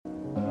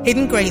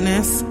Hidden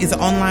Greatness is an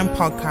online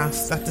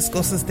podcast that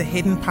discusses the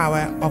hidden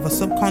power of a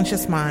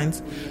subconscious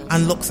mind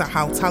and looks at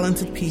how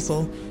talented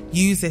people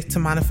use it to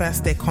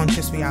manifest their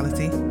conscious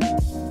reality.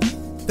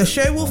 The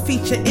show will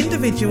feature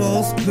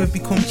individuals who have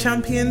become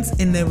champions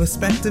in their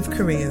respective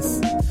careers,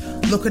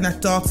 looking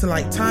at dark to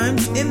light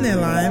times in their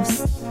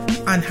lives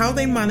and how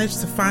they manage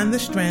to find the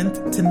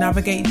strength to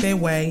navigate their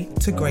way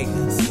to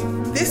greatness.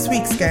 This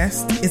week's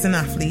guest is an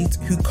athlete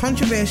who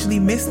controversially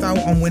missed out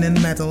on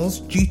winning medals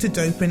due to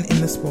doping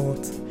in the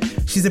sport.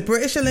 She's a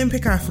British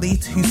Olympic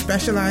athlete who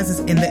specialises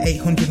in the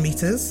 800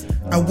 metres,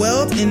 a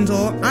world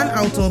indoor and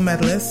outdoor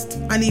medalist,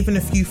 and even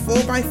a few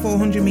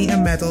 4x400 metre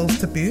medals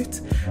to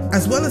boot,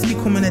 as well as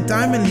becoming a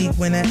Diamond League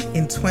winner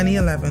in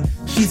 2011.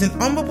 She's an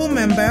honourable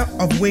member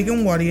of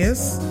Wigan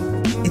Warriors.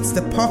 It's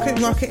the Pocket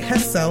Rocket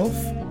herself,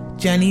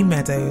 Jenny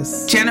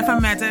Meadows. Jennifer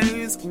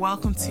Meadows,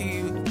 welcome to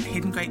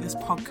Hidden Greatness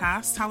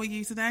podcast. How are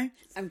you today?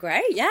 I'm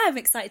great. Yeah, I'm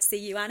excited to see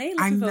you, Annie.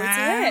 Looking forward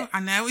to it. I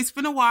know. It's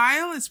been a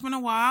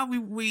while.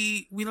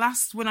 We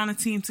last went on a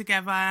team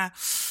together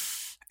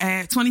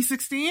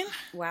 2016.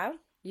 Wow.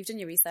 You've done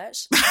your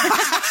research.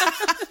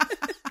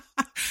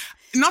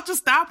 Not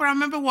just that, but I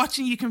remember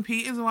watching you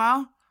compete as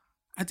well.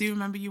 I do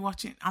remember you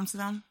watching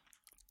Amsterdam.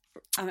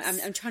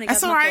 I'm trying to get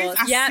That's my all right.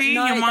 thoughts. I see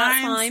your mind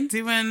fine.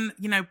 doing,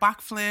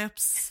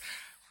 backflips.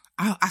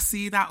 I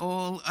see that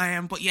all.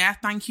 But yeah,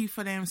 thank you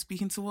for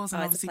speaking to us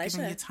and obviously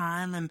giving your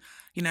time and,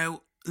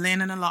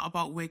 learning a lot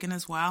about Wigan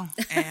as well.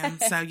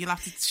 So you'll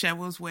have to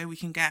show us where we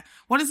can get.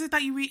 What is it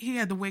that you eat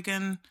here? The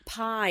Wigan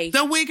pie.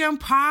 The Wigan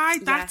pie.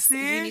 That's yes,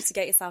 it. You need to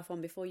get yourself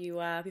one before you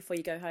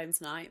go home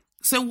tonight.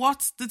 So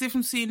what's the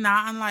difference between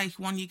that and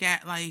one you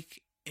get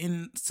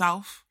in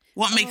South?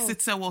 What makes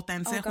it so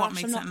authentic? What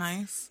makes it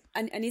nice?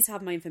 I need to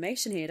have my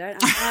information here, don't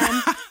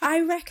I?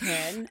 I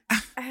reckon,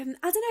 I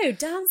don't know,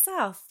 down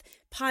south,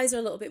 pies are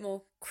a little bit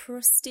more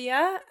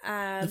crustier.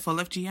 They're full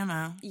of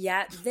GMO.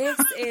 Yeah,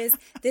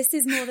 this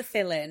is more the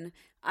filling.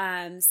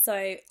 So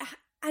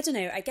I don't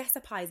know, I guess a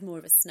pie is more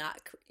of a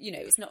snack.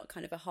 It's not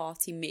kind of a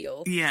hearty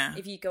meal. Yeah.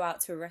 If you go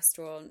out to a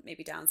restaurant,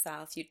 maybe down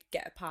south, you'd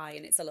get a pie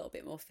and it's a little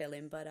bit more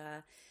filling, but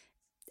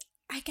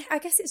I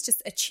guess it's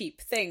just a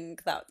cheap thing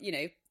that,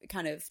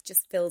 kind of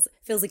just fills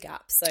a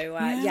gap. So,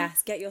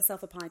 yes, get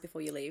yourself a pie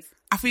before you leave.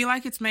 I feel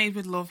like it's made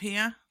with love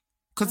here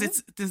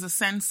because there's a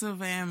sense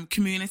of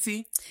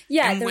community.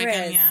 Yeah, in there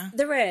Wigan, is. Yeah.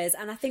 There is.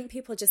 And I think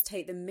people just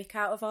take the mick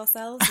out of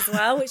ourselves as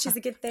well, which is a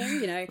good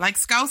thing, Like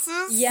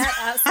Scousers? Yeah,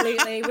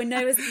 absolutely. We're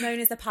known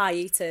as the pie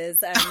eaters.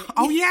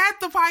 Oh, yeah,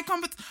 the pie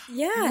competition.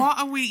 Yeah. What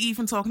are we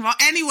even talking about?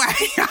 Anyway.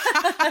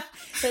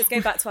 So let's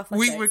go back to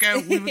athletics. We were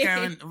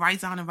going right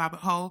down a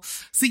rabbit hole.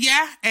 So,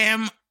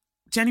 yeah,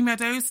 Jenny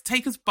Meadows,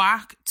 take us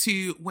back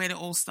to where it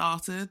all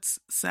started.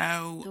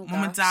 So,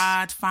 mum and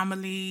dad,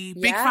 family,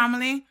 big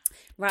family,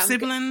 right,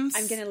 siblings.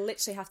 I'm going to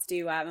literally have to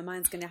do, my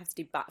mind's going to have to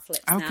do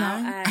backflips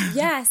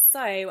now.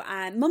 So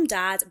mum,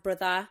 dad,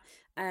 brother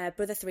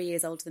 3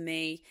 years older than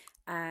me,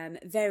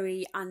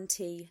 very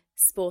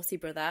anti-sporty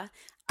brother.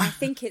 I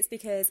think it's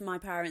because my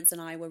parents and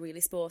I were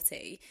really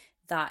sporty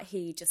that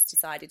he just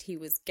decided he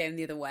was going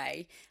the other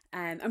way.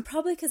 And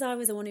probably because I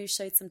was the one who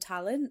showed some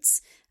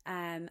talent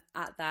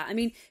at that. I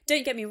mean,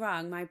 don't get me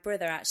wrong, my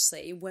brother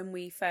actually, when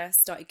we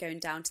first started going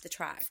down to the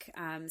track,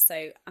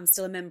 so I'm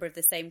still a member of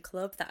the same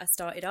club that I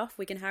started off,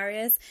 Wigan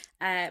Harriers.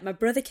 My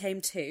brother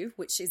came too,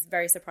 which is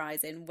very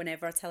surprising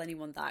whenever I tell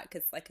anyone that,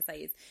 because like I say,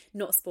 he's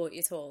not sporty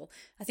at all.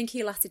 I think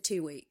he lasted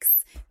 2 weeks,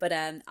 but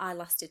I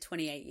lasted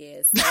 28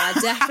 years. So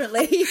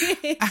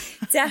I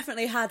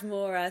definitely had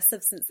more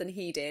substance than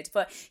he did.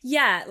 But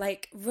yeah,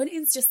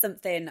 running's just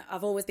something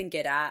I've always been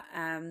good at.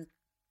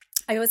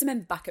 I always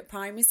remember back at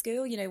primary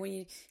school, when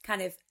you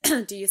kind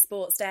of do your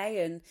sports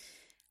day, and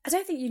I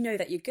don't think you know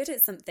that you're good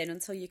at something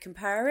until you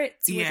compare it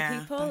to other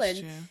people. And,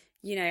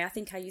 true. I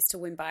think I used to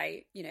win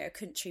by, a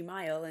country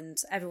mile, and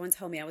everyone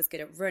told me I was good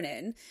at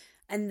running.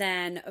 And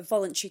then a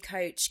voluntary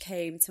coach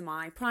came to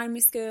my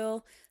primary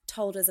school,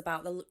 told us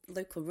about the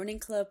local running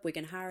club,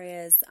 Wigan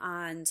Harriers.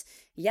 And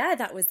yeah,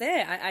 that was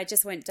it. I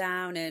just went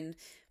down, and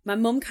my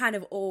mum kind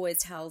of always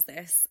tells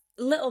this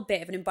little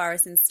bit of an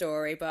embarrassing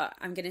story, but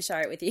I'm going to share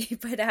it with you.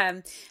 But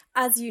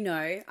as you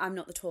know, I'm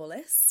not the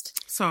tallest.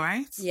 It's all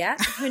right. Yeah,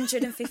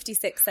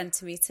 156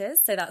 centimetres.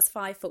 So that's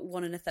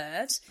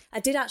 5'1"1/3. I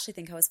did actually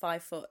think I was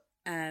 5'1"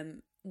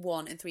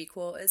 1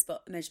 3/4,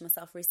 but I measured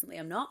myself recently.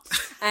 I'm not.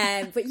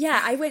 But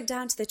yeah, I went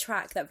down to the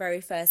track that very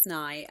first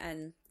night,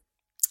 and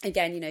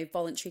again,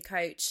 voluntary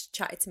coach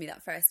chatted to me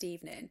that first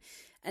evening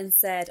and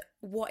said,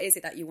 "What is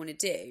it that you want to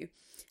do?"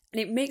 And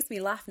it makes me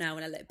laugh now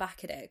when I look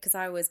back at it, because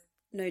I was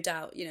no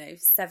doubt, age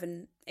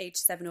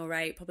 7 or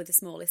 8, probably the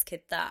smallest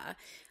kid there.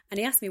 And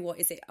he asked me, what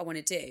is it I want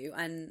to do?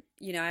 And,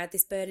 I had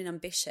this burning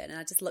ambition, and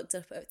I just looked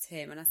up to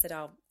him and I said,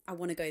 I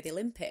want to go to the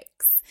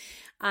Olympics.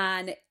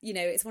 And,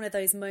 it's one of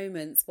those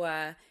moments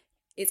where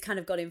it's kind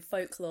of got in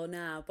folklore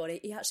now, but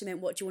he actually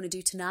meant, what do you want to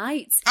do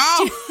tonight?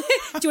 Oh!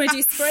 Do you want to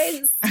do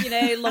sprints,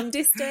 long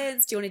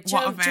distance? Do you want to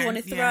jump? Do you want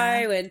to throw?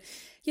 Yeah. And,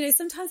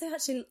 sometimes I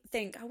actually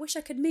think, I wish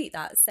I could meet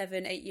that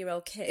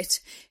 7-8-year-old kid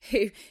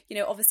who,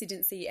 obviously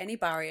didn't see any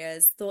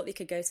barriers, thought they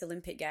could go to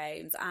Olympic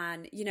Games.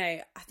 And,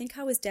 I think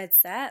I was dead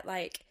set,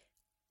 like,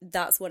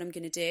 that's what I'm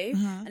going to do.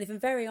 And if I'm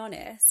very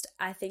honest,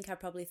 I think I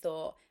probably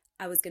thought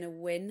I was going to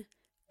win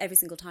every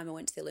single time I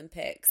went to the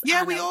Olympics.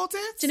 Yeah, we all did.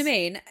 Do you know what I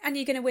mean? And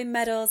you're going to win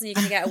medals and you're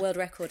going to get a world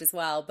record as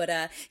well. But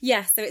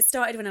so it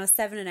started when I was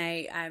 7 and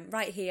 8,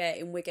 right here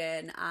in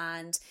Wigan.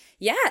 And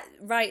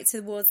right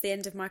towards the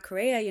end of my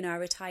career, I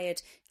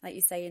retired, like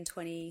you say, in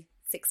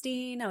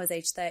 2016. I was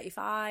age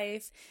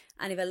 35.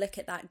 And if I look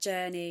at that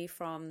journey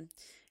from,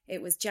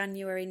 it was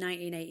January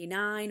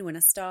 1989 when I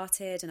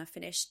started and I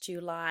finished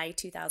July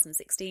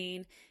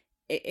 2016.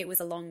 It was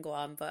a long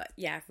one, but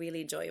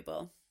really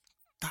enjoyable.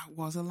 That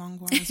was a long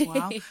one as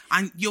well.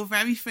 And your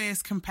very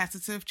first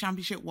competitive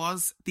championship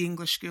was the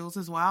English schools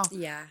as well.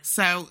 Yeah.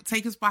 So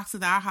take us back to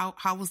that.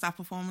 How was that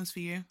performance for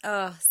you?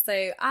 Oh,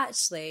 so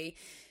actually,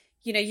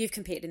 you've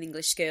competed in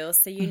English schools,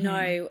 so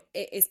know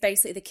it's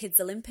basically the Kids'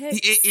 Olympics.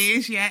 It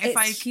is, yeah. It's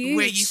like huge.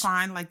 Where you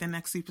find like the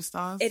next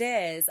superstars. It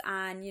is.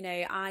 And,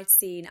 I'd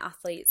seen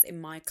athletes in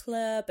my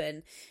club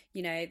and,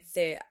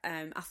 the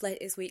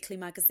Athletics Weekly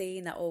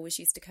magazine that always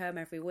used to come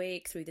every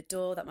week through the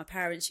door that my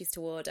parents used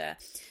to order.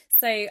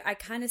 So I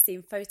kind of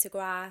seen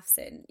photographs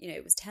and,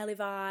 it was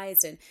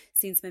televised and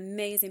seen some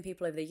amazing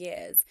people over the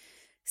years.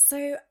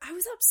 So I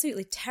was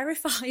absolutely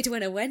terrified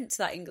when I went to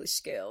that English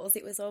schools.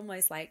 It was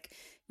almost like,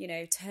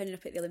 turning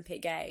up at the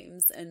Olympic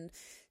Games and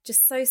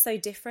just so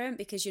different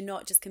because you're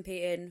not just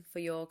competing for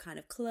your kind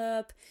of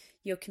club,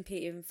 you're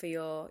competing for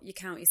your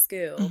county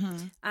school.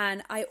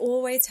 And I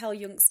always tell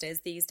youngsters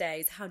these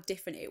days how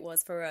different it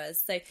was for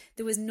us. So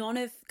there was none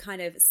of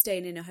kind of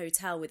staying in a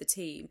hotel with a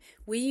team.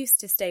 We used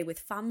to stay with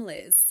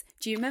families.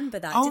 Do you remember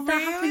that? Oh, Did that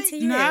really? happen to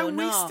you No, or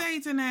not? we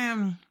stayed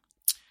in,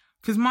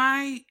 because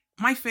my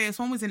first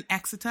one was in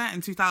Exeter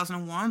in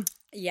 2001.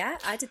 Yeah,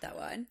 I did that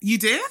one. You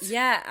did?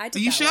 Yeah, I did.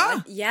 Are you that sure?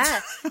 One. Yeah,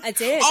 I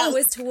did. That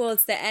was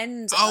towards the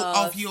end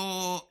of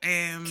your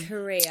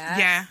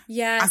career.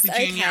 Yeah, as a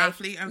junior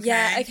athlete. Okay.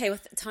 Yeah, okay. Well,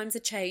 times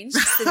have changed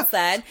since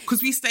then.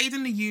 Because we stayed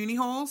in the uni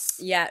halls.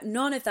 Yeah,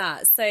 none of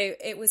that. So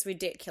it was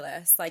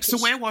ridiculous. Like, so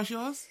where was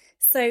yours?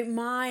 So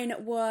mine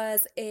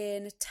was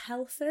in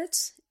Telford,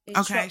 in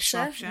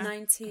Shropshire.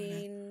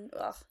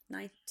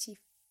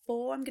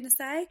 1994, I'm going to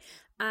say.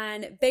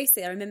 And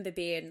basically, I remember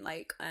being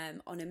like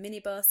on a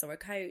minibus or a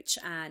coach,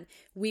 and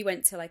we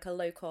went to like a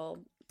local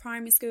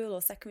primary school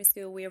or secondary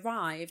school. We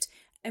arrived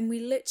and we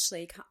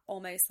literally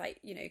almost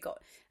like,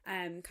 got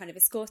kind of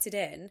escorted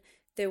in.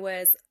 There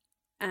was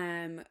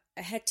a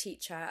head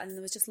teacher and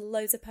there was just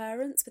loads of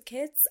parents with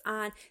kids,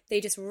 and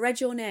they just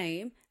read your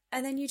name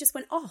and then you just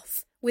went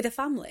off with a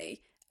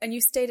family. And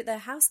you stayed at their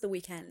house the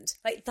weekend.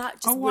 Like,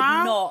 that just would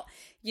not,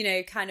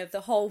 kind of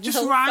the whole just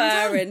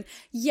welfare. Random. And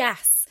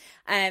yes.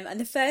 And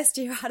the first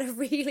year I had a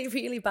really,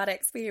 really bad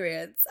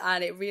experience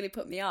and it really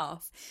put me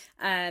off.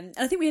 And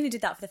I think we only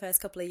did that for the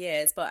first couple of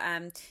years. But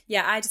I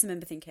just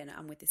remember thinking,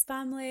 I'm with this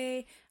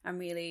family. I'm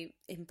really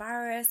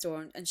embarrassed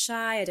and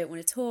shy. I don't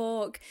want to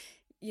talk.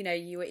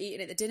 You were eating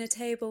at the dinner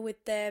table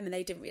with them and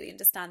they didn't really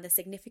understand the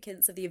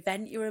significance of the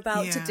event you were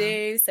about to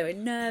do. So you're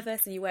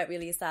nervous and you weren't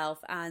really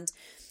yourself. And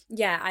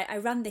I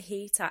ran the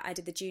heat. I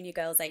did the junior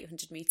girls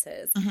 800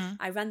 metres.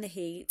 I ran the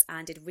heat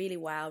and did really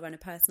well, ran a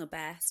personal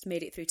best,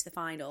 made it through to the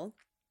final.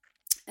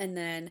 And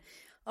then,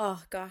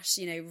 oh gosh,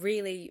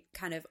 really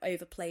kind of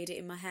overplayed it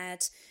in my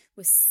head.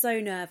 Was so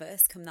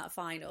nervous come that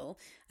final.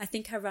 I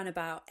think I ran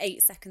about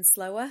 8 seconds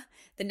slower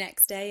the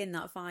next day in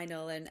that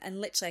final and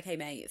literally I came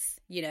 8th.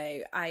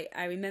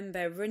 I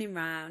remember running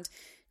around,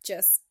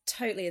 just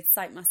totally had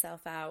psyched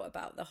myself out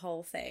about the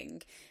whole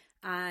thing.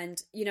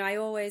 And, I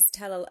always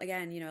tell,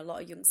 again, a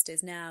lot of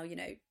youngsters now,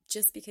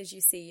 just because you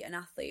see an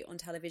athlete on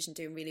television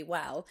doing really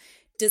well,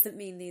 doesn't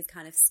mean these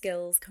kind of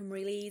skills come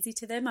really easy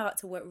to them. I had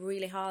to work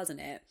really hard on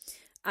it.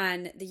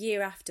 And the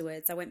year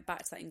afterwards, I went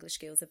back to that English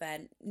Skills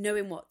event,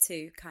 knowing what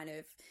to kind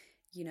of,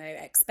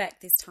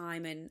 expect this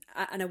time. And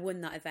I won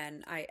that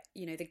event.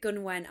 The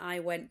gun went, I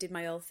went, did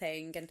my old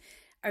thing. And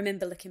I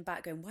remember looking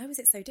back going, why was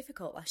it so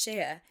difficult last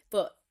year?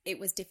 But it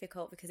was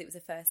difficult because it was a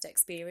first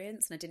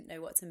experience and I didn't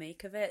know what to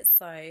make of it.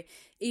 So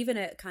even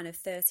at kind of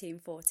 13,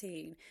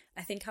 14,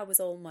 I think I was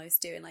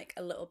almost doing like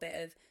a little bit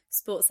of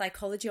sports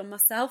psychology on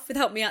myself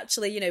without me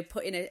actually,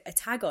 putting a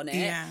tag on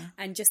it,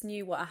 and just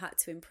knew what I had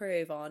to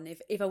improve on.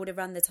 If I would have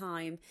ran the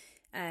time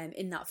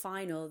in that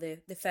final, the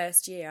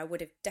first year, I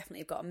would have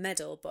definitely got a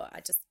medal, but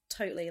I just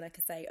totally, like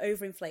I say,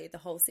 overinflated the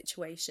whole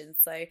situation.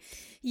 So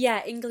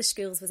English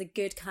Schools was a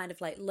good kind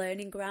of like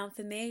learning ground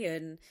for me,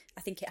 and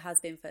I think it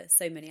has been for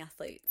so many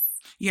athletes.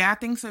 Yeah, I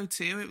think so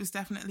too. It was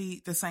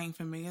definitely the same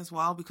for me as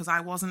well, because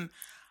I wasn't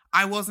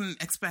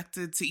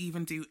expected to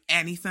even do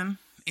anything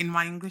in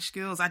my English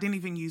skills. I didn't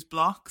even use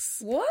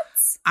blocks. What?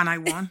 And I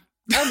won.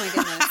 Oh my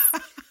goodness.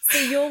 So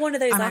you're one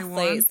of those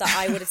athletes that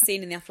I would have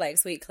seen in the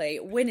Athletics Weekly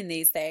winning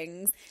these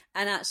things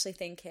and actually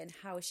thinking,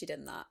 how has she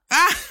done that?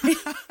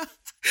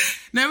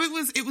 No,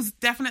 it was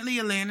definitely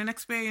a learning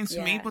experience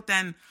for me. But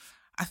then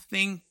I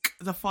think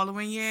the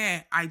following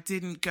year I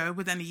didn't go,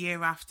 but then a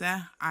year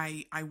after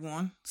I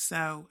won.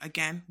 So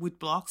again, with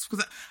blocks,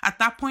 because at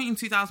that point in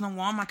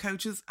 2001, my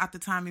coaches at the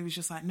time, he was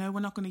just like, no,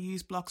 we're not going to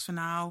use blocks for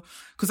now,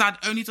 because I'd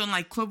only done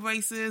like club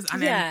races.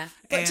 And then,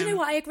 but do you know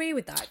what? I agree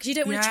with that, because you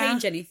don't want to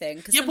change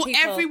anything. Yeah, but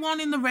everyone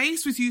in the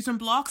race was using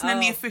blocks, and then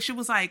the official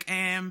was like,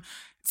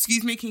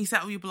 excuse me, can you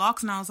settle your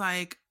blocks? And I was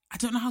like, I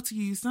don't know how to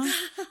use them.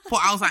 But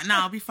I was like,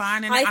 nah, I'll be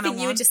fine. And I think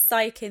you were just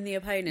psyching the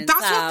opponents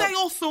That's out. What they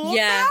all thought.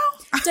 Yeah.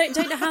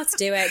 Don't know how to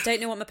do it.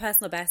 Don't know what my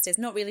personal best is.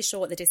 Not really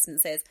sure what the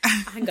distance is.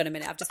 Hang on a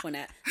minute, I've just won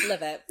it.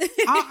 Love it.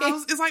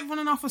 It's like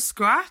running off a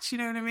scratch, you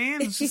know what I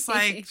mean? It's just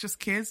like, just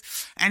kids.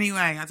 Anyway,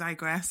 I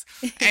digress.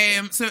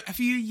 So a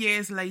few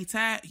years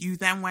later, you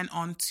then went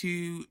on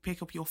to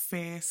pick up your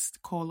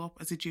first call-up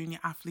as a junior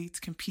athlete,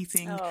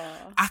 competing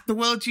at the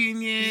World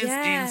Juniors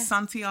in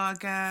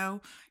Santiago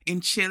in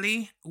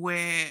Chile,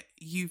 where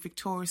you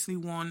victoriously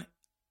won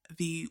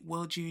the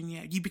World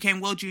Junior. You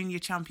became World Junior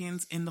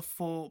champions in the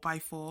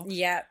 4x4.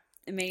 Yeah,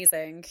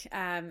 amazing.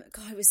 God,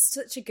 it was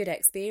such a good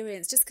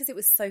experience, just because it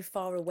was so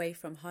far away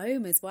from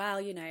home as well.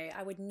 You know,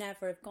 I would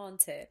never have gone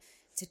to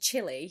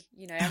Chile.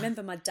 You know, I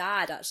remember my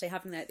dad actually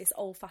having this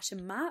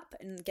old-fashioned map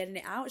and getting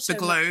it out. The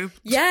globe.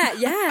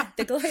 Yeah,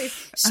 the globe.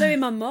 Showing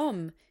my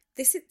mum,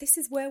 this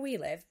is where we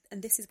live,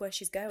 and this is where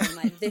she's going.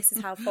 Like, this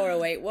is how far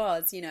away it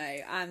was, you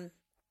know.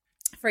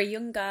 For a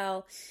young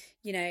girl,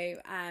 you know,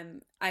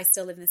 I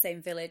still live in the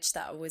same village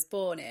that I was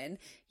born in,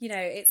 you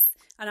know,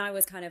 and I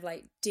was kind of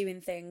like doing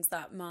things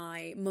that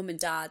my mum and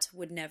dad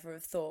would never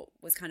have thought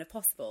was kind of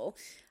possible.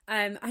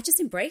 I just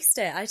embraced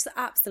it. I just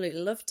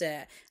absolutely loved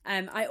it.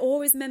 I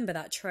always remember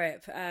that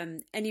trip.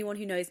 Anyone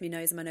who knows me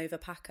knows I'm an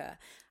overpacker.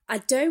 I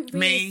don't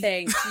really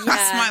think... Yeah,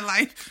 that's my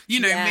life. You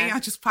know me, I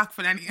just pack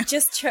for anything.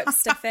 Just chuck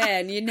stuff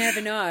in, you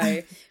never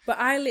know. But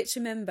I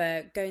literally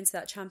remember going to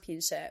that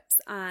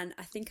championships, and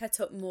I think I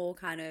took more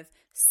kind of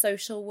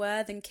social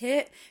wear than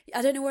kit.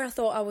 I don't know where I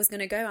thought I was going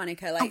to go,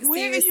 Annika. Like,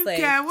 where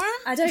seriously. Are you going?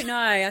 I don't know.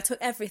 I took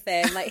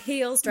everything. Like,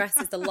 heels,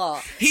 dresses, the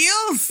lot.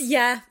 Heels?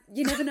 Yeah,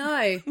 you never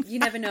know. You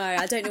never know.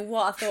 I don't know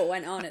what I thought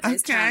went on at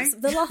those champs.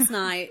 The last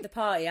night, the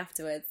party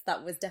afterwards,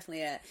 that was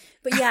definitely it.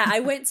 But yeah, I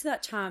went to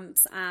that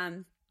champs,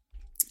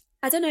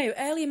 I don't know,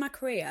 early in my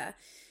career,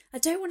 I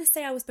don't want to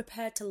say I was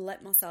prepared to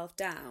let myself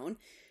down,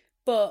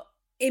 but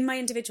in my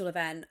individual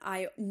event,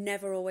 I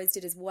never always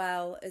did as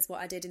well as what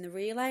I did in the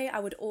relay. I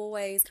would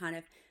always kind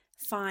of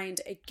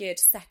find a good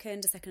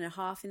second, a second and a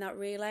half in that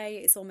relay.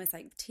 It's almost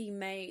like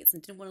teammates,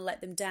 and didn't want to let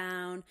them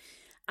down.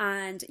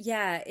 And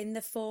yeah, in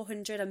the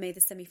 400, I made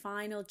the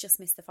semi-final, just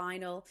missed the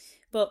final,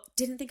 but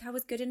didn't think I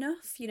was good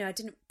enough. You know, I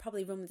didn't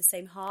probably run with the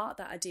same heart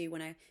that I do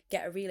when I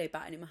get a relay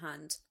baton in my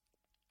hand.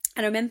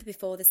 And I remember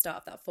before the start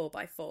of that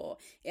 4x4,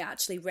 it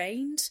actually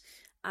rained,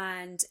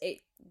 and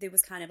there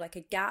was kind of like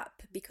a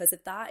gap because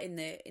of that in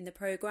the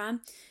programme.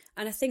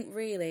 And I think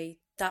really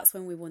that's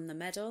when we won the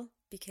medal,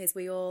 because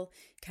we all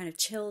kind of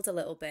chilled a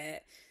little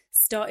bit,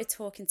 started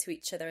talking to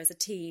each other as a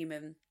team,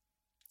 and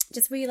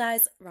just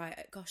realised,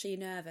 right, gosh, are you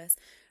nervous?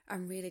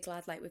 I'm really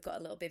glad like we've got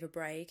a little bit of a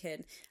break.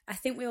 And I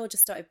think we all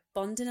just started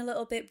bonding a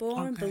little bit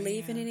more and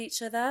believing in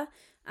each other.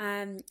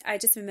 I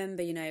just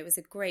remember, you know, it was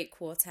a great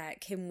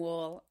quartet. Kim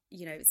Wall,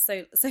 you know,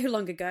 so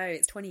long ago,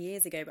 it's 20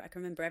 years ago, but I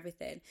can remember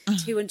everything.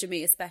 200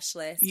 metre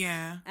specialist.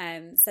 Yeah.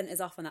 Sent us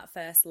off on that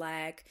first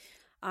leg.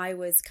 I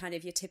was kind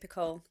of your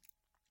typical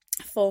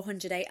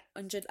 400,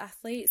 800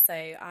 athlete. So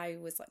I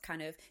was like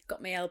kind of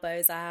got my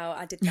elbows out.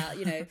 I did that,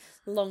 you know,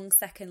 long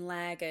second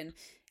leg. And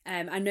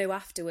I know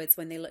afterwards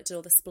when they looked at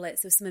all the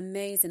splits, there were some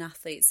amazing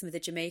athletes, some of the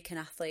Jamaican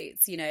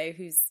athletes, you know,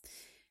 who's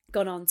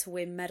gone on to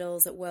win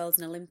medals at Worlds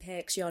and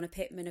Olympics. Gianna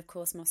Pittman, of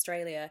course, from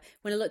Australia.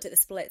 When I looked at the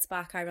splits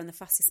back, I ran the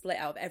fastest split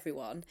out of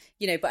everyone,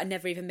 you know, but I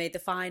never even made the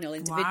final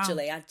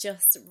individually. Wow. I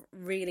just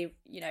really,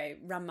 you know,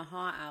 ran my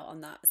heart out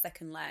on that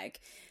second leg.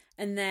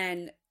 And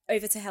then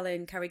over to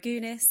Helen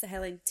Karagounis,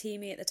 Helen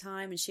Teamy at the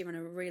time, and she ran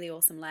a really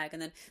awesome leg.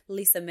 And then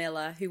Lisa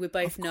Miller, who we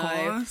both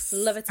know,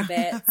 love her to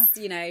bits.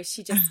 You know,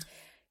 she just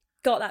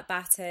got that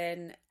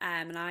baton,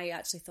 and I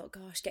actually thought,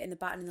 gosh, getting the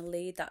baton in the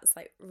lead, that's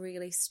like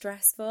really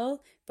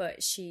stressful,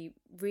 but she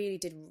really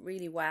did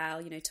really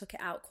well, you know, took it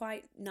out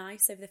quite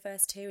nice over the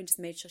first two and just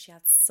made sure she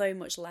had so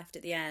much left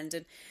at the end.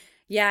 And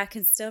yeah, I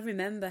can still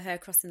remember her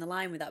crossing the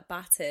line with that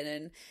baton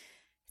and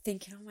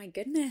thinking, oh my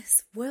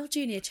goodness, World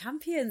Junior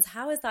Champions,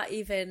 how has that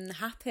even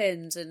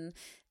happened? And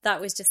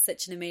that was just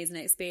such an amazing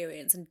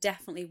experience, and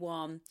definitely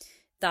one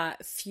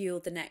that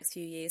fueled the next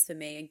few years for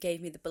me and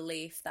gave me the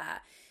belief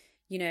that,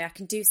 you know, I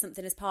can do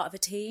something as part of a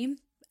team,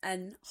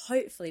 and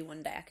hopefully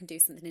one day I can do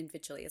something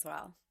individually as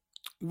well.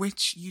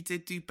 Which you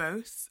did do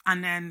both.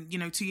 And then, you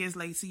know, 2 years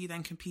later, you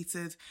then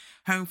competed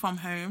home from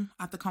home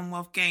at the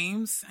Commonwealth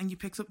Games, and you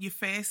picked up your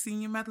first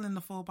senior medal in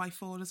the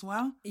 4x4 as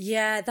well.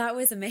 Yeah, that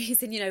was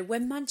amazing. You know,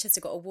 when Manchester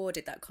got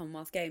awarded that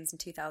Commonwealth Games in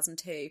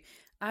 2002,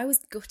 I was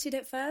gutted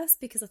at first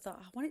because I thought,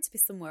 I want it to be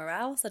somewhere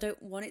else. I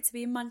don't want it to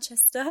be in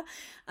Manchester.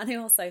 And I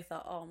also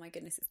thought, oh my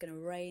goodness, it's going to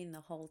rain the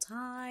whole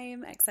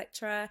time,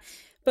 etc.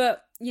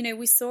 But, you know,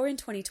 we saw in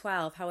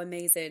 2012 how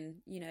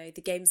amazing, you know,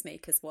 the games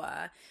makers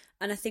were.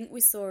 And I think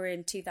we saw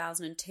in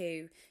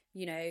 2002,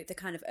 you know, the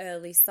kind of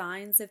early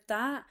signs of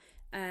that.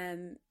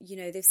 You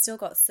know, they've still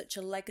got such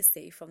a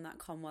legacy from that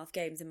Commonwealth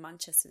Games in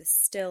Manchester. There's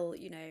still,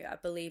 you know, I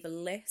believe a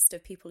list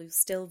of people who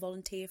still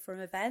volunteer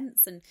from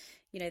events, and,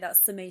 you know,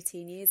 that's some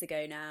 18 years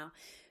ago now.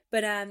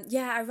 But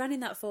yeah, I ran in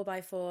that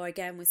 4x4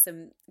 again with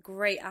some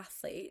great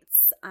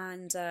athletes,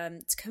 and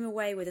to come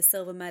away with a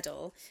silver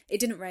medal. It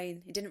didn't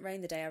rain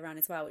the day I ran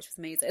as well, which was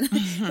amazing.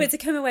 But to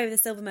come away with a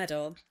silver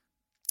medal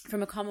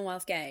from a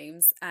Commonwealth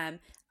Games,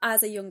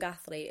 as a young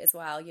athlete as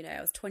well, you know, I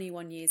was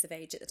 21 years of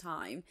age at the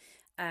time.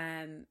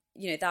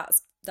 You know,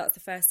 that's the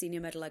first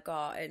senior medal I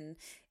got, and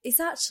it's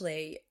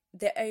actually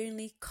the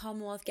only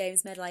Commonwealth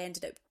Games medal I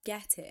ended up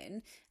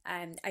getting.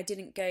 I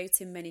didn't go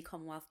to many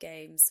Commonwealth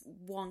Games.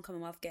 One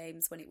Commonwealth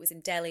Games when it was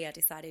in Delhi, I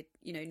decided,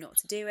 you know, not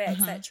to do it,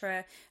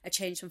 etc. I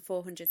changed from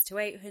 400s to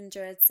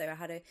 800s, so I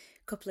had a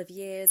couple of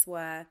years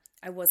where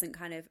I wasn't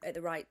kind of at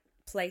the right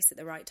place at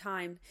the right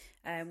time,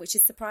 which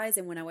is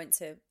surprising when I went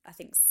to, I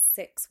think,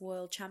 6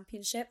 World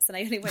Championships, and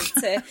I only went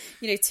to,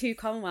 you know, 2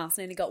 Commonwealths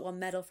and only got 1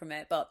 medal from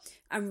it. But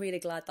I'm really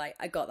glad like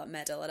I got that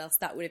medal, or else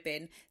that would have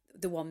been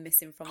the one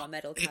missing from our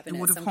medal cabinet. It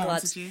would have so I'm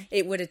glad you.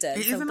 It would have done.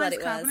 It so is I'm a glad nice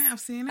it cabinet. was. I've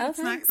seen it. Oh, it's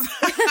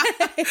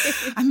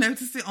nice. I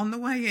noticed it on the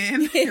way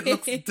in. It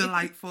looks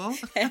delightful.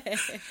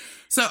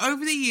 So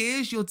over the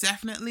years, you'll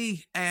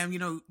definitely, you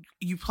know,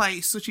 you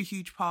play such a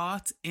huge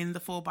part in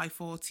the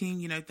 4x4 team,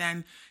 you know,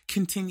 then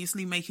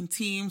continuously making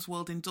teams,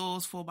 World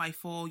Indoors,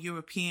 4x4,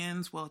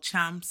 Europeans, World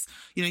Champs.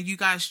 You know, you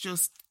guys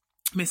just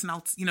missing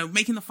out, you know,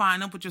 making the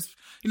final, but just,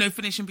 you know,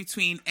 finishing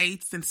between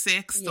 8th and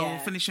 6th, or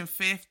finishing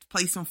 5th,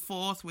 placing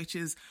 4th, which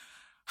is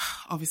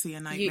obviously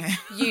a nightmare.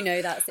 You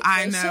know that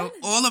situation. I know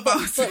all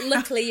about it. But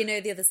luckily, you know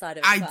the other side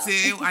of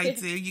it. I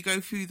do. You go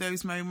through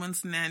those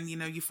moments, and then, you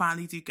know, you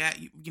finally do get,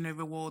 you know,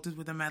 rewarded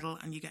with a medal,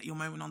 and you get your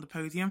moment on the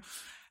podium.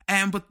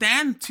 But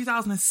then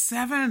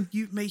 2007,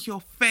 you make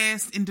your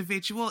first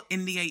individual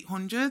in the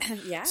 800.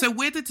 Yeah. So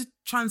where did the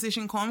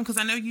transition come? Because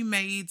I know you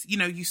made, you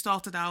know, you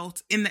started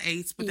out in the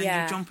 8s, but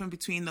then you jump in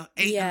between the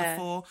 8 and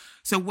the 4.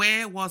 So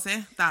where was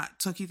it that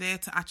took you there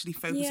to actually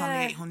focus on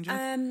the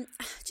 800?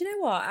 Do you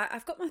know what?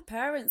 I've got my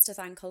parents to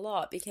thank a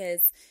lot,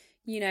 because,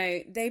 you know,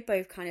 they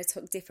both kind of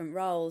took different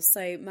roles.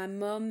 So my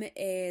mum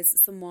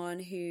is someone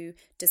who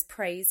does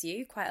praise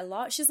you quite a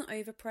lot. She doesn't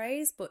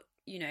overpraise, but,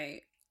 you know,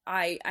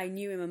 I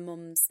knew in my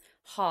mum's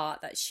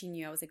heart that she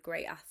knew I was a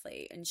great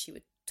athlete, and she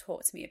would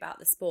talk to me about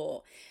the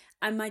sport.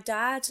 And my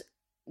dad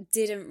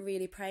didn't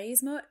really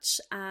praise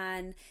much,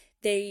 and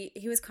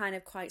he was kind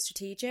of quite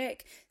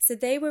strategic. So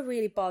they were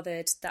really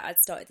bothered that I'd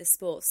started the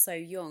sport so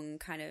young,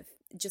 kind of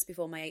just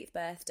before my 8th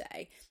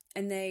birthday.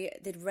 And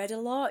they'd read a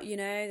lot, you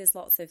know, there's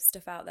lots of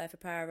stuff out there for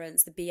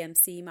parents, the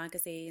BMC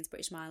magazines,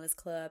 British Milers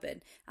Club,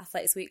 and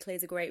Athletics Weekly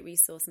is a great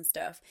resource and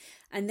stuff.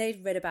 And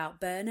they'd read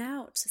about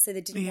burnout, so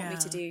they didn't want me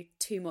to do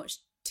too much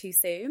too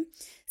soon.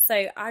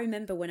 So I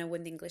remember when I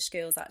won the English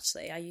Girls,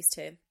 actually,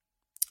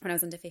 when I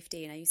was under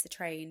 15, I used to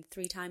train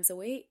 3 times a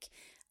week.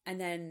 And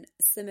then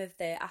some of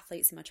the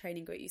athletes in my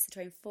training group used to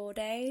train 4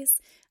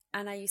 days.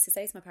 And I used to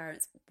say to my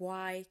parents,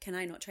 why can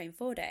I not train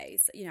 4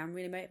 days? You know, I'm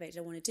really motivated,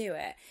 I want to do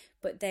it.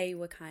 But they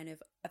were kind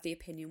of the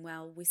opinion,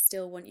 well, we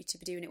still want you to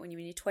be doing it when you're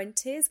in your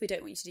 20s. We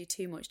don't want you to do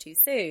too much too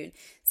soon.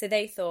 So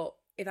they thought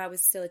if I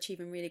was still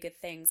achieving really good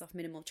things off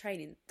minimal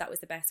training, that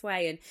was the best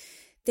way. And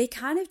they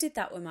kind of did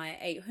that with my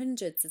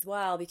 800s as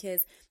well,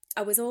 because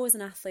I was always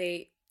an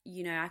athlete.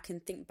 You know, I can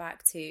think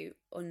back to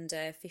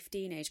under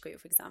 15 age group,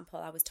 for example.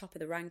 I was top of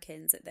the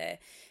rankings at the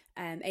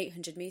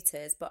 800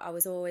 metres, but I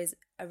was always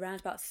around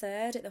about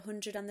 3rd at the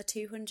 100 and the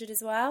 200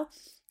 as well.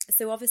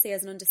 So obviously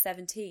as an under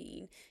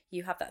 17,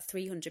 you have that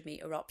 300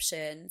 metre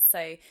option.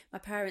 So my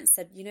parents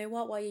said, you know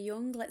what, while you're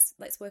young, let's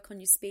work on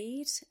your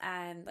speed,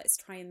 and let's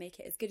try and make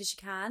it as good as you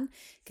can.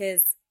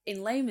 Because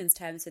in layman's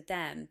terms with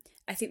them,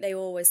 I think they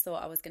always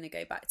thought I was going to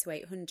go back to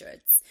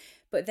 800s.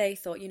 But they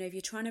thought, you know, if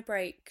you're trying to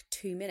break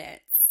 2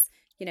 minutes,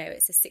 you know,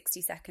 it's a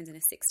 60 seconds and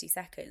a 60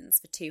 seconds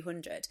for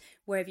 200,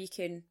 wherever you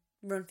can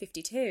run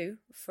 52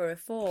 for a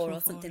 4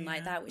 or something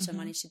like that, which I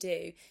managed to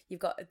do,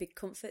 you've got a big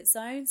comfort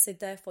zone. So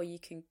therefore you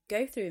can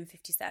go through in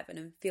 57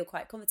 and feel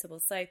quite comfortable.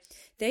 So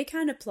they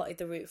kind of plotted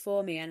the route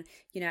for me, and,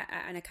 you know,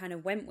 and I kind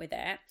of went with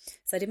it.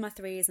 So I did my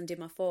 3s and did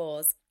my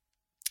 4s.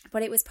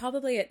 But it was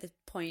probably at the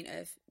point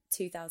of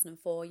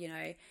 2004, you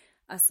know,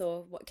 I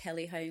saw what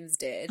Kelly Holmes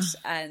did,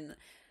 and,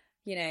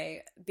 you know,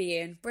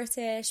 being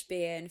British,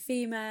 being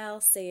female,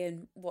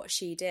 seeing what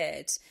she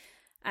did.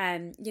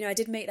 You know, I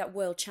did make that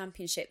World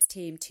Championships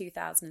team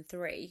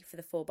 2003 for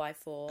the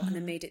 4x4, and I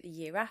made it the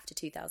year after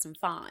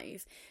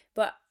 2005.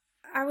 But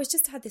I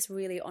had this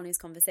really honest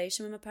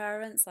conversation with my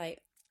parents,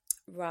 like,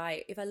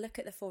 right, if I look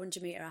at the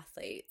 400 metre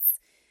athletes,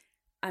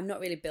 I'm not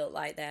really built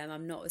like them.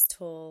 I'm not as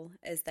tall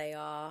as they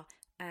are.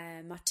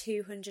 My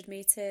 200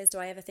 meters, do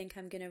I ever think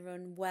I'm going to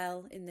run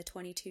well in the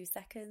 22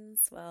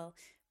 seconds? Well,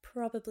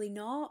 probably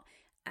not.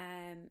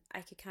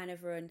 I could kind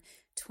of run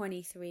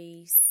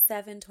 23.7,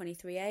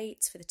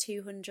 23.8 for the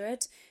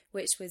 200,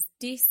 which was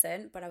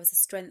decent, but I was a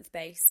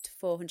strength-based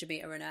 400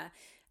 meter runner.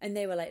 And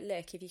they were like,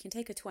 look, if you can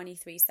take a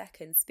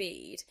 23-second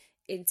speed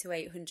into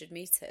 800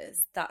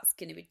 meters, that's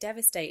going to be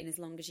devastating as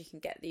long as you can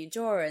get the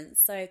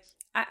endurance. So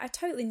I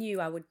totally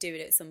knew I would do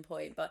it at some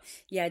point. But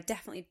yeah,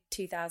 definitely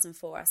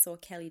 2004, I saw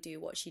Kelly do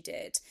what she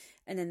did.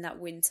 And then that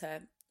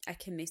winter, I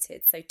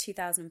committed. So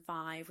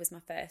 2005 was my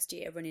first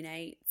year running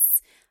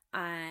 8s.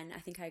 And I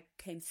think I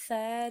came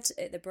third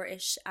at the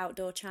British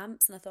Outdoor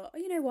Champs. And I thought, oh,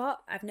 you know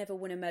what? I've never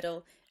won a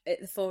medal at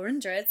the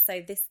 400,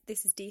 so this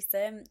is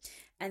decent.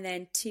 And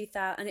then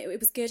 2000, and it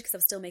was good because I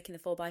was still making the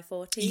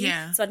 4x40.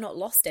 Yeah. So I'd not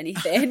lost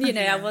anything, you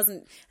know. Yeah.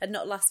 I'd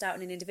not lost out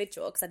on an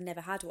individual because I'd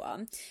never had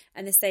one.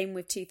 And the same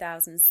with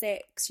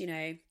 2006, you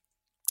know,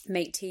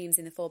 make teams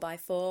in the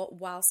 4x4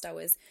 whilst I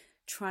was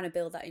trying to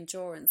build that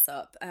endurance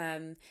up.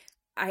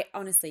 I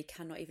honestly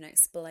cannot even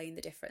explain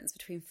the difference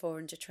between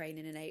 400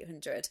 training and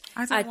 800.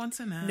 I don't want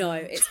to know. No,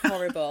 it's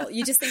horrible.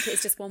 You just think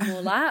it's just one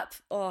more lap.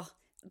 Oh,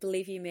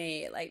 believe you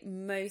me, like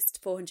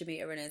most 400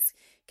 meter runners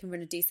can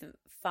run a decent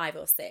 5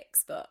 or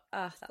 6, but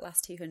that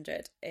last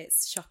 200,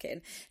 it's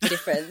shocking the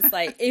difference.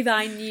 Like if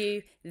I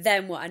knew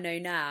then what I know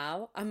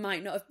now, I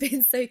might not have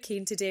been so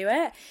keen to do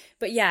it.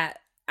 But yeah,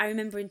 I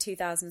remember in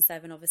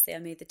 2007, obviously I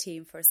made the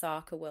team for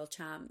Osaka World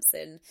Champs,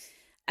 and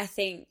I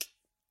think,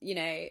 you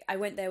know, I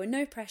went there with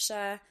no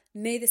pressure,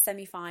 made the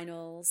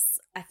semi-finals.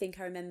 I think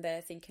I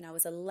remember thinking I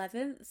was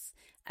 11th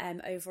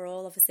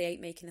overall, obviously 8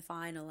 making the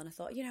final. And I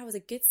thought, you know, I was a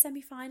good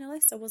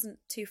semi-finalist. I wasn't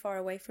too far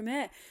away from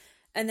it.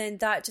 And then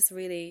that just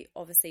really,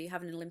 obviously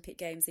having an Olympic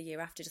Games a year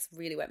after just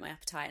really whet my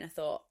appetite. And I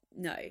thought,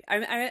 no.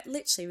 I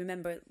literally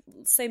remember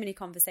so many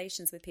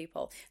conversations with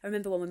people. I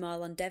remember one with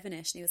Marlon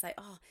Devonish, and he was like,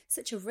 oh,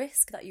 such a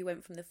risk that you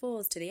went from the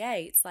 4s to the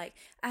 8s. Like,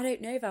 I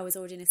don't know if I was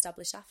already an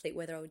established athlete,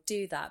 whether I would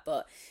do that.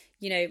 But,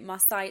 you know, my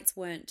sights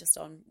weren't just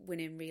on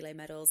winning relay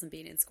medals and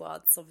being in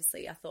squads.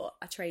 Obviously, I thought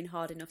I trained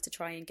hard enough to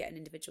try and get an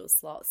individual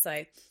slot.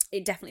 So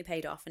it definitely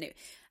paid off.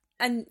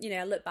 And, you know,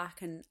 I look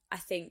back and I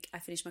think I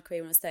finished my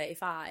career when I was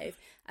 35.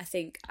 I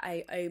think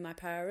I owe my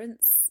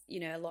parents,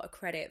 you know, a lot of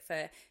credit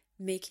for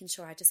making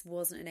sure I just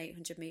wasn't an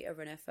 800 meter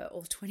runner for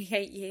all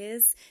 28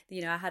 years.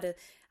 You know,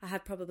 I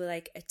had probably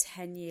like a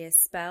 10-year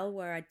spell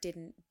where I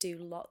didn't do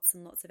lots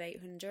and lots of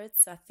 800s.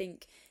 So I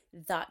think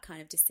that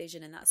kind of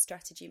decision and that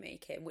strategy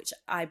making, which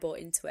I bought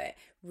into it,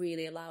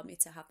 really allowed me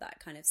to have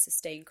that kind of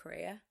sustained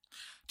career.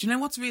 Do you know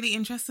what's really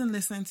interesting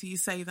listening to you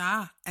say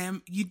that?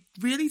 You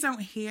really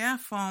don't hear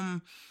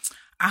from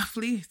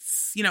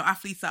athletes, you know,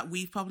 athletes that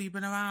we've probably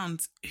been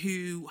around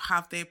who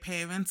have their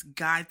parents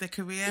guide their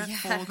career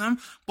for them.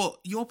 But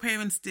your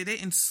parents did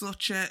it in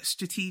such a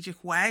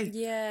strategic way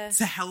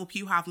to help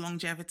you have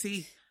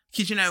longevity.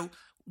 Because, you know,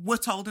 we're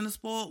told in the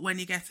sport when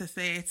you get to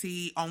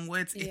 30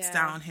 onwards, it's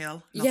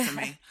downhill. Not for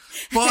me.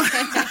 But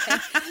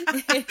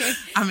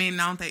I mean,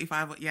 now I'm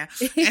 35, but yeah.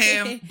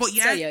 But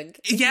yeah, so young.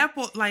 Yeah,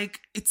 but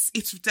like it's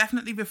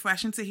definitely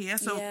refreshing to hear.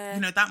 So, you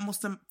know, that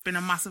must have been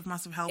a massive,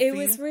 massive help for you. It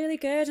was really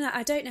good. And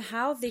I don't know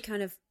how they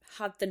kind of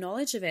had the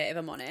knowledge of it, if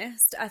I'm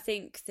honest. I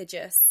think they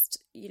just,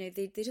 you know,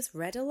 they just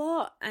read a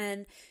lot.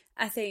 And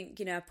I think,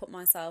 you know, I put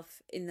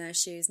myself in their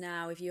shoes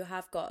now. If you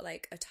have got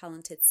like a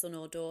talented son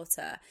or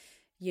daughter,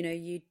 you know,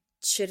 you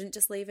shouldn't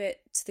just leave it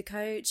to the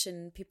coach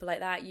and people like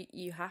that.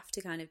 You have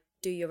to kind of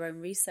do your own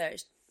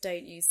research,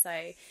 don't you?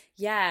 So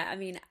yeah, I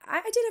mean,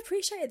 I did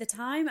appreciate it at the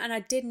time, and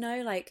I did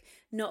know like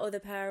not other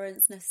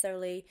parents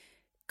necessarily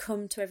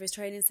come to every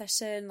training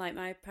session like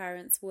my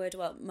parents would.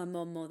 Well, my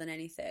mum more than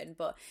anything,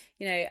 but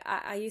you know,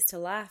 I used to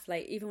laugh,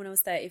 like even when I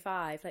was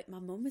 35, like my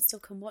mum would still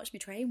come watch me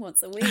train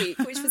once a week,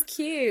 which was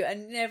cute,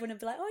 and everyone would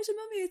be like, oh, is your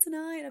mum here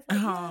tonight? And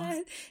I'm like,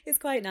 yeah, it's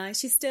quite nice.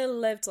 She still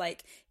loved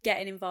like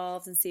getting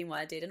involved and seeing what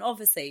I did, and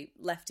obviously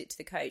left it to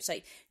the coach.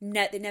 Like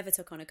they never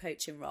took on a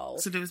coaching role,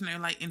 so there was no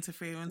like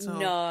interference or...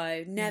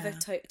 No, never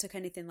took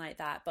anything like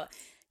that. But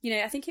you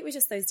know, I think it was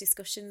just those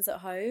discussions at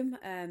home.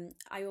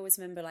 I always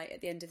remember like at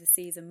the end of the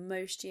season,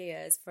 most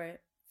years for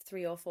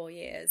 3 or 4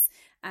 years,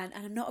 and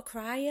I'm not a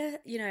crier,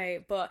 you know,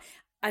 but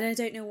and I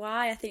don't know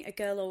why. I think a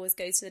girl always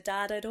goes to the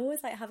dad. I'd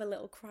always like have a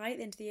little cry at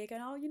the end of the year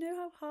going, oh, you know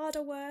how hard I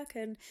work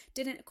and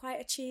didn't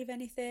quite achieve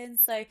anything.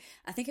 So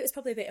I think it was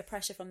probably a bit of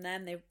pressure from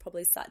them. They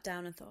probably sat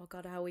down and thought, oh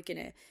God, how are we going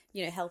to,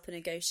 you know, help and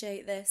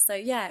negotiate this? So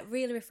yeah,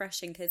 really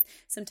refreshing, because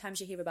sometimes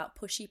you hear about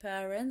pushy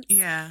parents.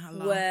 Yeah, a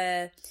lot.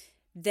 Where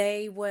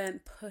they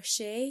weren't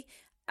pushy.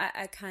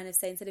 I kind of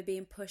say instead of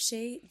being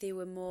pushy, they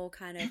were more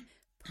kind of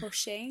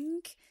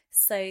pushing.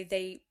 So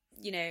they,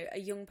 you know, a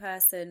young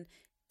person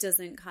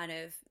doesn't kind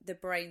of, the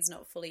brain's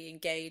not fully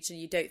engaged and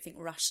you don't think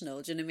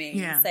rational, do you know what I mean?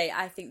 Yeah. So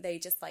I think they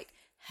just like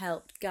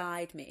helped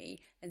guide me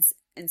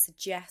and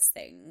suggest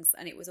things,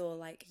 and it was all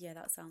like, yeah,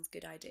 that sounds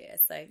good idea.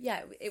 So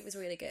yeah, it was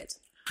really good.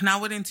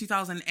 Now we're in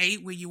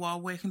 2008 where you are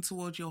working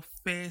towards your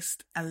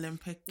first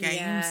Olympic Games.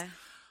 Yeah.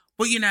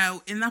 But, you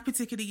know, in that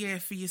particular year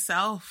for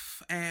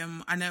yourself,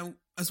 I know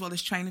as well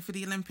as training for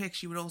the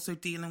Olympics, you were also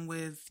dealing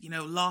with, you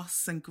know,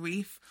 loss and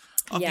grief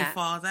of your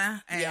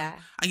father. And,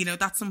 you know,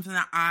 that's something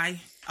that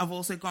I've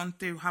also gone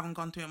through, haven't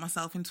gone through it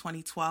myself in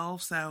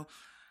 2012. So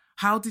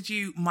how did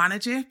you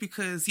manage it?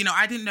 Because, you know,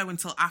 I didn't know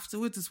until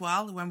afterwards as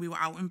well, when we were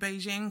out in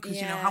Beijing. Because,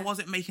 you know, how was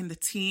it making the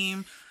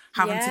team,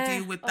 having to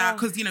deal with that?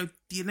 Because, you know,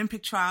 the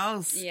Olympic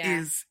trials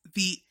is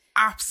the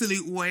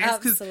absolute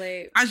worst. Because,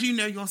 as you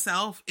know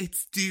yourself,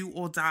 it's do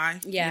or die,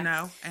 you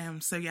know?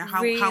 So, yeah,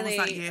 how was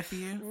that year for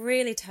you?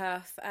 Really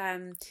tough.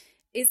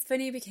 It's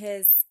funny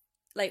because,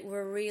 like,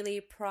 we're a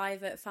really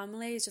private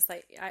family. It's just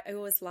like, I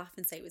always laugh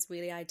and say it was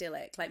really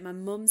idyllic. Like, my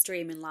mum's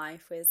dream in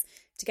life was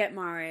to get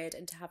married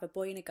and to have a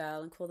boy and a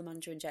girl and call them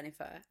Andrew and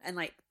Jennifer. And,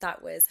 like,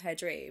 that was her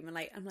dream. And,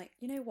 like, I'm like,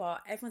 you know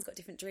what? Everyone's got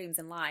different dreams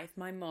in life.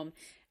 My mum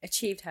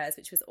achieved hers,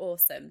 which was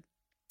awesome.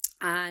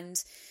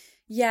 And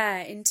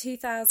yeah, in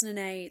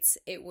 2008,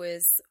 it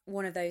was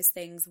one of those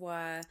things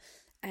where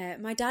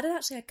my dad had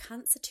actually had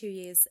cancer 2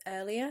 years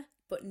earlier,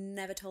 but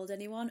never told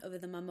anyone other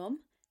than my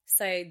mum.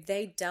 So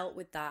they dealt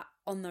with that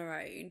on their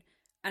own.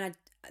 And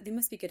they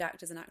must be good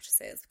actors and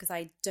actresses because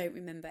I don't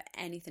remember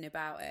anything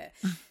about it.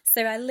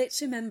 So I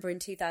literally remember in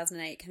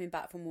 2008 coming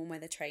back from warm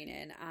weather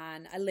training,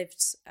 and I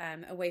lived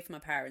away from my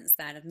parents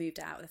then. I'd moved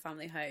out of the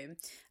family home.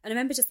 And I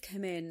remember just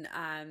coming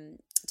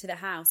to the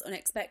house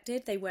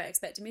unexpected. They weren't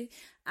expecting me.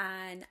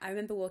 And I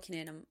remember walking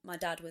in and my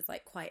dad was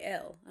like quite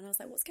ill. And I was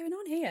like, what's going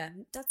on here?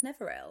 Dad's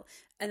never ill.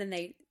 And then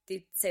they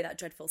say that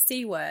dreadful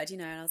C word, you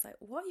know, and I was like,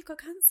 what? You've got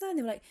cancer? And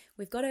they were like,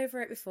 we've got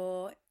over it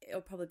before.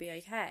 It'll probably be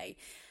okay.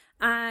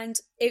 And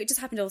it just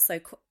happened all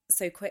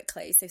so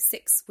quickly. So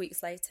 6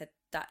 weeks later,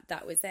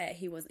 that was it.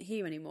 He wasn't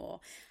here anymore.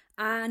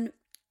 And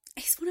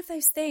it's one of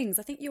those things.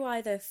 I think you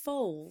either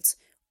fold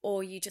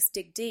or you just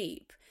dig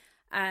deep.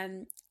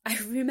 I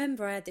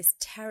remember I had this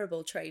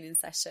terrible training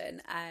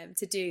session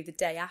to do the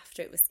day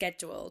after it was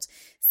scheduled.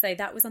 So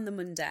that was on the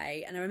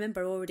Monday. And I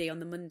remember already on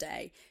the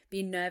Monday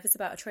being nervous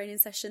about a training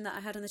session that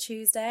I had on the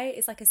Tuesday.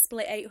 It's like a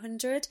split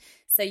 800.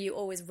 So you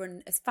always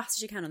run as fast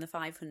as you can on the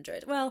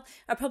 500. Well,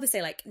 I'd probably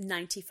say like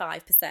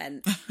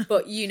 95%,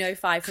 but you know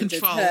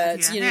 500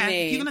 hurts, you know what I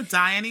mean? You're going to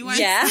die anyway.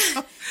 Yeah.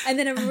 And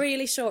then a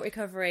really short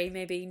recovery,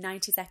 maybe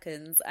 90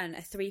 seconds, and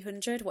a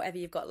 300, whatever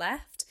you've got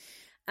left.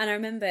 And I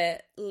remember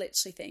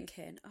literally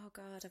thinking, oh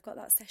God, I've got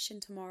that session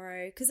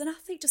tomorrow. Because an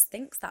athlete just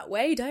thinks that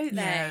way, don't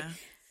they? Yeah.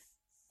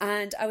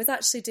 And I was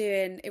actually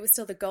it was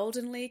still the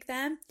Golden League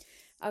then.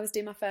 I was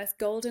doing my first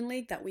Golden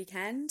League that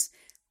weekend.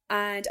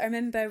 And I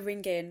remember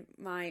ringing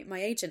my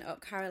agent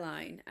up,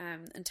 Caroline,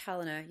 and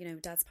telling her, you know,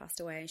 Dad's passed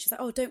away. And she's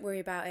like, oh, don't worry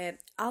about it.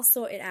 I'll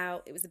sort it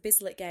out. It was the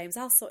Bislett Games.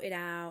 I'll sort it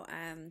out.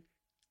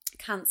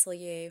 Cancel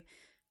you.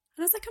 And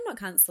I was like, I'm not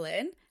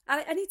cancelling.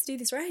 I need to do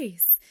this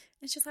race.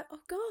 And she's like, oh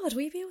God,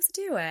 will you be able to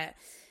do it?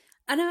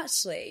 And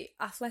actually,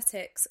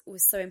 athletics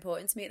was so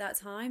important to me at that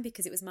time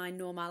because it was my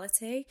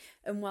normality.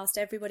 And whilst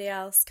everybody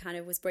else kind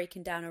of was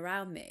breaking down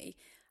around me,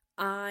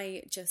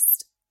 I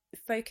just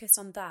focused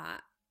on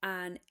that.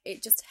 And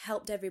it just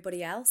helped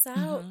everybody else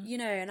out, you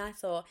know. And I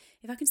thought,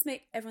 if I can just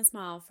make everyone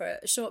smile for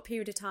a short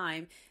period of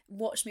time,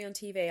 watch me on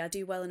TV, I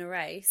do well in a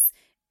race,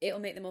 it'll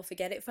make them all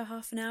forget it for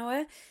half an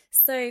hour.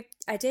 So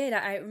I did.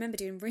 I remember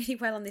doing really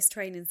well on this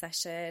training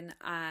session.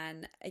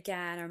 And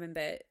again, I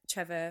remember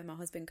Trevor, my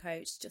husband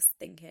coach, just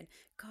thinking,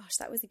 gosh,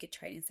 that was a good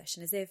training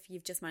session, as if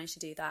you've just managed to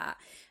do that.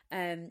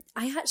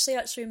 I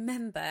actually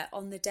remember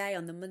on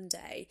the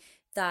Monday,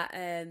 that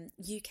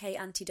UK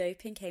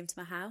anti-doping came to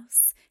my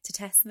house to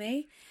test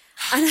me.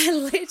 And I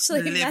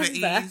literally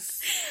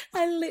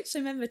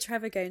remember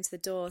Trevor going to the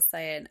door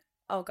saying,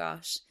 oh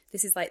gosh,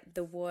 this is like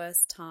the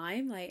worst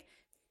time. Like,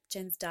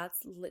 Jen's dad's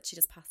literally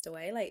just passed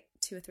away like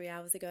 2 or 3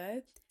 hours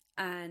ago.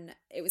 And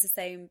it was the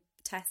same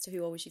tester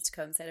who always used to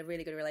come, so I had a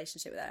really good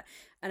relationship with her.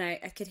 And I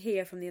could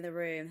hear from the other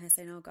room her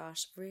saying, oh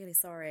gosh, really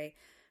sorry.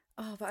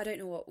 Oh, but I don't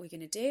know what we're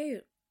going to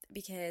do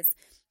because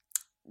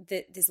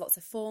there's lots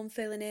of form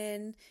filling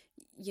in,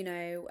 you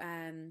know,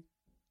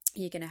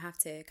 you're going to have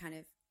to kind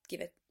of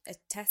give a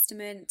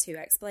testament to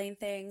explain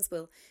things.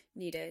 We'll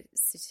need a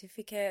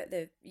certificate,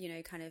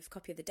 kind of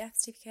copy of the death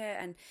certificate.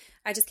 And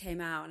I just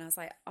came out and I was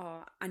like,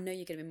 oh, I know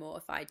you're going to be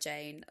mortified,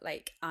 Jane.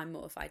 Like, I'm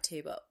mortified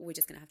too, but we're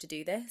just going to have to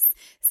do this.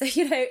 So,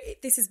 you know,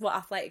 this is what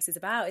athletics is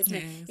about, isn't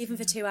it? Even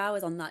for 2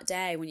 hours on that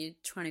day when you're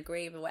trying to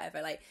grieve or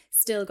whatever, like,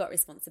 still got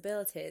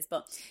responsibilities.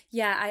 But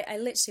yeah, I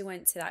literally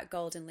went to that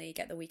Golden League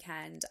at the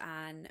weekend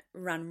and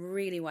ran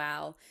really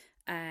well.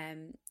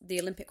 The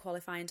Olympic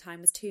qualifying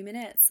time was 2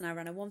 minutes and I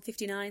ran a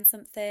 1:59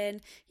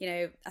 something. You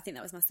know, I think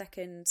that was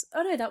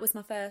that was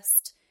my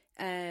first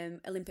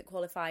Olympic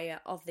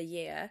qualifier of the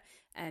year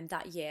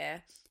that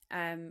year.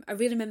 I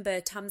really remember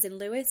Tamsin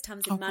Lewis,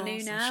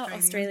 Manu now,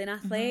 Australian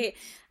athlete.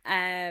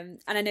 And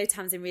I know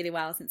Tamsin really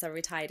well since I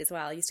retired as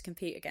well. I used to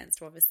compete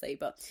against her, obviously,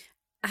 but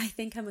I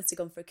think I must have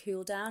gone for a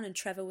cool down and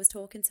Trevor was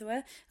talking to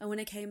her. And when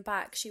I came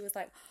back, she was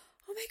like,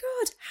 oh my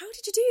God, how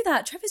did you do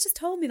that? Trevor's just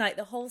told me like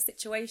the whole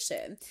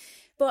situation.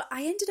 But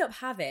I ended up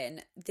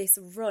having this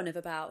run of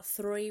about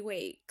 3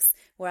 weeks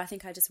where I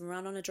think I just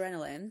ran on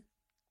adrenaline.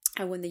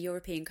 I won the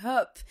European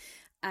Cup.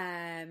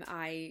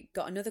 I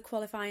got another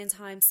qualifying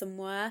time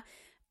somewhere.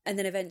 And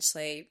then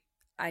eventually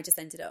I just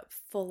ended up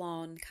full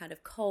on kind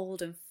of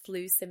cold and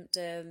flu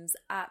symptoms,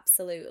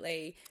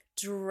 absolutely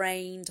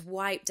drained,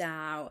 wiped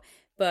out.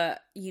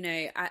 But, you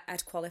know,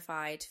 I'd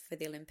qualified for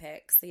the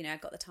Olympics. You know, I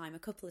got the time a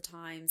couple of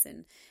times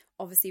and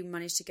obviously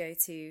managed to go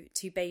to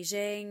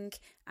Beijing.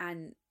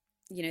 And,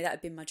 you know, that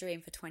had been my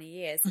dream for 20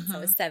 years since I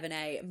was 7,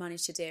 8,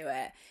 managed to do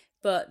it.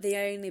 But the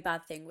only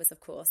bad thing was,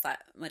 of course, that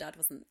my dad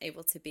wasn't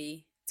able to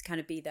kind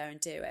of be there and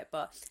do it.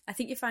 But I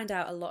think you find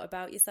out a lot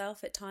about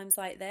yourself at times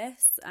like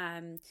this.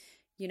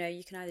 You know,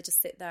 you can either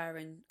just sit there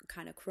and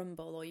kind of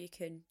crumble, or you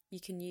can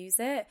use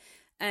it.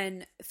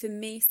 And for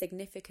me,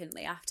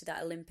 significantly after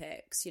that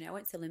Olympics, you know, I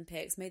went to the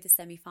Olympics, made the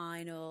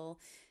semi-final.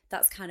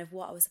 That's kind of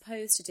what I was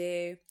supposed to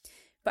do.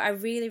 But I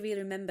really, really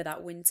remember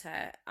that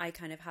winter, I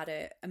kind of had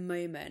a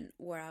moment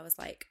where I was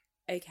like,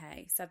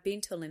 okay, so I've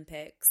been to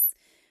Olympics,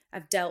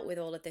 I've dealt with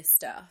all of this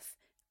stuff.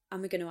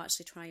 Am I going to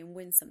actually try and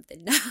win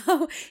something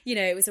now? You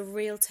know, it was a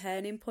real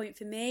turning point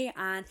for me.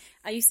 And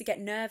I used to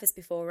get nervous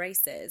before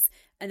races.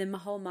 And then my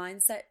whole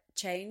mindset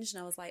changed.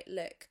 And I was like,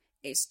 look,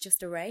 it's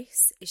just a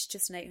race. It's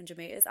just an 800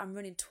 meters. I'm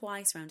running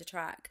twice around a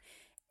track.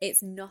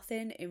 It's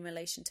nothing in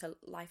relation to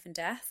life and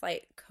death.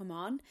 Like, come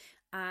on.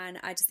 And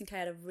I just think I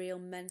had a real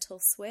mental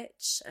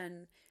switch.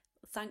 And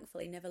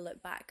thankfully never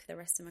looked back the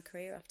rest of my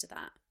career after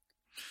that.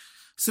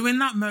 So in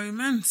that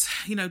moment,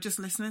 you know, just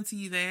listening to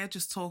you there,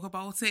 just talk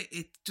about it,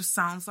 it just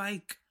sounds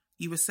like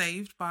you were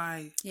saved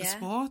by the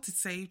sport. It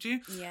saved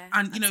you. Yeah,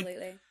 and, you absolutely.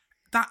 know,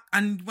 that,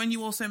 and when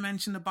you also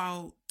mentioned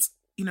about,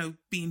 you know,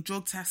 being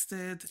drug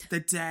tested the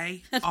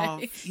day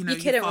of, you know,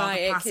 your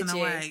father passing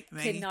away.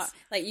 Could not,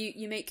 like,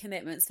 you make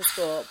commitments for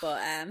sport,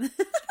 but...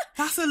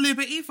 That's a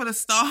liberty for the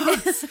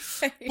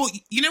stars. But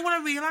you know what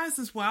I realised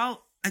as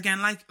well?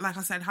 Again, like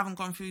I said, haven't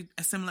gone through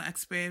a similar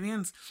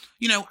experience.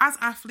 You know, as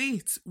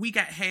athletes, we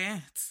get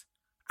hurt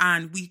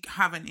and we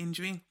have an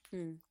injury.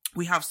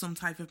 We have some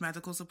type of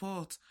medical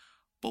support.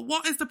 But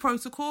what is the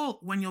protocol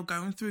when you're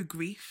going through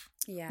grief?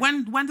 Yeah.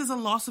 When there's a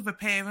loss of a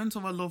parent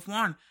or a loved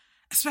one,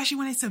 especially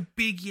when it's a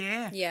big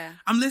year. Yeah.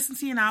 I'm listening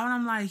to you now and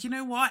I'm like, you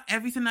know what?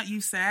 Everything that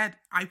you said,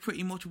 I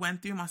pretty much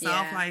went through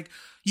myself. Yeah. Like,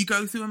 you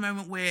go through a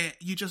moment where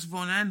you're just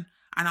running,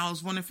 and I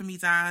was running for me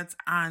dad,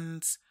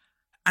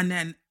 and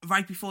then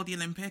right before the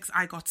Olympics,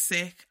 I got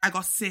sick.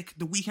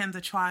 The weekend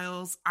of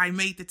trials. I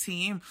made the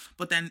team.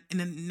 But then in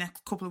the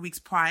next couple of weeks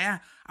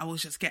prior, I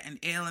was just getting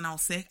ill and I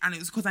was sick. And it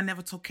was because I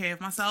never took care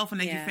of myself. And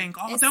then you think,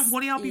 oh, don't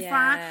worry, I'll be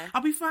fine.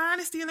 I'll be fine.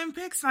 It's the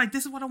Olympics. Like,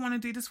 this is what I want to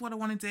do. This is what I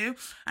want to do.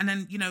 And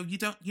then, you know,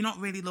 you're not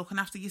really looking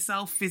after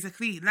yourself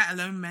physically, let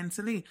alone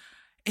mentally.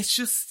 It's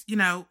just, you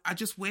know, I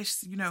just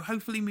wish, you know,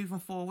 hopefully moving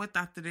forward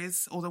that there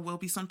is, or there will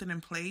be something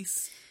in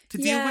place to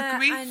deal with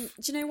grief. And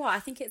do you know what? I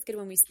think it's good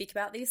when we speak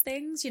about these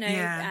things, you know.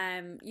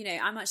 You know,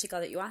 I'm actually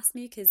glad that you asked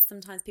me, because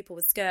sometimes people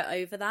would skirt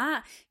over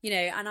that, you know,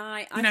 and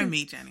I know think,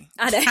 me, Jenny.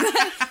 I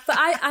know. But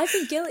I've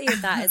been guilty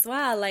of that as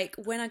well. Like,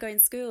 when I go in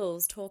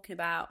schools talking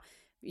about,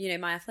 you know,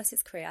 my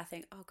athletics career, I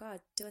think, oh God,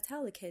 do I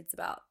tell the kids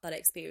about that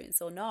experience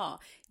or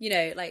not? You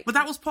know, like... But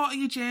that was part of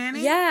your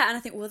journey. Yeah, and I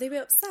think, will they be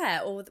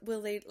upset, or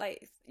will they,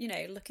 like, you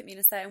know, look at me in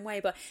a certain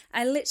way? But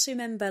I literally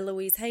remember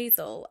Louise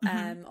Hazel,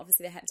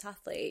 obviously the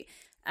heptathlete,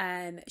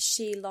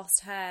 she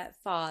lost her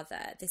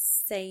father this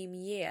same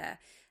year,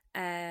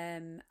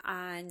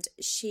 and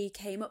she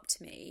came up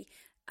to me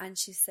and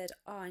she said,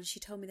 and she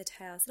told me the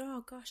tale. I said,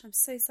 oh gosh, I'm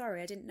so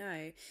sorry, I didn't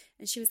know.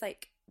 And she was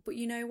like, but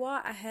you know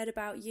what? I heard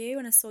about you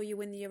and I saw you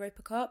win the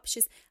Europa Cup.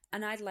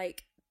 And I'd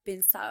like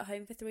been sat at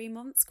home for 3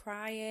 months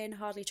crying,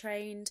 hardly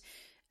trained.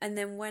 And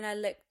then when I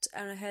looked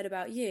and I heard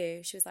about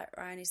you, she was like,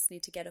 Ryan, I just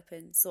need to get up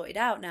and sort it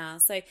out now.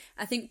 So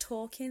I think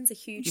talking's a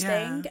huge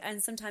thing.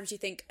 And sometimes you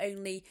think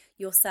only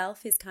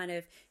yourself is kind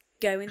of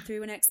going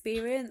through an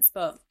experience,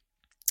 but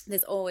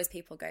there's always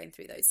people going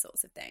through those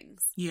sorts of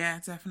things.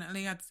 Yeah,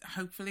 definitely.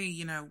 Hopefully,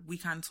 you know, we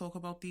can talk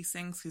about these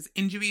things, because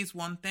injury is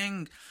one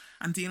thing,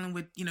 and dealing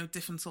with, you know,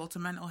 different sorts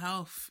of mental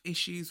health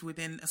issues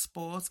within a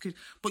sport.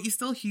 But you're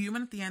still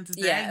human at the end of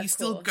the day. You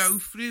still go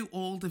through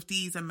all of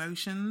these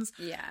emotions.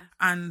 Yeah.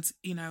 And,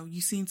 you know, you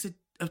seem to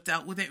have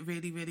dealt with it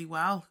really, really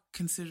well,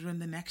 considering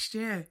the next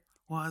year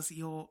was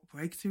your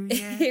breakthrough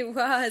year. It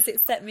was.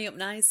 It set me up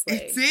nicely.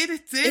 It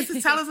did. So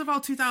tell us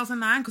about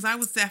 2009, because I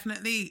was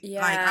definitely,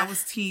 like, I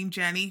was Team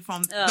Jenny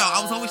from... No,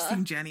 I was always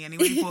Team Jenny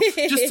anyway, but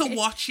just to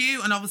watch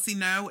you and obviously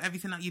know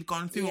everything that you'd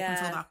gone through up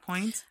until that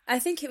point. I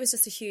think it was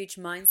just a huge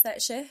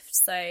mindset shift.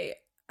 So,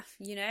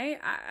 you know,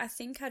 I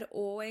think I'd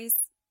always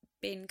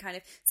been kind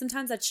of...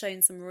 Sometimes I'd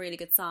shown some really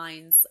good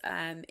signs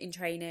in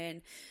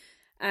training,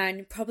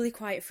 and probably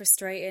quite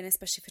frustrating,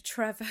 especially for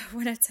Trevor,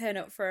 when I turn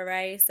up for a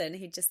race and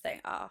he'd just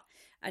think,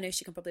 I know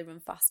she can probably run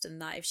faster than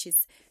that if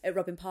she's at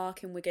Robin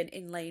Park in Wigan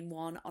in lane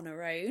 1 on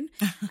her own.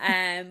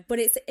 But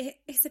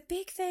it's a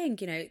big thing,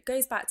 you know. It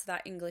goes back to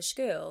that English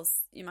schools,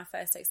 in my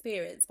first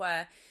experience,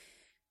 where,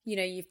 you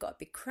know, you've got a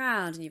big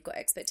crowd and you've got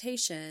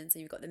expectations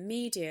and you've got the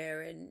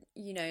media and,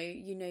 you know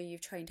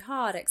you've trained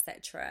hard,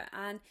 etc.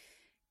 And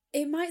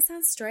it might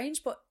sound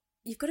strange, but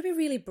you've got to be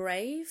really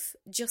brave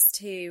just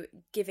to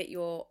give it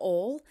your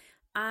all.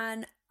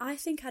 And I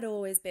think I'd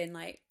always been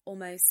like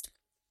almost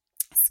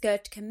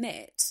scared to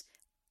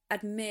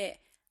admit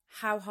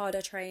how hard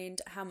I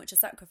trained, how much I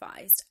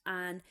sacrificed,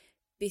 and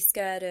be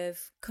scared of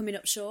coming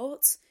up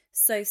short.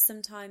 So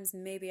sometimes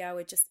maybe I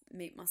would just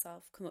make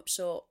myself come up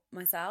short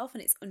myself,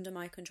 and it's under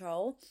my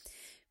control.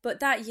 But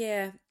that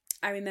year,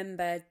 I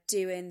remember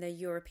doing the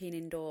European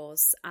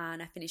indoors,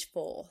 and I finished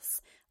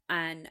 4th.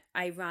 And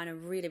I ran a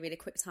really, really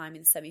quick time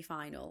in the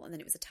semi-final, and then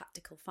it was a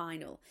tactical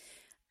final.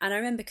 And I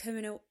remember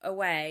coming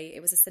away, it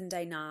was a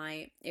Sunday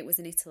night, it was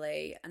in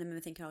Italy, and I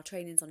remember thinking, oh,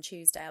 training's on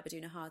Tuesday, I'll be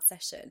doing a hard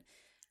session.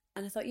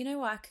 And I thought, you know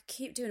what, I could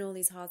keep doing all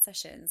these hard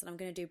sessions, and I'm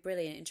going to do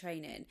brilliant in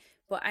training,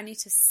 but I need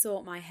to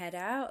sort my head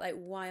out, like,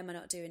 why am I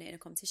not doing it in a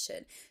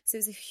competition? So it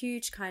was a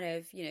huge kind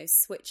of,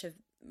 switch of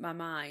my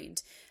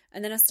mind.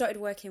 And then I started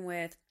working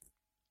with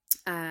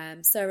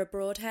Sarah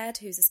Broadhead,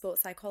 who's a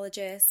sports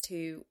psychologist,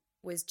 who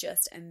was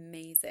just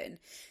amazing.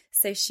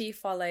 So she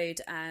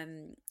followed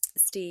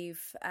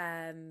Steve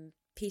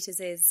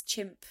Peters's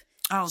chimp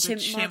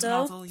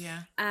model,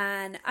 yeah.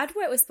 And I'd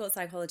worked with sports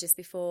psychologists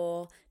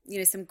before,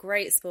 some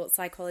great sports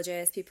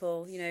psychologists,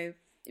 people,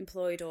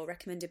 employed or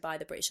recommended by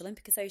the British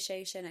Olympic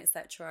Association,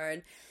 etc.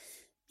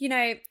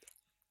 And,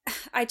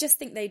 I just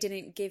think they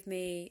didn't give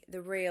me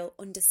the real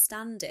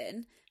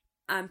understanding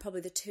and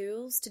probably the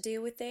tools to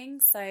deal with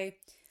things. So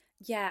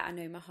yeah, I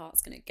know my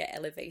heart's going to get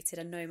elevated.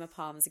 I know my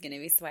palms are going to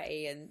be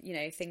sweaty and,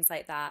 things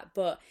like that.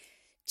 But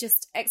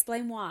just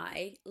explain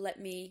why.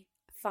 Let me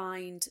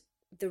find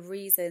the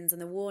reasons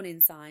and the warning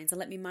signs and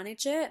let me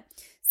manage it.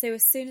 So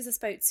as soon as I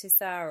spoke to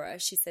Sarah,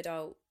 she said,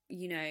 oh,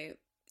 you're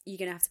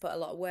going to have to put a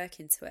lot of work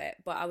into it.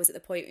 But I was at the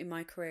point in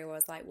my career where I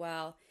was like,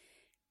 well,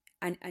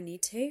 I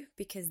need to,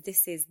 because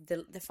this is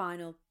the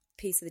final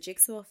piece of the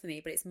jigsaw for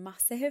me, but it's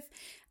massive.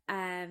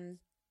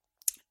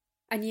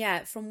 And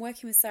yeah, from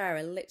working with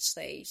Sarah,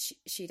 literally,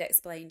 she'd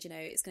explained,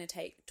 it's going to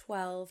take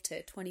 12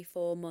 to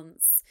 24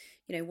 months,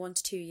 1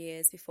 to 2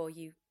 years before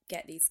you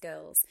get these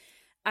skills.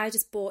 I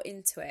just bought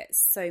into it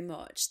so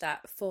much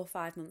that 4 or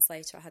 5 months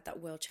later, I had that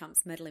world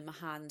champs medal in my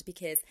hand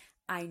because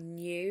I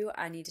knew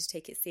I needed to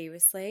take it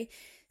seriously.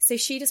 So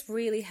she just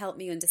really helped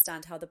me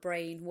understand how the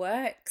brain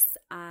works.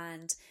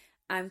 And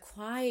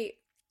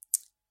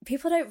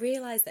people don't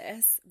realise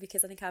this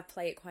because I think I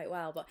play it quite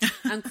well, but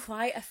I'm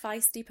quite a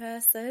feisty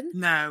person.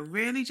 No,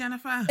 really,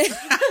 Jennifer?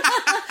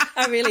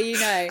 Oh, really?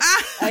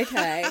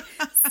 Okay.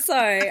 So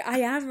I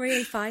am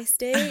really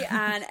feisty,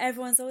 and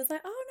everyone's always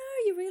like, oh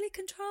no, you're really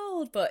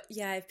controlled. But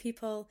yeah, if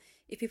people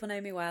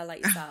know me well,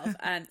 like yourself,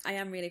 I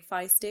am really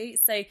feisty.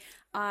 So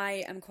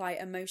I am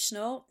quite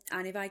emotional,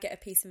 and if I get a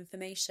piece of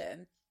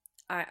information,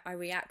 I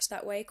react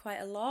that way quite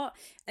a lot.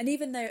 And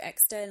even though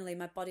externally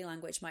my body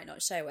language might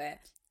not show it,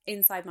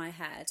 inside my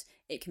head,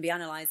 it can be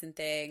analysing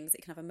things,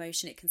 it can have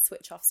emotion, it can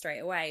switch off straight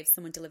away if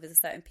someone delivers a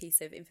certain piece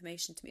of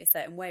information to me a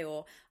certain way,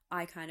 or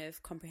I kind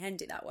of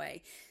comprehend it that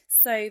way.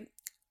 So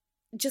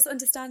just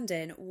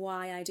understanding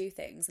why I do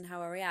things and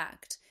how I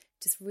react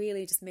just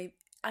made,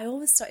 I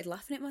always started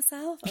laughing at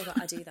myself. Oh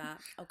God, I do that.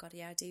 Oh God,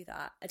 yeah, I do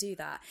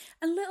that.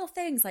 And little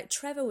things like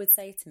Trevor would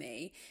say to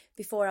me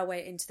before I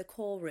went into the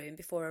call room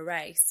before a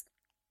race,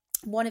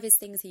 one of his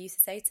things he used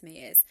to say to me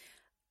is,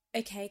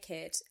 okay,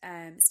 kid,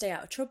 stay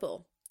out of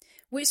trouble.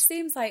 Which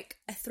seems like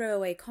a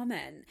throwaway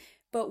comment,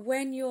 but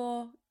when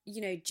you're,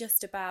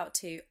 just about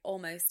to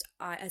almost,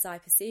 as I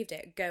perceived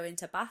it, go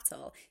into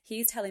battle,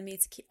 he's telling me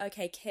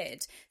okay,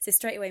 kid. So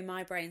straight away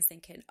my brain's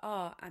thinking,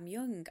 oh, I'm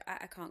young,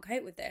 I can't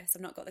cope with this,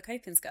 I've not got the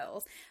coping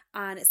skills,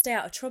 and stay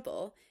out of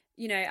trouble.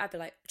 I'd be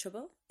like,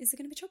 trouble? Is there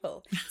going to be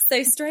trouble?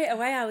 So straight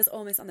away I was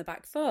almost on the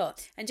back foot,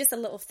 and just a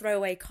little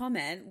throwaway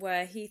comment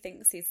where he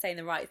thinks he's saying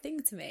the right thing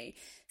to me.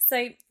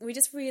 So we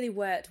just really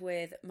worked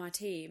with my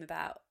team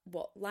about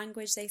what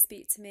language they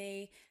speak to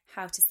me,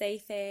 how to say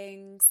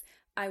things.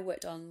 I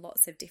worked on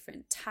lots of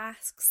different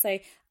tasks. So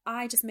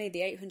I just made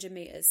the 800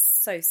 metres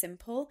so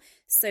simple.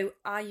 So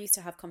I used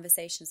to have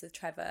conversations with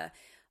Trevor.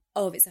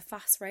 Oh, if it's a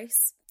fast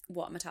race,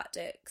 what are my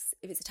tactics?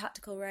 If it's a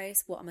tactical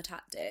race, what are my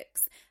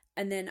tactics?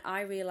 And then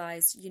I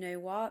realised, you know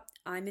what?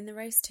 I'm in the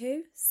race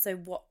too. So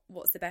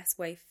what's the best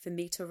way for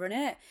me to run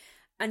it?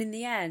 And in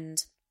the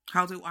end,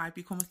 how do I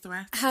become a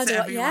threat to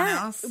everyone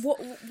else?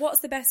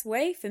 What's the best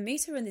way for me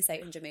to run this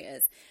 800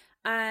 metres?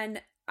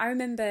 And I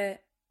remember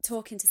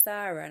talking to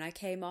Sarah, and I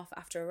came off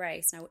after a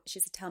race, and she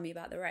said, tell me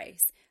about the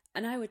race.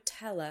 And I would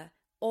tell her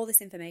all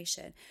this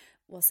information.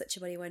 Well, such a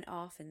body went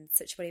off, and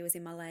such a body was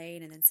in my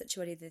lane, and then such a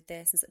body did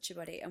this, and such a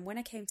body. And when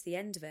I came to the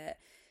end of it,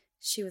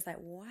 she was like,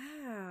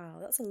 wow,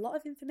 that's a lot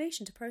of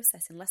information to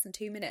process in less than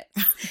 2 minutes.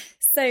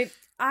 So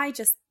I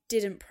just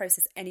didn't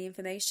process any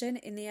information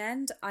in the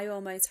end. I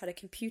almost had a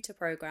computer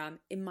program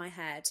in my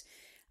head.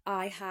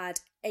 I had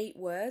 8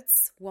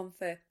 words, one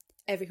for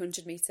every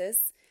 100 metres.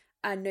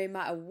 And no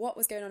matter what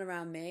was going on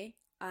around me,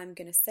 I'm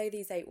going to say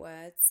these 8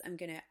 words. I'm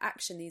going to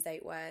action these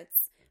 8 words.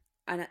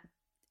 And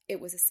it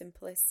was the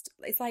simplest.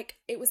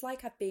 It was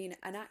like I'd been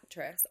an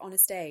actress on a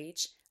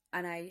stage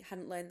and I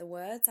hadn't learned the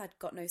words. I'd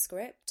got no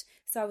script.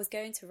 So I was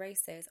going to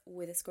races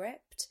with a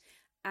script.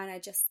 And I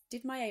just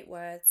did my 8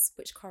 words,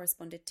 which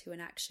corresponded to an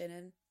action,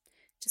 and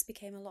just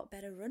became a lot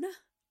better runner.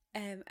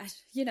 And,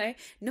 you know,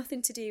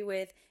 nothing to do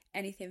with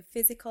anything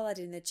physical I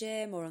did in the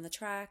gym or on the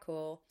track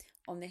or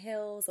on the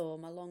hills or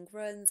my long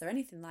runs or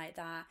anything like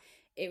that.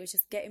 It was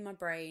just getting my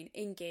brain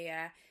in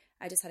gear.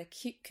 I just had a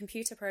cute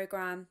computer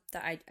program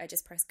that I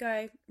just pressed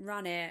go,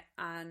 ran it,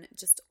 and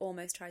just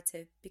almost tried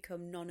to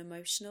become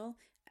non-emotional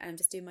and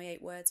just do my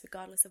 8 words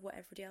regardless of what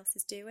everybody else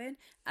is doing.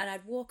 And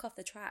I'd walk off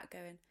the track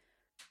going,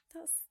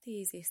 that's the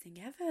easiest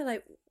thing ever.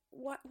 Like,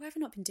 why have I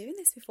not been doing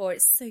this before?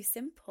 It's so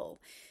simple.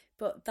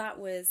 But that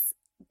was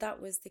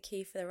the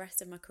key for the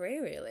rest of my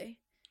career, really.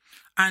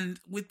 And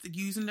with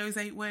using those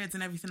 8 words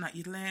and everything that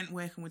you'd learned,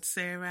 working with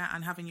Sarah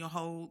and having your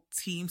whole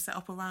team set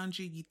up around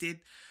you, you did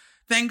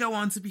then go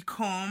on to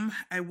become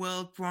a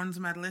world bronze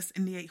medalist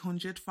in the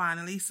 800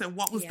 finally. So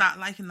what was that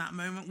like in that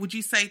moment? Would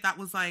you say that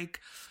was like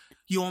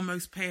your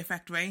most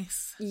perfect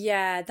race?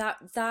 Yeah,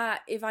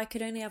 that if I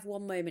could only have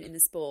one moment in the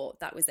sport,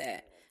 that was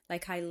it.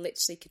 Like, I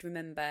literally could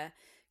remember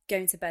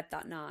going to bed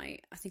that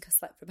night. I think I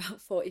slept for about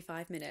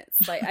 45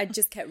 minutes. Like, I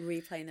just kept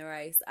replaying the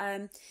race.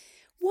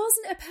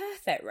 Wasn't a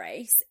perfect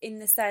race in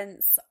the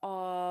sense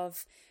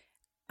of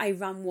I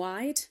ran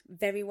wide,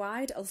 very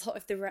wide, a lot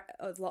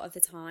of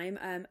the time.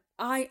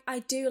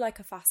 I do like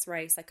a fast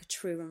race, like a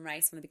true run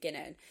race from the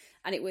beginning,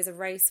 and it was a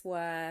race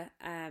where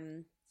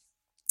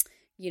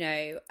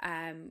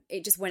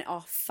it just went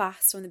off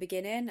fast from the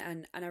beginning,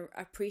 and I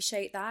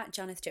appreciate that.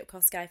 Janeth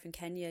Jepkosgei from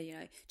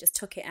Kenya, just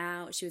took it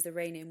out. She was the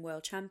reigning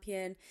world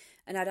champion,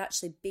 and I'd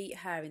actually beat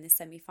her in the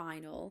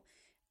semi-final,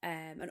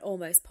 and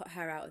almost put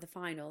her out of the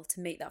final to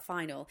make that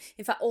final.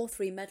 In fact, all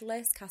 3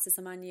 medalists, Caster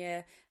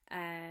Semenya,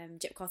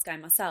 Jepkosgei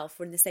and myself,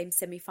 were in the same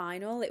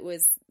semi-final. It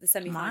was the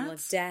semi-final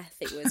of death.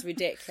 It was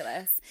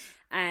ridiculous.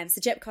 So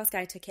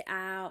Jepkosgei took it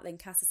out, then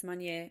Caster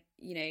Semenya,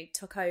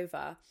 took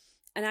over.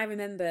 And I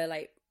remember,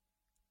 like,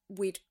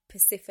 we'd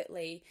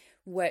specifically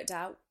worked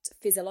out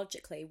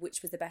physiologically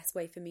which was the best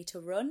way for me to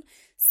run.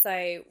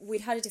 So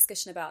we'd had a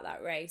discussion about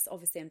that race.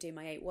 Obviously, I'm doing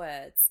my 8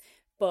 words,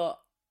 but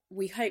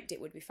we hoped it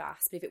would be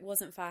fast. But if it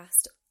wasn't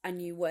fast, I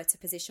knew where to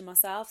position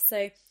myself.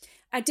 So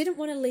I didn't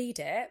want to lead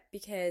it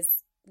because,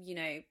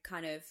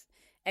 kind of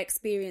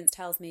experience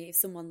tells me if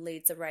someone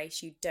leads a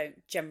race, you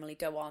don't generally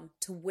go on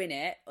to win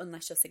it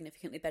unless you're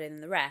significantly better than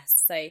the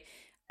rest. So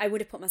I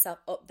would have put myself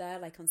up there,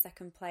 like on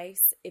second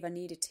place if I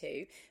needed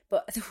to.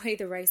 But the way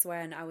the race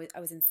went, I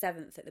was in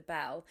 7th at the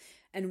bell,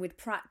 and we'd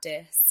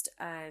practiced.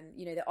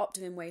 The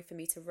optimum way for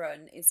me to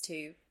run is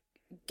to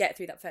get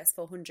through that first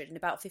 400 in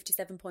about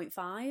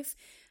 57.5.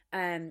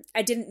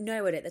 I didn't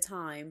know it at the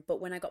time, but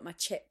when I got my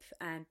chip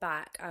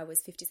back, I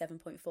was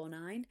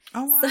 57.49.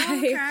 Oh, wow, so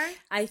okay.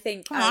 I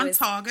think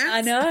target.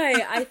 I know.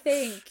 I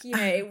think,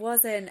 it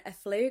wasn't a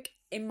fluke.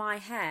 In my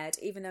head,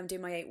 even though I'm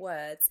doing my 8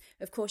 words,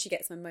 of course you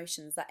get some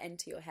emotions that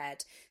enter your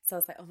head. So I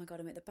was like, oh my God,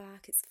 I'm at the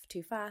back, it's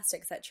too fast,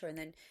 etc. And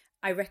then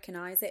I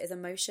recognise it as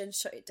emotion,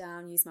 shut it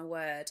down, use my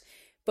word.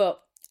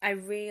 But I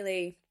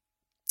really,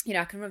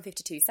 I can run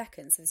 52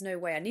 seconds. So there's no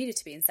way I needed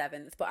to be in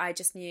 7th, but I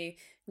just knew,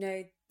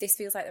 no, this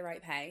feels like the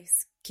right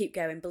pace. Keep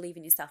going, believe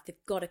in yourself. They've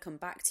got to come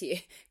back to you.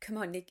 Come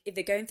on, if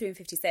they're going through in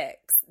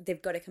 56,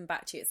 they've got to come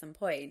back to you at some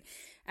point.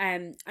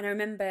 And I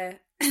remember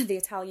the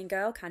Italian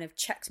girl kind of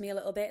checked me a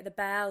little bit at the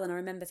bell, and I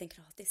remember thinking,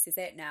 oh, this is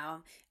it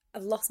now.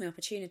 I've lost my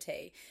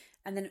opportunity.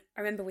 And then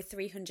I remember with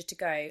 300 to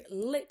go,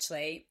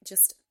 literally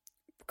just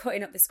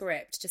cutting up the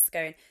script, just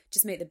going,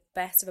 just make the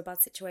best of a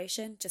bad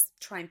situation. Just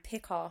try and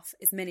pick off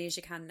as many as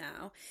you can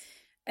now.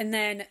 And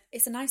then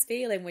it's a nice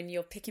feeling when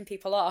you're picking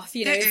people off,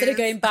 instead of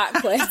going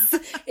backwards.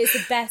 It's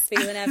the best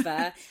feeling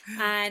ever.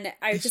 And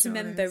I just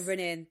remember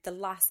running the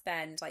last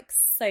bend like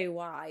so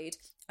wide.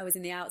 I was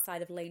in the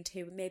outside of lane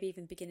 2, maybe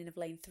even beginning of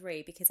lane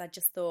 3, because I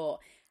just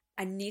thought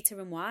I need to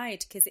run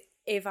wide, because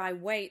if I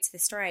wait to the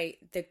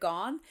straight, they're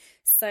gone.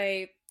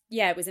 So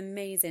yeah, it was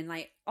amazing.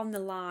 Like on the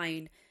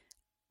line,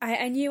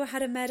 I knew I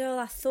had a medal.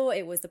 I thought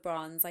it was the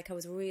bronze. Like I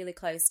was really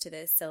close to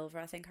the silver.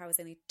 I think I was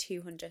only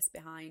 200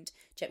 behind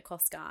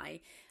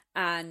Jepkosgei.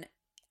 And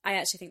I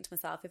actually think to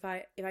myself, if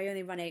I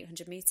only ran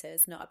 800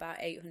 meters, not about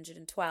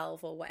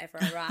 812 or whatever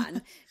I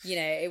ran,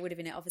 it would have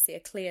been obviously a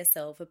clear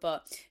silver.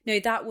 But no,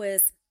 that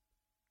was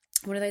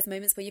one of those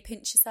moments where you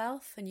pinch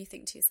yourself and you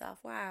think to yourself,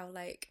 wow,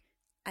 like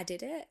I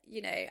did it.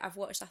 I've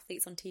watched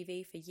athletes on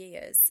TV for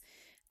years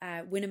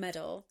win a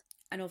medal,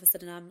 and all of a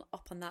sudden I'm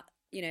up on that,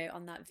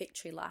 on that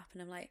victory lap,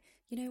 and I'm like,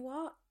 you know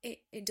what?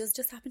 It does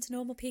just happen to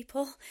normal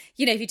people.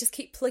 If you just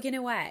keep plugging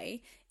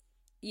away,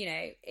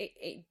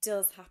 it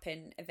does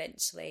happen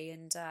eventually.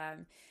 And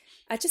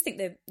I just think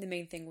the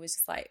main thing was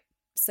just like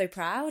so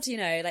proud,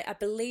 like I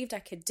believed I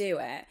could do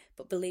it,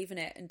 but believing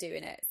it and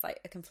doing it's like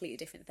a completely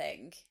different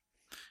thing.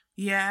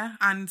 Yeah,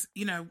 and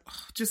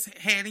just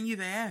hearing you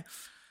there,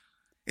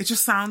 it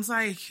just sounds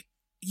like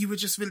you were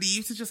just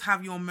relieved to just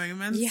have your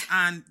moments. Yeah.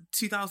 And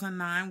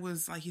 2009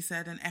 was, like you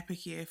said, an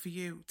epic year for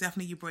you.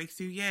 Definitely your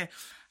breakthrough year.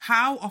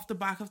 How, off the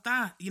back of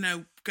that,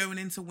 going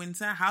into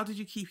winter, how did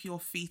you keep your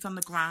feet on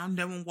the ground,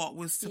 knowing what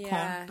was to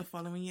come the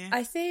following year?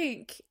 I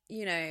think,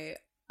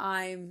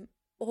 I'm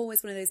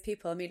always one of those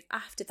people. I mean,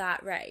 after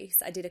that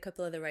race, I did a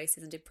couple of the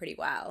races and did pretty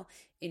well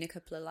in a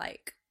couple of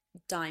like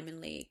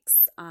Diamond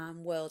Leagues,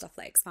 World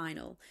Athletics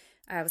final.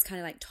 I was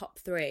kind of like top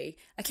 3.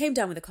 I came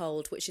down with a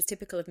cold, which is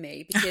typical of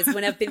me, because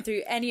when I've been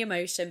through any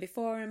emotion,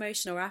 before an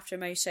emotion or after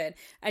emotion,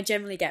 I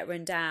generally get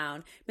run down.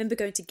 I remember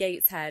going to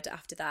Gateshead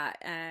after that,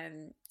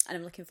 and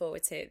I'm looking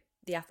forward to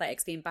the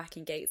athletics being back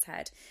in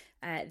Gateshead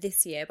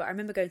this year. But I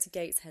remember going to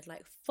Gateshead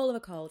like full of a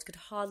cold, could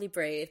hardly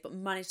breathe, but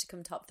managed to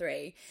come top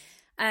 3.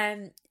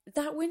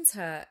 That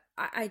winter,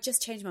 I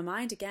just changed my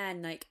mind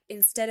again. Like,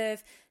 instead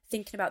of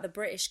thinking about the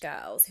British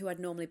girls who I'd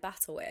normally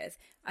battle with,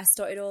 I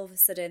started all of a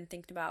sudden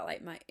thinking about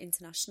like my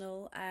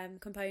international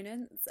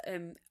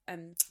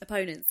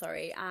opponents,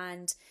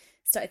 and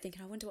started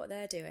thinking, I wonder what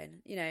they're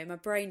doing. You know, my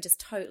brain just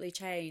totally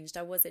changed.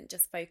 I wasn't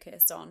just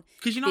focused on...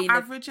 Because you're not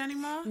average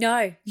anymore?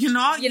 No. You're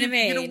not? You know what I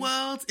mean? You're the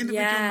world's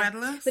individual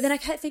medalist. But then I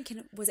kept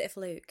thinking, was it a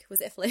fluke?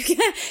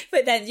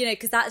 But then, you know,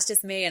 because that's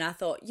just me, and I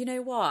thought, you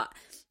know what?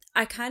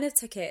 I kind of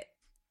took it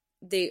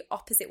the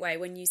opposite way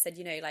when you said,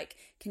 you know, like,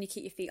 can you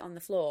keep your feet on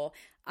the floor?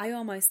 I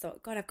almost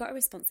thought, God, I've got a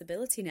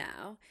responsibility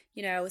now.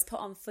 You know, I was put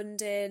on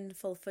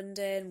full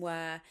funding,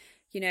 where,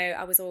 you know,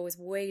 I was always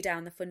way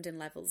down the funding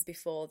levels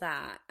before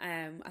that.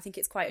 I think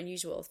it's quite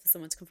unusual for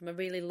someone to come from a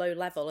really low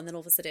level, and then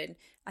all of a sudden,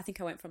 I think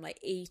I went from like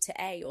E to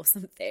A or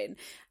something.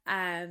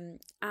 And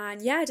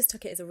yeah, I just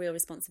took it as a real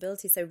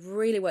responsibility. So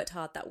really worked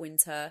hard that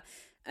winter.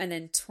 And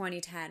then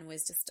 2010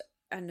 was just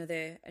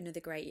another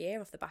great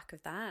year off the back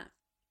of that.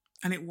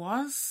 And it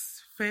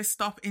was first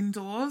stop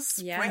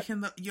indoors,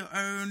 breaking your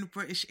own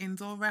British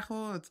indoor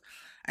record.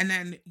 And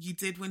then you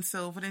did win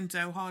silver in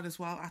Doha as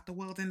well, at the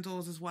World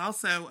Indoors as well.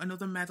 So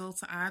another medal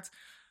to add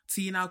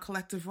to your now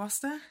collective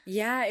roster.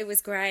 Yeah, it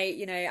was great.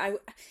 You know,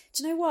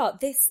 do you know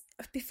what?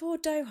 Before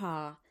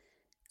Doha,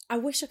 I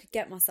wish I could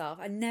get myself.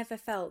 I never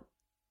felt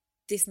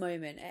this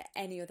moment at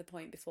any other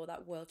point before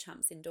that World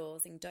Champs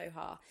Indoors in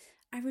Doha.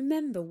 I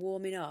remember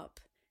warming up,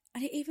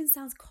 and it even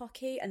sounds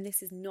cocky, and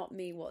this is not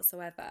me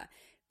whatsoever,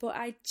 but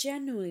I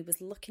genuinely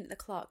was looking at the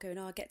clock going,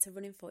 I get to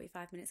run in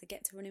 45 minutes,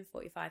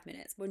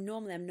 where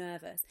normally I'm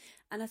nervous.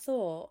 And I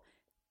thought,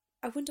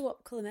 I wonder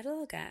what colour medal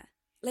I'll get.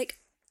 Like,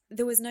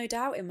 there was no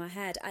doubt in my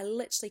head. I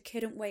literally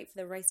couldn't wait for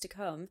the race to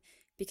come,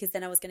 because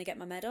then I was going to get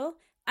my medal.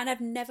 And I've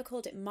never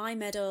called it my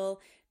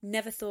medal,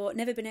 never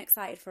been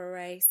excited for a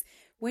race.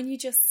 When you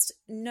just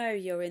know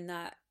you're in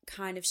that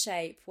kind of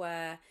shape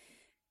where,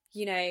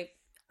 you know,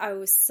 I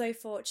was so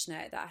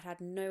fortunate that I had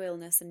no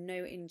illness and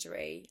no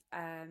injury,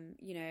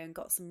 you know, and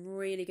got some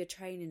really good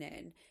training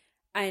in.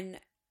 And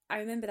I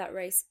remember that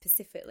race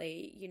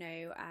specifically, you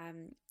know,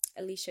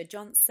 Alicia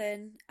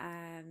Johnson,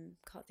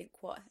 can't think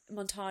what,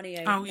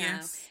 Montaño now,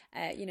 yes.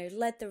 You know,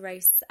 led the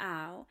race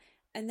out.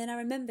 And then I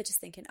remember just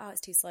thinking, oh,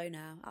 it's too slow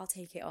now, I'll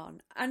take it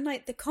on. And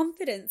like the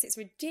confidence, it's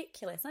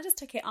ridiculous. And I just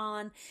took it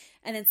on.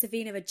 And then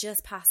Savina had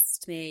just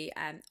passed me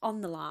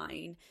on the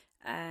line.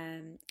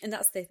 And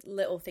that's the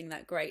little thing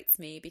that grates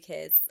me,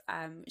 because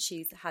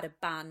she's had a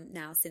ban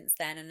now since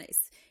then, and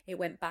it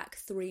went back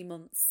 3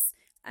 months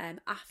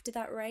after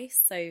that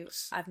race, so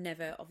I've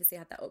never obviously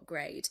had that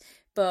upgrade.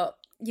 But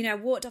you know, I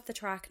walked off the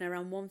track and I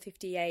ran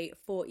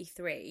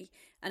 1:58.43,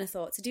 and I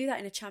thought, to do that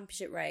in a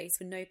championship race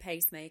with no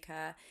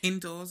pacemaker,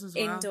 indoors as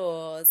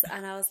well,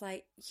 and I was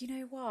like, you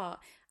know what,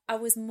 I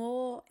was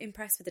more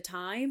impressed with the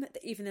time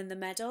even than the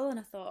medal. And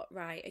I thought,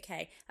 right,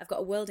 okay, I've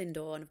got a world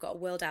indoor and I've got a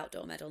world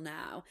outdoor medal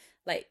now.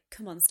 Like,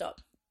 come on,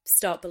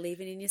 start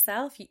believing in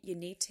yourself. You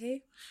need to.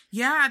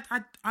 Yeah,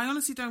 I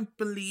honestly don't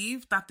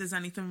believe that there's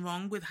anything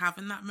wrong with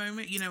having that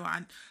moment. You know,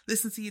 I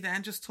listened to you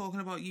then just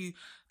talking about you,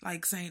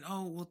 like saying,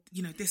 oh, well,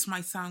 you know, this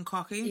might sound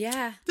cocky.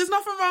 Yeah. There's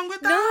nothing wrong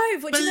with that. No,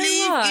 but believe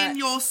you know what? in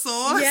your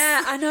source.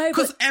 Yeah, I know.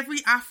 Because every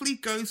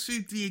athlete goes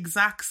through the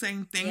exact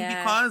same thing,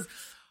 because...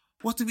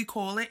 what do we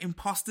call it?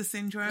 Imposter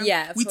syndrome.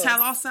 Yeah, we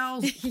tell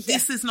ourselves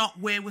this is not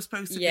where we're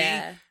supposed to be.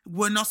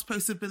 We're not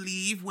supposed to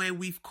believe where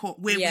we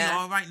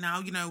are right now.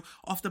 You know,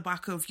 off the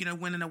back of, you know,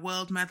 winning a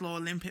world medal or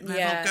Olympic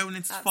medal, going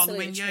into the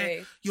following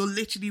year, you're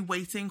literally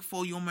waiting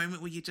for your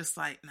moment where you're just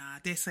like, nah,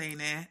 this ain't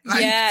it.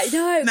 Like,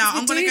 now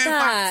I'm going to go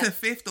back to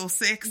 5th or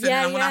 6th, and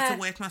then I'm going to have to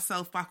work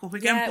myself back up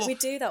again. Yeah, we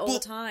do that all the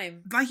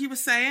time. Like you were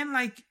saying,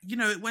 like, you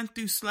know, it went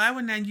through slow,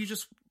 and then you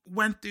just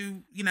went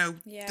through, you know,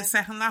 the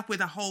second lap with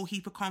a whole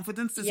heap of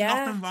confidence. There's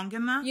nothing wrong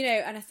in that. You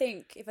know, and I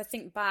think if I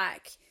think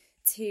back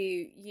to,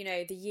 you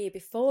know, the year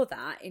before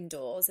that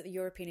indoors, at the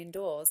European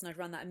Indoors, and I'd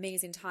run that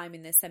amazing time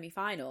in the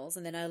semi-finals,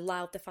 and then I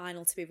allowed the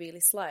final to be really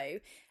slow.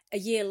 A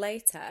year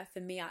later, for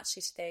me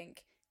actually to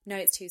think, no,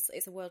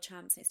 it's a world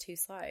champs and it's too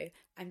slow,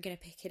 I'm going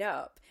to pick it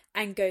up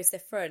and go to the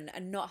front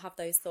and not have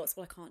those thoughts,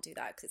 well, I can't do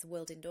that because it's a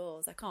world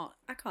indoors. I can't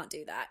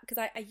do that, because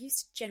I used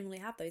to generally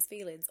have those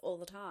feelings all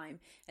the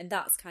time. And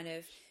that's kind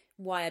of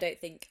why I don't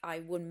think I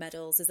won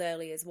medals as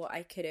early as what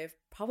I could have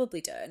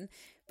probably done.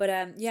 But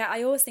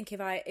I always think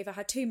if I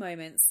had two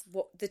moments,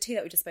 the two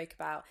that we just spoke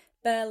about,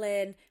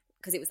 Berlin,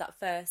 because it was that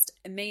first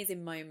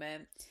amazing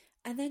moment,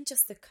 And then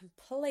just the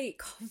complete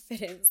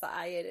confidence that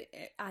I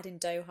had in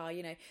Doha,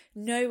 you know,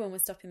 no one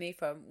was stopping me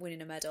from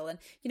winning a medal. And,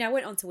 you know, I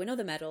went on to win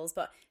other medals,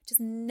 but just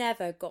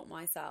never got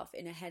myself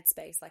in a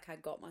headspace like I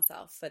got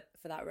myself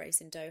for that race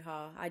in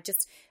Doha.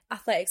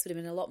 Athletics would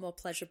have been a lot more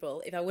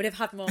pleasurable if I would have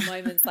had more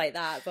moments like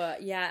that.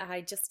 But yeah,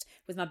 I just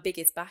was my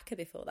biggest backer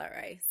before that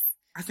race.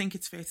 I think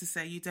it's fair to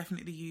say you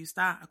definitely used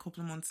that a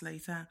couple of months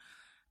later.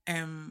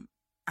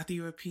 At the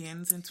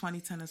Europeans in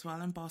 2010 as well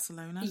in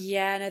Barcelona.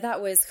 Yeah, no,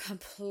 that was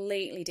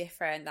completely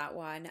different, that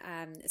one.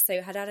 So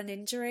I had an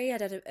injury.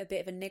 I'd had a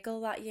bit of a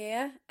niggle that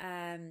year,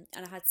 and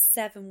I had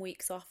 7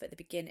 weeks off at the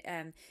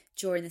beginning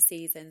during the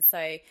season.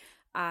 So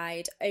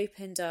I'd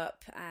opened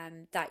up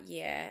that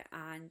year,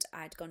 and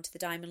I'd gone to the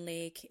Diamond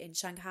League in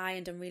Shanghai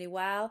and done really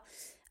well.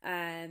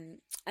 And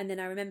then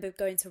I remember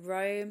going to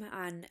Rome.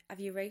 And have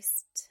you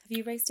raced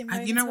in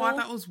Rome? You know what?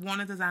 That was one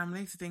of the Diamond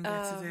Leagues I didn't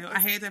get to do. I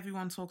heard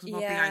everyone talks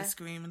about the ice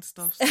cream and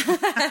stuff. So.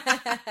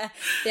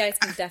 The ice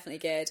cream's definitely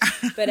good,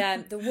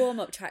 but the warm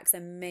up track's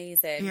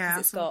amazing. Yeah,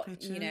 it's got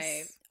pictures. You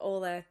know, all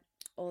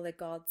the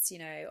gods. You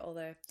know, all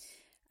the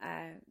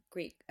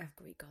Greek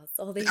gods,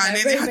 all the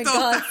Roman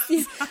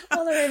gods,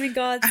 all the Roman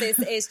gods.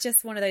 It's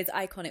just one of those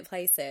iconic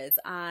places.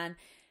 And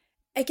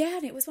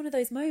again, it was one of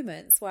those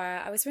moments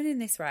where I was running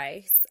this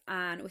race,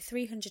 and with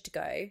 300 to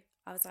go,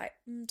 I was like,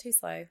 too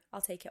slow.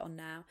 I'll take it on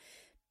now.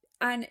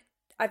 And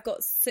I've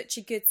got such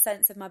a good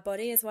sense of my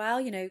body as well.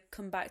 You know,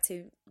 come back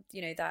to,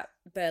 you know, that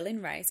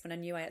Berlin race when I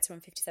knew I had to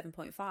run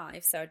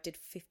 57.5. So I did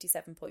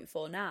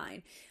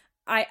 57.49.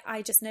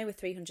 I just know with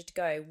 300 to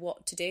go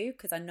what to do,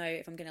 because I know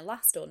if I'm going to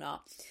last or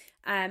not.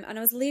 And I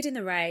was leading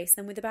the race,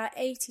 and with about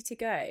 80 to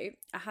go,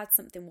 I had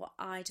something what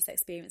I just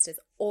experienced as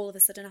all of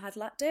a sudden I had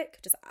lactic,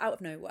 just out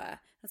of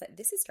nowhere. I was like,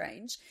 this is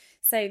strange.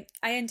 So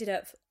I ended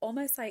up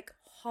almost like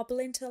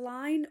hobbling to the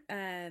line,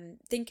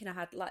 thinking I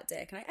had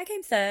lactic. And I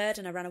came third,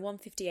 and I ran a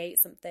 1:58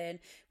 something,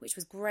 which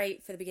was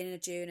great for the beginning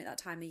of June at that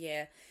time of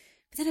year.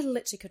 But then I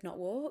literally could not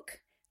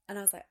walk. And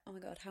I was like, oh my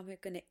God, how am I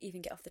going to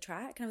even get off the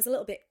track? And I was a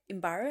little bit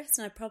embarrassed,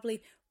 and I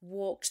probably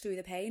walked through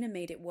the pain and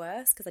made it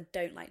worse, because I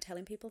don't like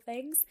telling people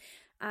things.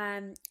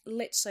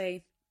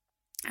 Literally,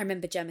 I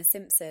remember Gemma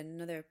Simpson,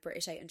 another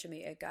British 800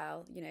 metre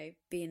girl, you know,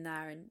 being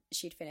there, and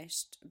she'd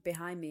finished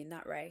behind me in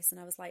that race. And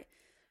I was like,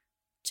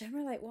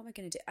 Gemma, like, what am I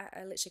going to do?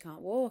 I literally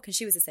can't walk. And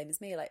she was the same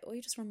as me, like, oh,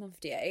 you just run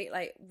 1:58.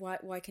 Like,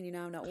 why can you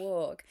now not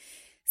walk?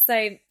 So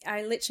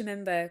I literally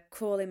remember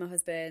calling my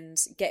husband,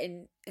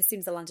 as soon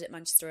as I landed at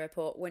Manchester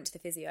Airport, went to the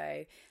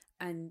physio,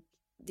 and,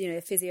 you know,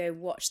 the physio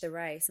watched the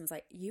race and was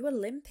like, you were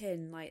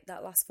limping like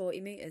that last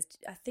 40 metres.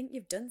 I think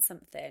you've done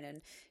something.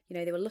 And, you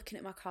know, they were looking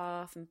at my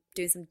calf and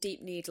doing some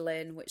deep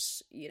needling,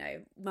 which, you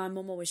know, my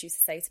mum always used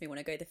to say to me when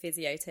I go to the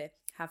physio to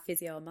have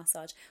physio and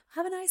massage,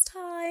 have a nice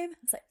time.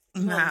 It's like,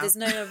 Mum, there's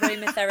no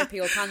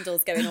aromatherapy or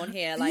candles going on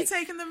here. Like, you're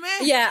taking the mic.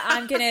 Yeah,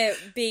 I'm going to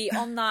be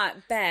on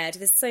that bed.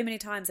 There's so many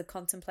times I've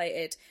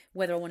contemplated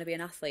whether I want to be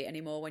an athlete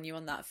anymore when you're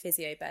on that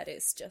physio bed.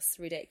 It's just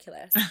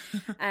ridiculous.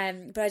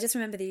 But I just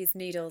remember these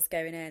needles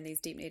going in, these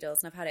deep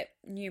needles, and I've had it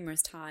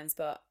numerous times,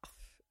 but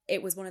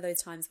it was one of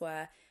those times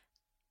where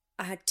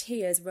I had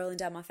tears rolling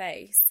down my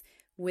face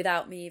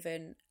without me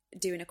even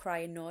doing a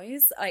crying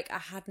noise. Like, I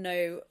had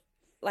no,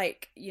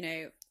 like, you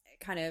know,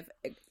 kind of,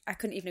 I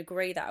couldn't even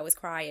agree that I was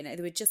crying.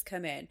 They would just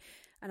come in,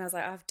 and I was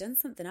like, I've done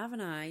something, haven't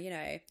I? You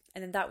know,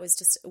 and then that was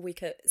just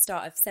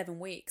start of 7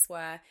 weeks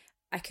where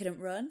I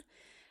couldn't run.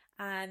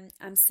 And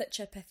I'm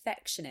such a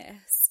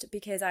perfectionist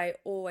because I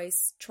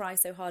always try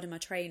so hard in my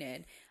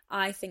training.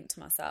 I think to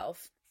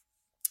myself,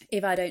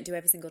 if I don't do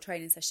every single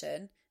training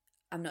session,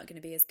 I'm not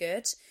going to be as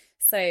good.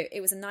 So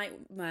it was a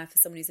nightmare for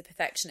someone who's a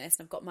perfectionist.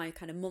 And I've got my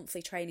kind of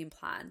monthly training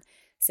plan.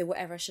 So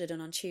whatever I should have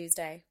done on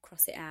Tuesday,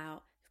 cross it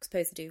out.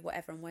 Supposed to do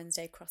whatever on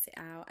Wednesday, cross it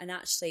out. And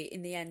actually,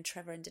 in the end,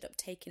 Trevor ended up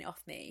taking it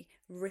off me,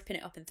 ripping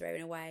it up and throwing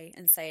it away,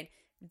 and saying,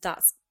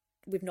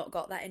 we've not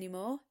got that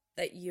anymore,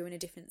 that you're in a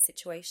different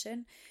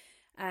situation.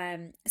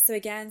 So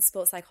again,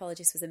 sports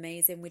psychologist was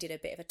amazing. We did a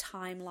bit of a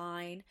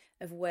timeline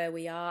of where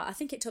we are. I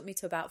think it took me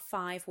to about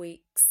 5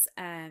 weeks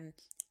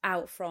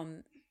out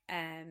from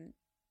kind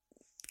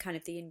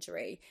of the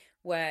injury,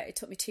 where it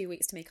took me 2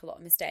 weeks to make a lot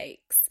of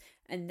mistakes.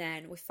 And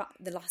then with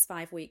the last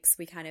 5 weeks,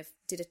 we kind of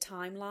did a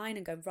timeline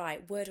and go,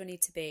 right, where do I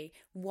need to be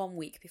 1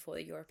 week before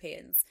the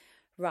Europeans?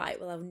 Right,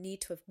 well, I'll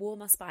need to have worn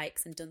my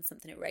spikes and done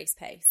something at race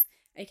pace.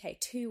 Okay,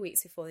 2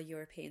 weeks before the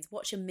Europeans,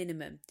 what's your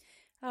minimum?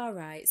 All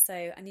right, so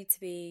I need to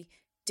be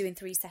doing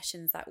 3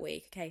 sessions that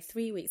week. Okay,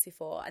 3 weeks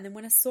before. And then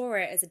when I saw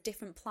it as a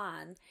different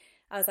plan,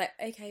 I was like,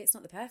 okay, it's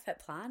not the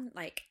perfect plan.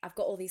 Like, I've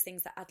got all these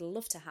things that I'd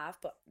love to have,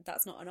 but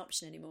that's not an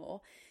option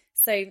anymore.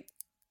 So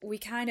we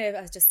kind of,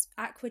 I just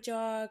aqua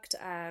jogged,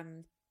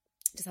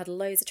 just had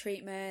loads of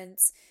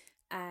treatments.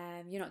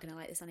 You're not going to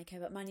like this,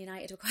 Annika, but Man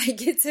United were quite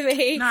good to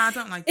me. No, I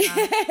don't like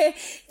that.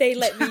 They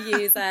let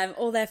me use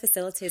all their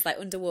facilities, like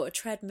underwater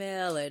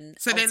treadmill and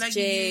so they let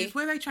you use,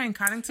 where they train in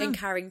Carrington? In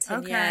Carrington,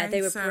 okay, yeah.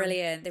 They were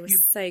brilliant. They were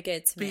so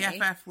good to me.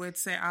 BFF with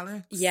St.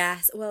 Alex?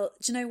 Yes. Well,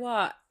 do you know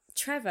what?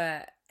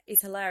 Trevor,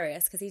 is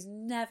hilarious because he's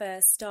never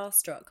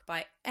starstruck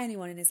by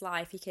anyone in his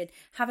life. He could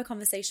have a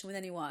conversation with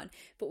anyone.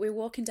 But we were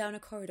walking down a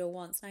corridor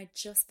once and I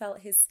just felt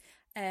his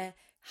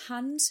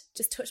hand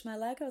just touched my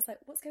leg. I was like,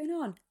 what's going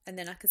on? And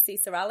then I could see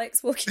Sir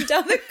Alex walking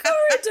down the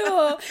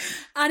corridor.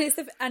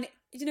 And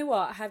you know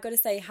what? I've got to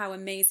say how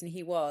amazing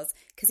he was,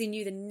 because he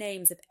knew the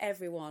names of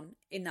everyone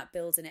in that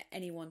building at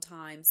any one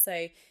time.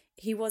 So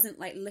he wasn't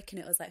like looking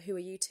at us like, who are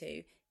you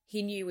two?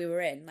 He knew we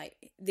were in.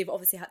 Like, they've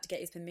obviously had to get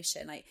his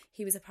permission. Like,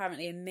 he was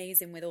apparently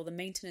amazing with all the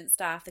maintenance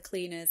staff, the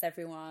cleaners,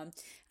 everyone.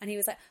 And he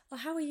was like, oh,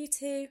 how are you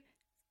two?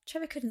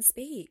 Trevor couldn't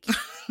speak.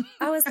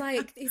 I was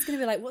like, he's going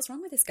to be like, what's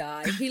wrong with this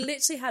guy? He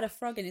literally had a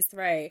frog in his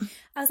throat.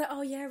 I was like,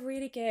 oh yeah,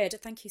 really good.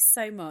 Thank you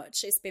so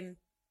much. It's been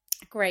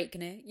great,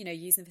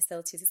 using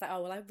facilities. He's like,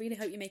 oh, well, I really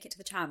hope you make it to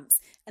the champs.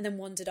 And then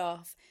wandered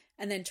off.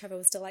 And then Trevor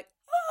was still like,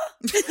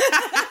 oh.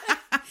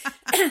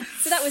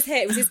 So that was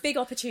it. It was his big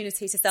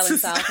opportunity to sell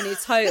himself, and he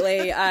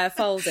totally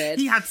folded.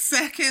 He had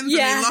seconds and he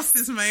lost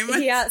his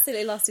moment. He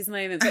absolutely lost his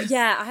moment. But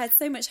yeah, I had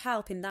so much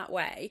help in that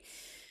way.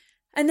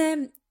 And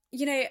then,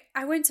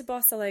 I went to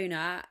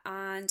Barcelona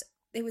and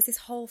it was this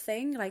whole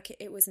thing. Like,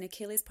 it was an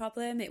Achilles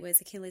problem. It was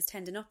Achilles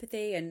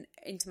tendinopathy and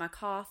into my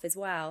calf as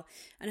well.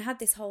 And I had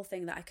this whole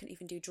thing that I couldn't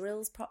even do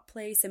drills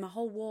properly. So my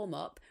whole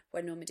warm-up,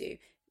 where I normally do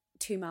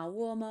 2-mile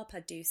warm-up,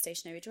 I'd do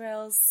stationary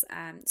drills,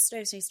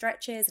 stationary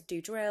stretches, I'd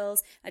do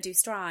drills, I'd do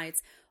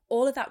strides.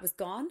 All of that was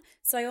gone.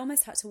 So I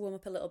almost had to warm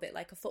up a little bit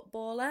like a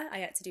footballer. I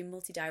had to do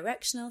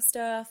multi-directional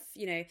stuff,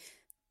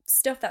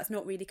 stuff that's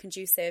not really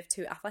conducive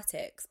to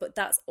athletics, but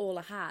that's all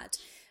I had.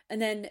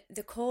 And then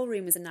the call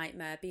room was a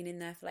nightmare, being in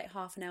there for like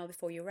half an hour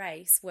before your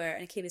race, where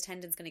an Achilles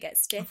tendon's going to get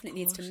stiff and it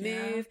needs to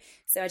move. Yeah.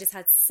 So I just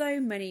had so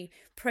many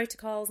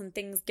protocols and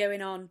things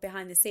going on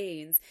behind the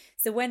scenes.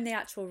 So when the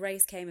actual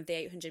race came of the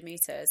 800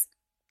 meters,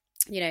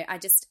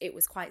 it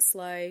was quite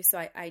slow.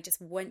 So I just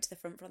went to the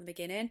front from the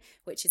beginning,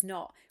 which is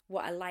not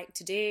what I like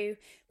to do.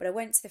 But I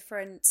went to the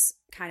front,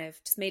 kind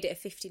of just made it a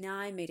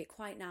 59, made it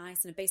quite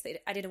nice. And basically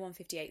I did a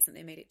 158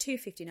 something, made it 2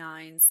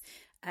 59s.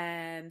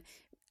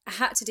 I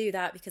had to do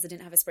that because I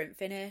didn't have a sprint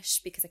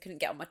finish, because I couldn't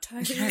get on my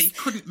toes. Yeah, you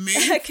couldn't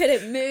move. I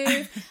couldn't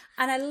move.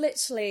 And I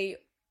literally,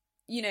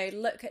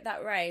 look at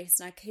that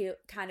race and I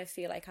kind of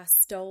feel like I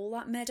stole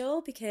that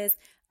medal, because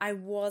I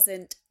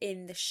wasn't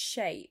in the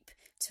shape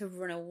to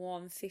run a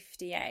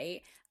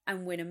 158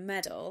 and win a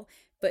medal.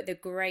 But the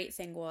great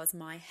thing was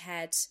my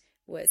head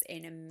was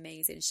in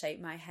amazing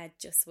shape. My head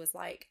just was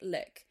like,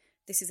 look,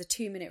 this is a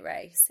 2-minute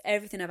race.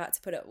 Everything I've had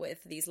to put up with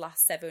for these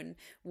last 7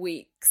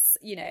 weeks,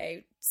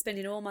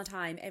 spending all my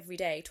time every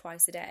day,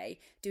 twice a day,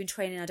 doing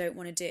training I don't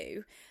want to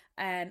do.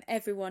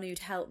 Everyone who'd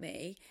helped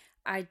me,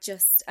 and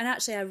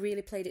actually I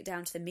really played it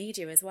down to the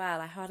media as well.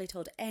 I hardly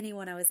told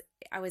anyone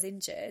I was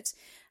injured.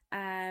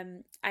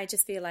 I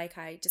just feel like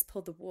I just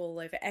pulled the wool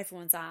over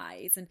everyone's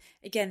eyes. And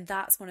again,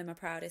 that's one of my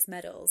proudest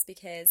medals,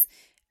 because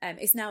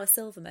it's now a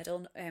silver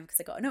medal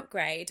because I got an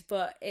upgrade.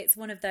 But it's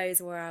one of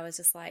those where I was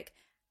just like,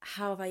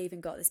 how have I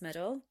even got this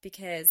medal?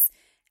 Because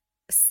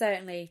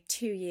certainly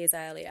 2 years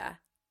earlier,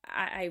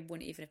 I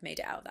wouldn't even have made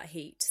it out of that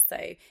heat.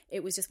 So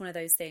it was just one of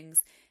those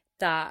things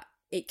that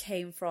it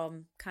came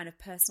from kind of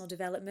personal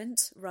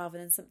development rather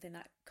than something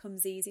that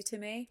comes easy to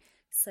me.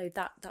 So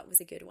that was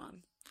a good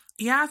one.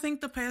 Yeah, I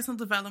think the personal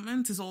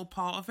development is all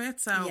part of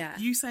it. So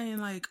you saying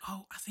like,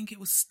 oh, I think it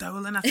was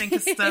stolen. I think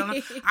it's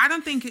stolen. I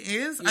don't think it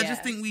is. Yeah. I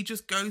just think we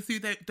just go through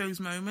those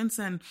moments.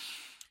 And,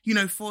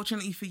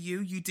 fortunately for you,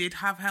 you did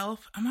have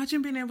help.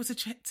 Imagine being able to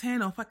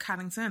turn up at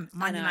Carrington,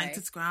 Man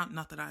United's ground.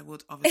 Not that I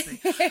would,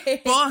 obviously.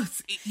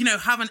 But,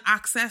 having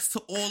access to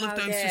all of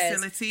those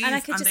facilities,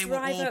 and they were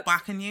all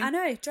backing you. I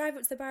know, drive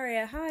up to the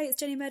barrier. Hi, it's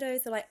Jenny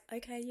Meadows. They're like,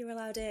 okay, you're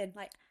allowed in.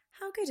 Like,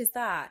 how good is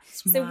that?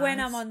 So when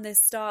I'm on the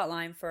start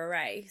line for a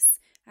race,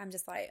 I'm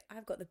just like,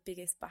 I've got the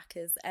biggest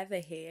backers ever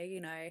here,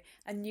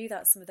 I knew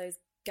that some of those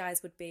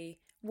guys would be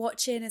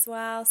watching as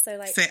well. So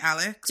like, say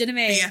Alex, do you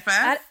know what I mean? BFF?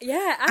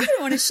 I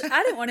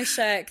didn't want to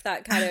shirk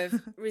that kind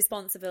of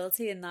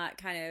responsibility and that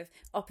kind of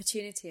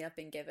opportunity I've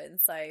been given.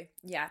 So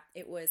yeah,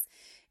 it was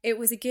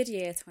a good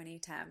year,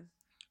 2010.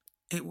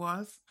 It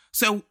was.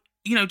 So,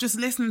 just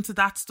listening to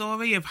that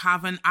story of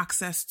having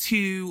access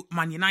to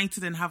Man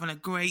United and having a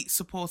great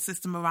support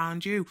system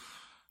around you,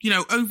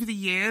 over the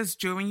years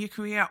during your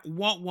career,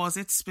 what was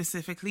it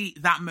specifically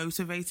that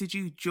motivated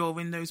you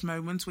during those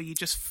moments where you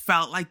just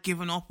felt like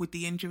giving up with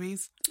the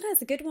injuries?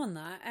 That's a good one,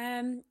 that.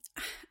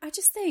 I think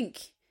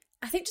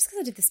just because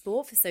I did the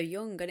sport for so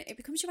young, and it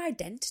becomes your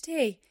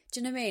identity. Do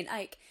you know what I mean?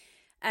 Like,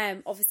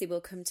 obviously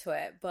we'll come to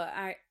it, but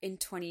in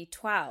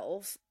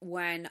 2012,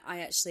 when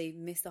I actually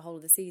missed the whole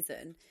of the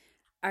season,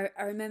 I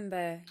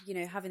remember,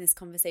 having this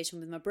conversation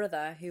with my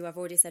brother, who I've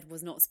already said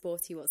was not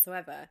sporty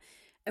whatsoever.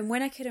 And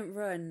when I couldn't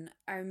run,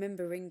 I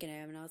remember ringing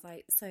him and I was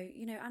like, so,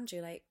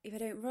 Andrew, like, if I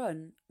don't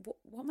run,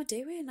 what am I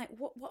doing? Like,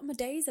 what are my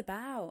days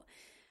about?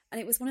 And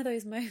it was one of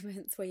those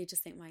moments where you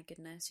just think, my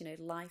goodness,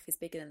 life is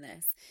bigger than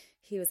this.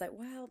 He was like,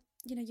 well,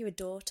 you're a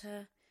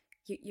daughter,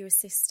 you're a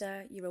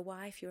sister, you're a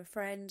wife, you're a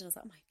friend. And I was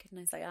like, oh my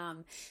goodness, I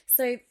am.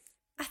 So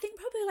I think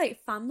probably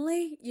like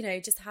family,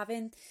 just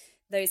having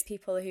those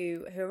people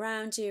who are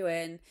around you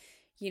and,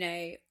 you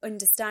know,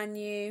 understand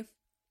you.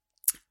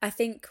 I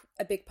think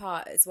a big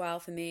part as well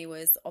for me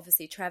was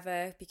obviously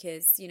Trevor,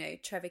 because, you know,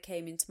 Trevor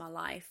came into my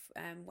life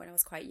when I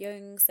was quite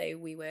young. So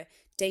we were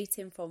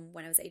dating from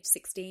when I was age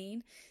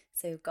 16.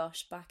 So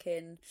gosh, back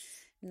in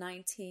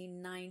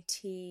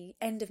 1990,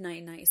 end of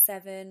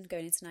 1997,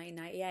 going into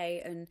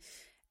 1998, and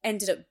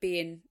ended up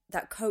being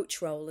that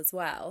coach role as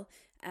well.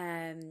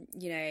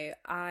 You know,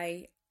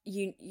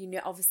 you know,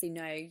 obviously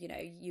know, you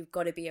know, you've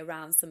got to be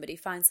around somebody,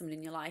 find someone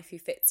in your life who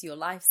fits your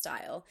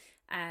lifestyle.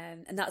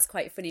 And that's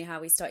quite funny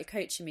how he started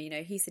coaching me. You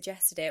know, he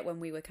suggested it when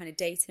we were kind of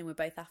dating and we're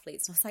both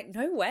athletes. And I was like,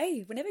 no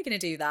way, we're never going to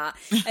do that.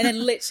 And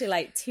then literally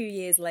like 2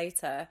 years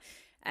later,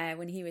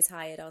 when he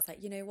retired, I was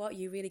like, you know what,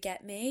 you really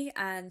get me.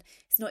 And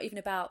it's not even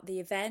about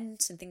the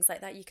event and things like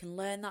that. You can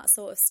learn that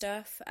sort of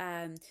stuff.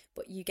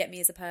 But you get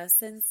me as a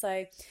person.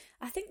 So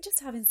I think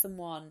just having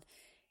someone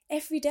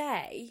every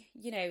day,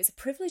 you know, it's a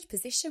privileged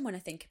position when I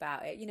think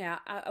about it. You know,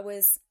 I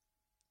was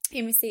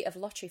in receipt of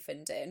lottery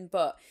funding,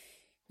 but,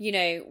 you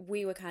know,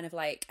 we were kind of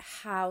like,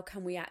 how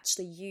can we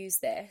actually use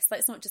this?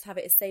 Let's not just have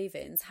it as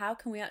savings. How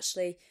can we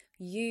actually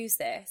use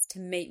this to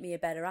make me a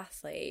better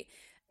athlete?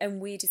 And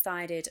we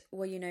decided,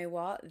 well, you know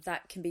what,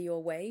 that can be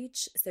your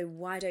wage. So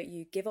why don't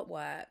you give up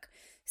work?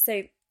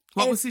 So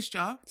what was his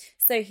job?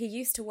 So he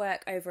used to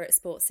work over at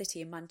Sports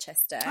City in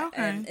Manchester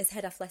as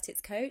head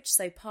athletics coach.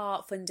 So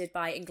part funded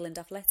by England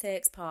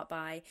Athletics, part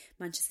by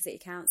Manchester City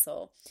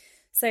Council.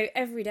 So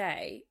every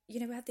day, you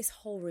know, we had this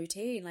whole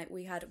routine. Like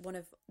we had one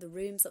of the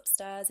rooms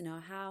upstairs in our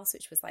house,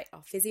 which was like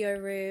our physio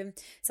room.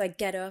 So I'd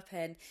get up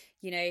and,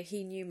 you know,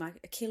 he knew my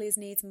Achilles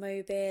needs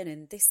mobbing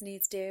and this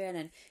needs doing.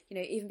 And, you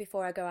know, even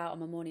before I go out on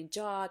my morning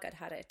jog, I'd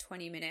had a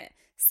 20-minute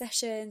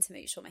session to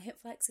make sure my hip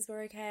flexors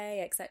were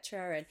okay,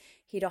 etc. And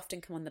he'd often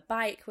come on the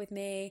bike with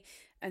me.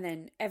 And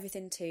then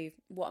everything to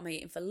what am I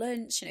eating for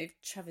lunch? You know,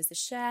 Trevor's the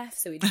chef,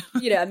 so we,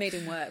 you know, I made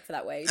him work for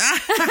that wage.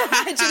 Do you know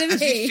what I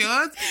mean?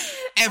 Sure.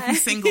 Every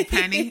single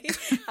penny.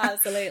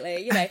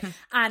 Absolutely, you know,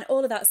 and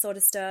all of that sort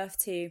of stuff.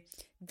 To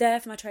there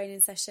for my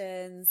training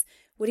sessions.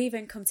 Would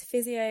even come to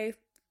physio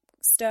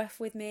stuff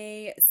with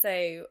me.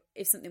 So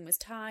if something was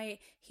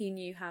tight, he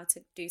knew how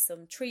to do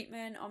some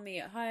treatment on me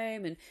at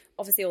home, and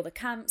obviously all the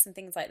camps and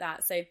things like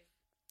that. So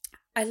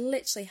I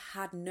literally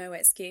had no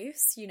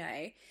excuse, you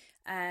know.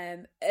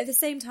 At the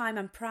same time,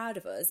 I'm proud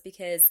of us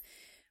because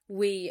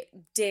we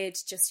did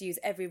just use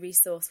every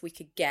resource we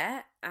could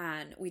get,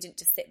 and we didn't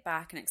just sit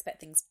back and expect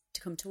things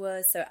to come to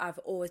us. So I've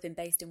always been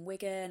based in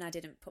Wigan. I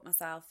didn't put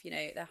myself, you know,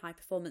 at the high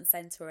performance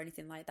centre or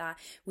anything like that.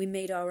 We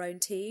made our own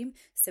team.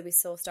 So we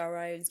sourced our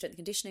own strength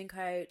and conditioning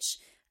coach,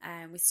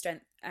 we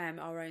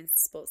our own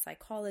sports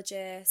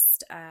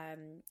psychologist,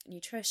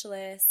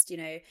 nutritionist, you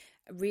know,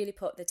 really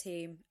put the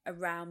team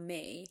around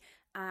me.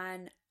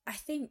 And I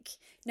think,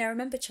 now I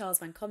remember Charles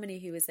Van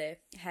Comeny, who was a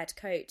head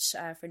coach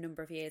for a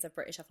number of years of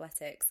British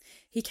Athletics.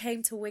 He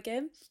came to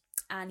Wigan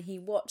and he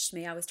watched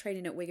me. I was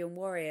training at Wigan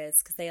Warriors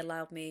because they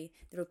allowed me,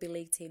 the rugby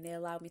league team, they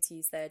allowed me to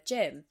use their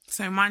gym.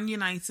 So Man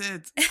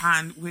United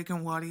and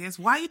Wigan Warriors,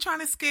 why are you trying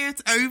to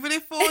skate over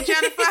it for,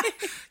 Jennifer?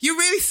 You're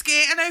really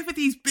skating over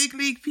these big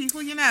league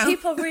people, you know.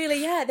 People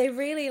really, yeah, they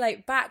really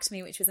like backed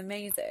me, which was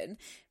amazing.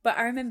 But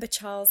I remember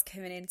Charles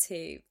coming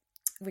into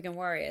Wigan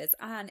Warriors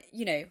and,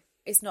 you know,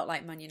 it's not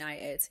like Man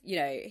United. You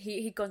know,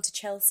 he'd gone to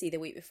Chelsea the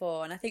week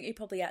before, and I think he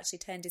probably actually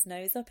turned his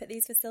nose up at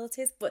these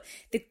facilities. But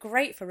they're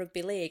great for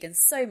rugby league and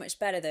so much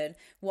better than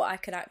what I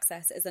could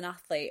access as an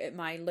athlete at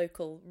my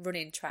local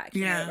running track,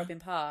 you know, at Robin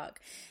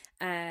Park.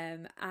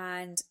 And,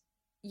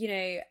 you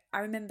know, I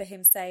remember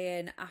him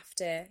saying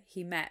after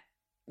he met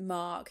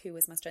Mark, who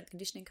was my strength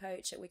conditioning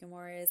coach at Wigan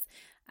Warriors,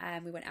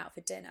 and we went out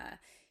for dinner,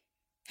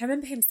 I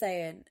remember him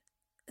saying,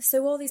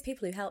 so all these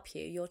people who help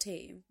you, your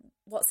team,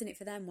 what's in it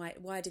for them?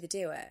 Why do they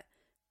do it?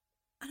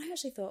 And I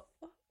actually thought,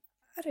 well,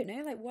 I don't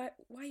know, like, why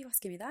are you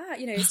asking me that?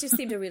 You know, it just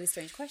seemed a really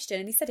strange question.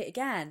 And he said it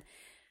again.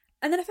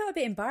 And then I felt a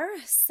bit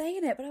embarrassed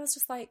saying it, but I was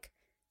just like,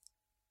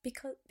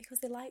 because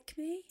they like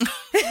me?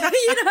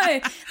 You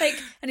know,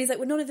 like, and he's like,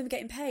 well, none of them are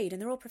getting paid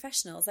and they're all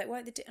professionals. Like, why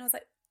are they doing? And I was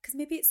like, because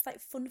maybe it's like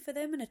fun for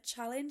them and a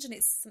challenge and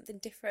it's something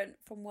different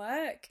from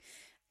work.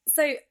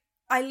 So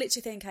I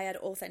literally think I had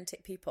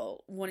authentic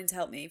people wanting to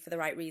help me for the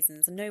right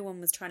reasons, and no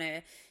one was trying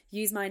to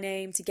use my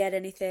name to get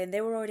anything.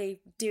 They were already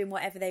doing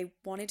whatever they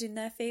wanted in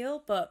their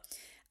field. But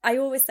I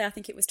always say I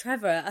think it was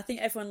Trevor. I think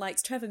everyone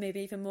likes Trevor maybe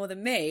even more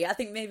than me. I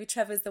think maybe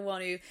Trevor's the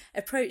one who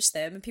approached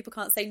them and people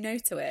can't say no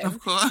to him. Of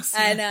course.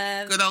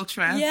 And good old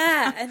Trev.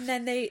 Yeah, and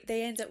then they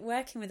end up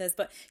working with us.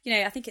 But, you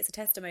know, I think it's a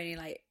testimony,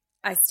 like,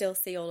 I still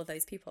see all of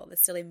those people. They're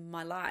still in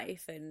my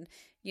life. And,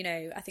 you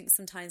know, I think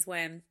sometimes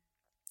when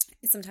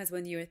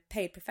you're a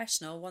paid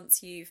professional,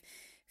 once you've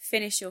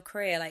finished your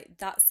career, like,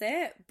 that's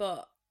it.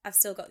 But I've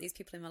still got these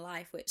people in my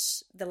life,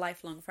 which they're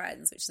lifelong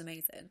friends, which is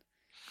amazing.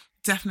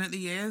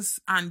 Definitely is.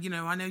 And, you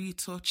know, I know you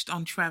touched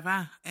on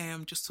Trevor,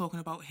 just talking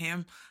about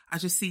him. I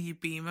just see you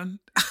beaming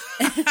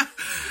with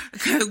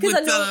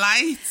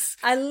delight.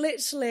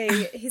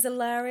 He's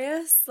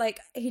hilarious.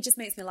 Like, he just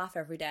makes me laugh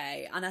every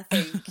day. And I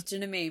think, do you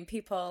know what I mean?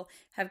 People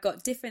have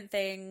got different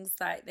things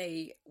that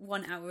they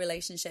want out of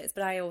relationships.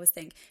 But I always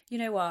think, you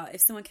know what?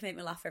 If someone can make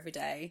me laugh every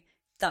day,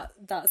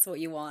 that's what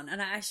you want.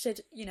 And I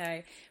should, you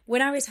know,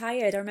 when I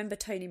retired, I remember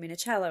Tony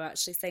Minicello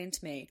actually saying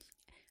to me,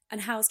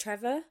 "And how's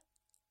Trevor?"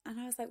 And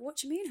I was like, "What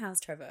do you mean, how's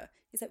Trevor?"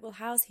 He's like, "Well,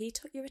 how's he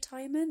took your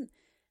retirement?"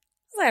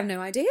 I was like, "I have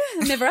no idea.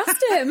 I've never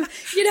asked him."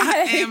 You know,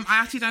 I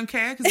actually don't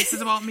care because this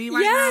is about me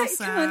right now.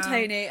 So. Come on,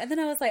 Tony. And then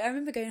I was like, I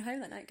remember going home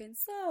that night going,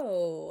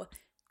 "So,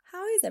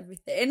 how is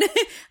everything?"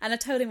 And I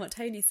told him what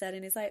Tony said,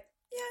 and he's like,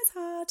 "Yeah, it's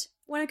hard.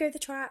 When I go to the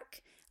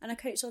track and I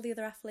coach all the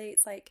other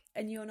athletes, like,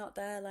 and you're not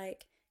there,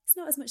 like, it's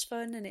not as much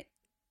fun, and it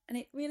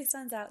really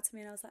stands out to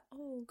me." And I was like,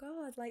 oh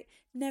God, like,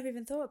 never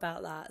even thought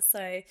about that.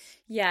 So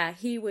yeah,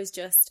 he was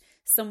just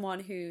someone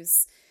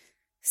who's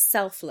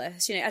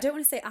selfless. You know, I don't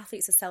want to say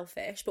athletes are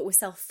selfish, but we're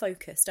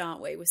self-focused,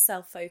 aren't we? We're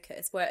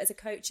self-focused, where as a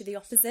coach, you're the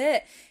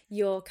opposite.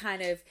 You're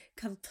kind of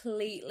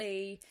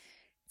completely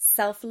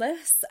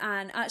selfless.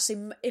 And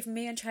actually, if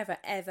me and Trevor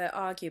ever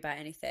argue about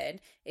anything,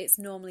 it's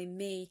normally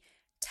me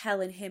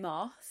telling him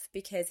off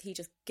because he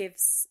just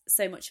gives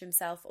so much of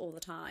himself all the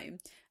time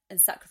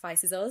and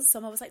sacrifices us. So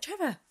I'm always like,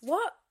 "Trevor,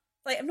 what?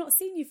 Like, I've not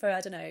seen you for,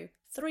 I don't know,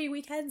 3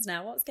 weekends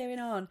now. What's going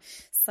on?"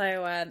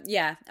 So,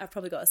 yeah, I've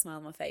probably got a smile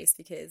on my face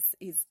because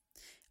he's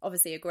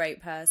obviously a great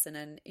person,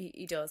 and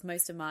he does.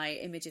 Most of my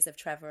images of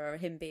Trevor are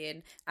him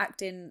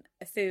acting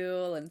a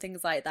fool and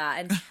things like that.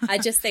 And I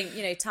just think,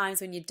 you know, times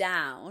when you're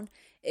down,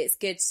 it's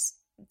good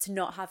to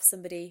not have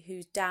somebody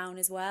who's down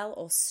as well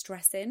or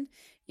stressing,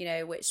 you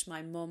know, which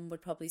my mum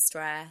would probably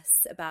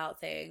stress about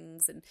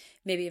things. And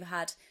maybe I've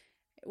had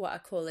what I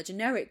call a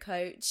generic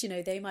coach, you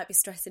know, they might be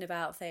stressing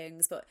about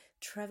things, but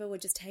Trevor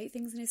would just take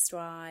things in his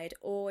stride,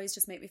 always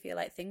just make me feel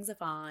like things are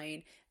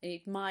fine. And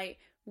he might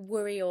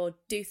worry or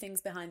do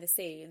things behind the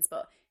scenes,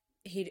 but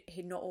he'd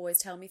not always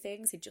tell me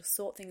things. He'd just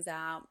sort things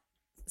out.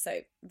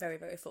 So very,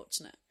 very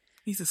fortunate.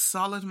 He's a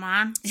solid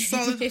man,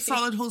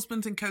 solid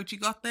husband and coach you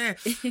got there.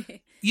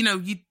 You know,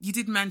 you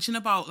did mention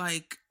about,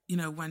 like, you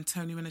know, when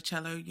Tony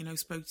Minicello, you know,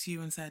 spoke to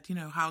you and said, you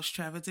know, how's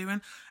Trevor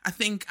doing? I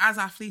think as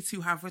athletes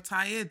who have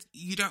retired,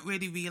 you don't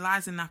really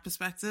realise in that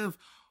perspective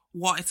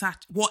what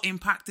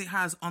impact it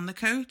has on the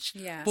coach.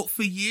 Yeah. But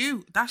for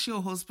you, that's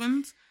your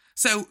husband.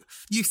 So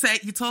you're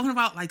talking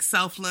about, like,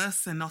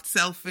 selfless and not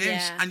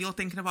selfish, and you're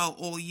thinking about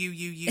all you,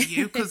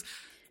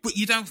 but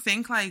you don't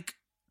think, like,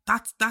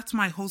 that's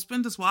my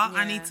husband as well.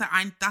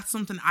 Yeah. That's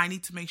something I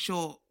need to make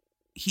sure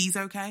he's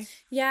okay.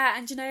 Yeah,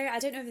 and you know, I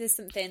don't know if there's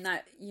something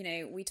that, you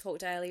know, we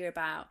talked earlier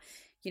about,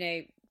 you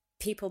know,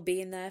 people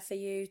being there for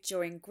you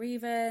during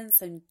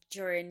grievance and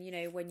during, you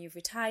know, when you've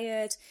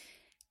retired.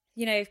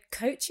 You know,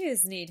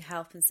 coaches need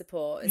help and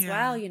support as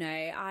well. You know,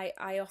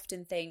 I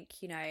often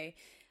think, you know,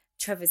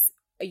 Trevor's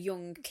a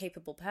young,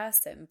 capable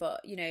person,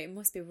 but, you know, it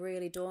must be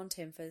really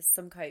daunting for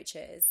some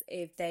coaches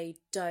if they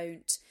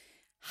don't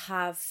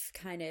have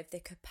kind of the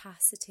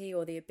capacity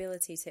or the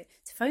ability to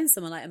phone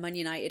someone like a Man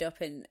United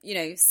up and, you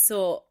know,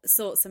 sort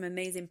some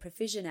amazing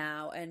provision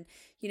out. And,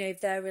 you know,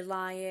 if they're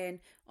relying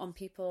on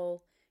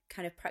people,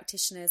 kind of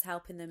practitioners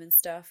helping them and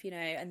stuff, you know,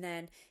 and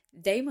then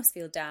they must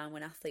feel down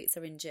when athletes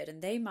are injured,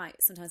 and they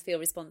might sometimes feel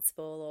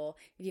responsible. Or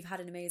if you've had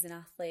an amazing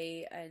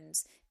athlete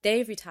and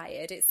they've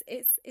retired,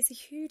 it's a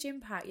huge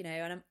impact, you know.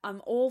 And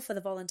I'm all for the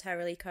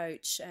voluntarily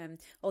coach,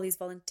 all these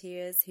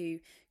volunteers who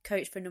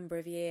coach for a number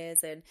of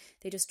years, and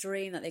they just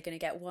dream that they're going to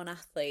get one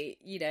athlete,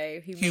 you know,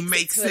 who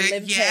makes it to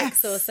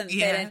Olympics or something.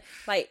 Yeah. And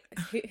like,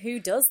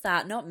 who does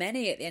that? Not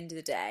many at the end of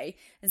the day.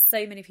 And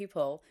so many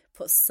people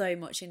put so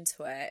much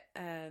into it,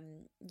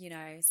 you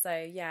know. So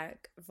yeah,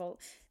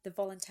 the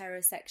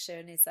voluntary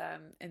section is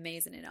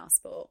amazing in our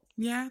sport.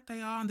 Yeah,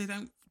 they are, and they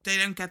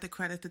don't get the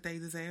credit that they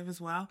deserve as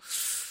well.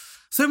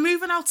 So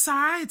moving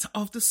outside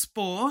of the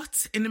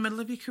sport, in the middle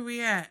of your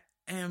career,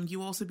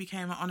 you also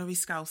became an honorary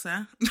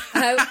Scouser.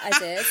 Oh, I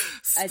did.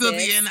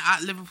 Studying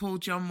at Liverpool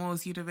John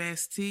Moores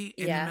University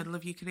in the middle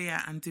of your career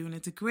and doing a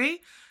degree.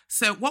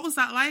 So what was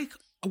that like?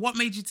 What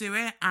made you do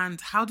it, and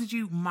how did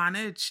you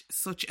manage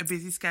such a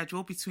busy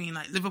schedule between,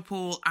 like,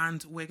 Liverpool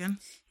and Wigan?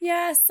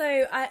 Yeah,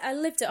 so I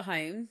lived at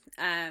home.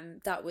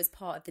 That was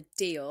part of the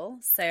deal.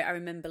 So I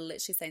remember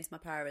literally saying to my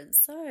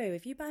parents, "So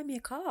if you buy me a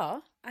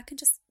car, I can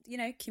just, you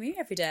know, commute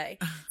every day."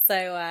 So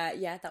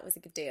yeah, that was a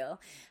good deal.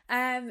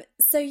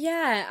 So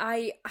yeah,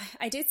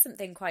 I did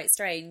something quite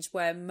strange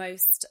where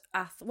most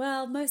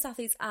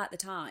athletes at the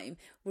time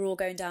were all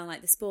going down,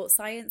 like, the sports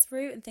science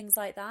route and things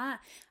like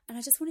that. And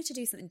I just wanted to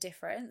do something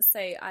different. So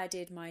I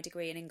did my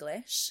degree in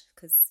English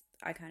because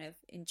I kind of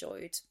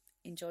enjoyed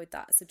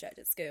that subject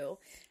at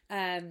school.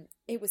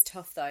 It was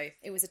tough though.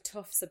 It was a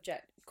tough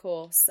subject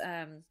course.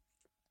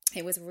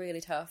 It was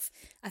really tough.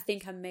 I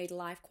think I made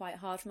life quite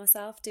hard for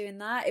myself doing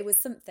that. It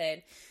was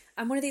something.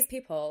 I'm one of these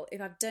people, if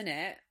I've done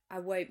it, I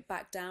won't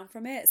back down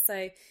from it. So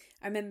I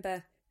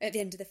remember at the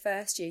end of the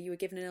first year, you were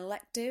given an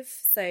elective.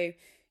 So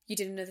you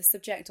did another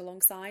subject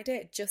alongside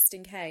it, just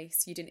in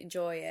case you didn't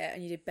enjoy it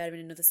and you did better in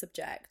another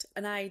subject.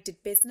 And I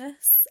did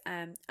business,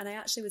 and I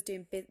actually was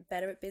doing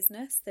better at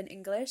business than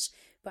English,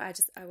 but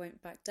I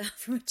went back down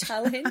from a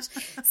challenge.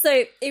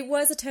 So it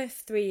was a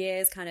tough 3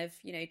 years, kind of,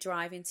 you know,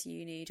 driving to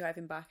uni,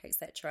 driving back,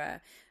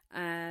 etc.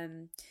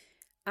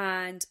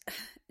 And,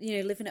 you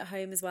know, living at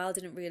home as well,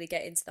 didn't really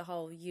get into the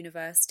whole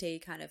university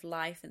kind of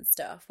life and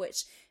stuff,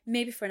 which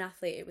maybe for an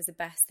athlete, it was the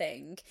best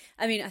thing.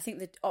 I mean, I think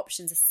the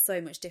options are so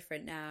much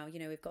different now. You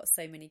know, we've got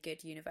so many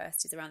good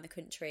universities around the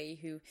country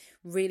who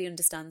really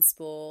understand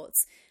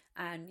sports.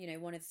 And, you know,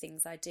 one of the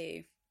things I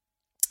do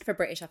for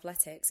British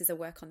Athletics is I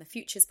work on the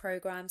Futures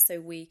programme.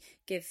 So we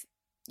give,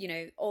 you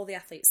know, all the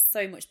athletes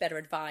so much better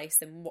advice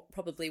than what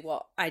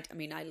I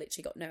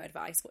literally got no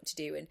advice what to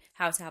do and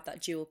how to have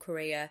that dual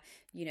career,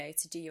 you know,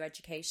 to do your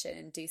education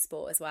and do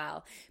sport as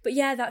well. But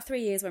yeah, that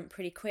 3 years went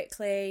pretty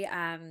quickly.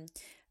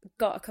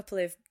 Got a couple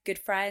of good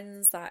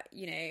friends that,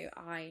 you know,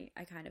 I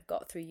kind of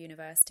got through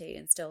university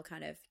and still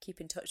kind of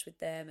keep in touch with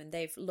them, and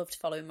they've loved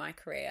following my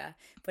career.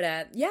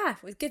 But yeah,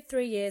 it was a good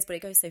 3 years, but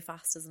it goes so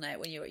fast, doesn't it,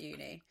 when you're at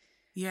uni?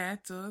 Yeah, it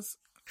does.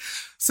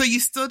 So you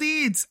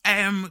studied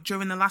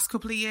during the last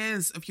couple of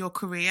years of your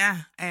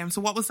career.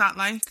 So what was that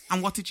like?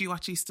 And what did you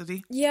actually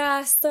study?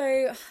 Yeah,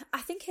 so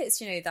I think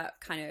it's, you know,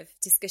 that kind of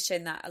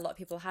discussion that a lot of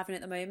people are having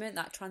at the moment,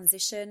 that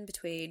transition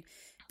between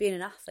being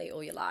an athlete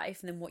all your life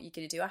and then what you're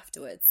going to do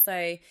afterwards.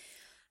 So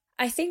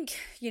I think,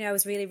 you know, I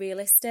was really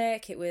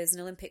realistic. It was an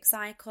Olympic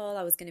cycle.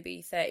 I was going to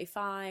be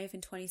 35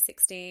 in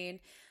 2016.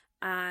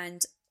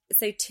 And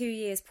so 2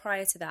 years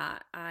prior to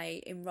that,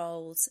 I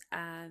enrolled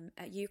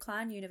at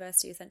UCLan,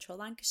 University of Central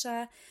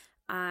Lancashire,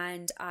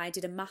 and I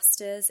did a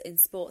master's in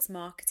sports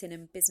marketing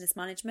and business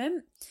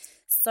management.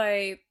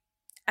 So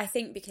I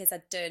think because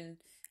I'd done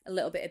a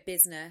little bit of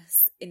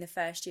business in the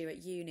first year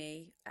at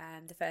uni,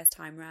 the first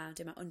time round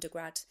in my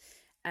undergrad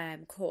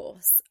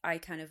course, I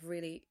kind of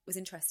really was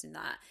interested in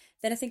that.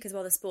 Then I think as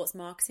well the sports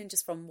marketing,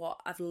 just from what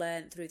I've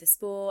learned through the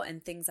sport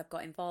and things I've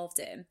got involved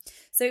in.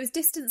 So it was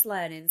distance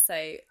learning, so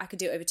I could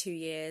do it over 2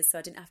 years, so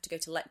I didn't have to go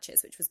to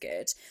lectures, which was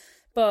good.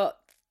 But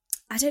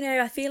I don't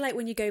know, I feel like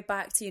when you go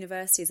back to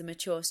university as a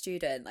mature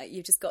student, like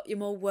you're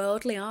more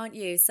worldly, aren't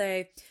you?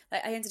 So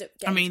like I ended up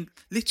getting... I mean,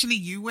 literally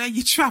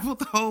you travelled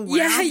the whole world.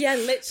 Yeah,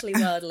 literally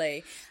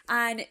worldly.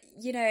 And,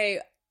 you know,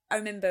 I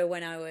remember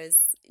when I was,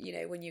 you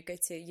know, when you go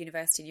to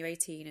university and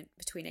you're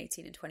between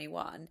 18 and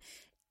 21,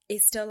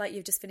 it's still like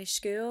you've just finished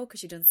school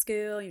because you've done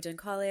school, you've done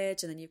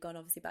college, and then you've gone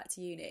obviously back to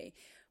uni.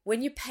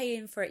 When you're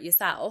paying for it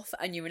yourself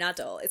and you're an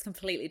adult, it's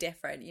completely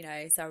different, you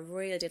know. So I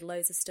really did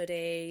loads of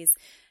studies,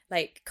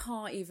 like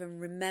can't even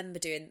remember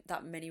doing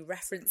that many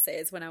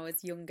references when I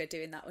was younger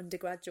doing that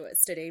undergraduate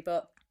study,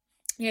 but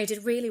you know,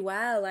 did really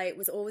well. Like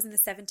was always in the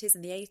 70s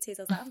and the 80s.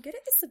 I was like, I'm good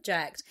at this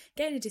subject,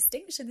 getting a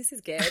distinction, this is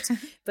good.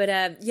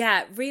 But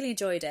yeah, really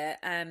enjoyed it.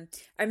 I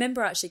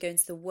remember actually going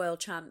to the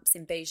World Champs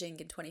in Beijing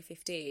in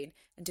 2015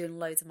 and doing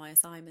loads of my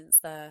assignments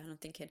there, and I'm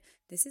thinking,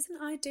 this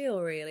isn't ideal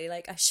really,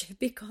 like I should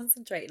be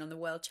concentrating on the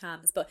World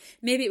Champs, but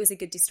maybe it was a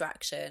good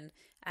distraction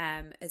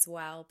as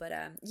well. But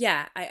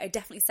yeah, I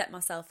definitely set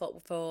myself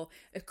up for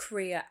a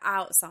career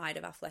outside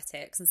of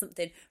athletics and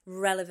something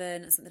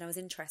relevant and something I was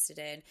interested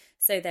in.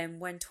 So then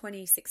when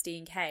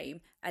 2016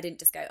 came, I didn't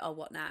just go, oh,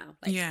 what now?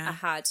 Like yeah.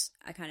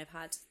 I kind of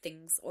had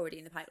things already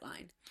in the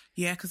pipeline.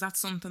 Yeah, because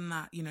that's something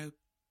that, you know,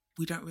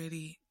 we don't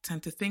really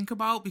tend to think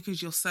about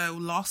because you're so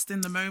lost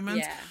in the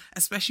moment,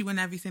 especially when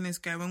everything is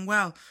going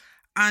well.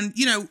 And,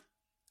 you know,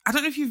 I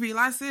don't know if you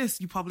realise this,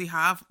 you probably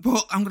have,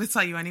 but I'm going to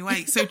tell you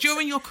anyway. So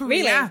during your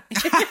career...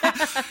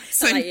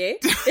 so like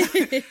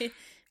you.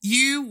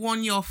 You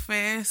won your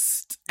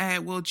first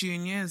World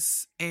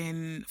Juniors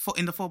in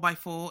the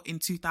 4x4 in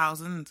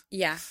 2000.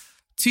 Yeah.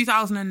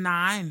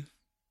 2009,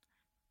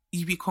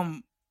 you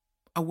become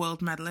a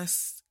world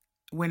medalist,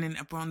 winning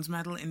a bronze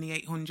medal in the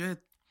 800.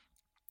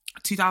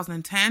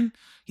 2010,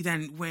 you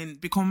then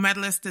become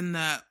medalist in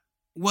the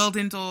World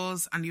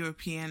Indoors and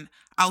European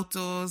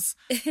Outdoors.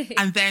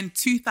 And then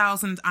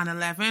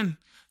 2011,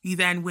 you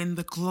then win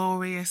the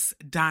glorious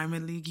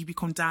Diamond League. You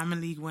become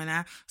Diamond League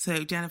winner.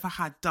 So Jennifer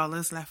had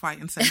dollars left, right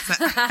and centre.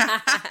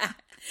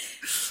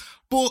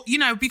 But, you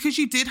know, because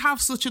you did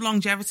have such a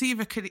longevity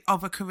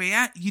of a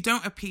career, you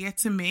don't appear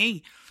to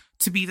me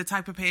to be the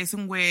type of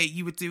person where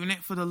you were doing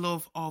it for the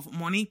love of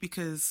money,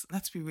 because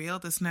let's be real,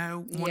 there's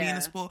no money in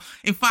the sport.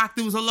 In fact,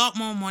 there was a lot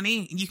more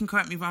money, and you can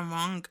correct me if I'm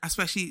wrong,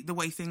 especially the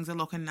way things are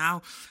looking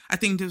now. I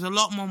think there was a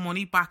lot more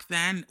money back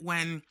then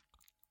when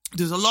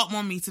there was a lot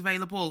more meat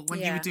available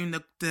when you were doing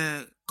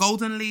the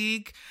Golden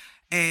League.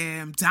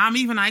 Damn,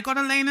 even I got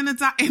a lane in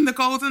the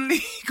Golden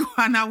League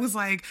when I was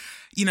like,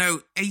 you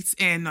know,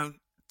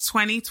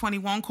 20,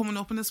 21 coming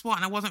up in the sport,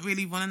 and I wasn't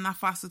really running that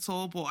fast at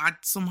all, but I'd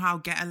somehow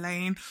get a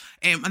lane.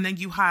 And then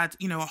you had,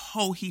 you know, a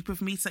whole heap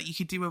of meets that you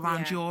could do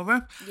around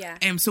Europe. Yeah.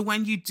 So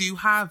when you do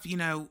have, you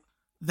know,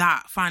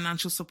 that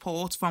financial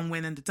support from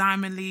winning the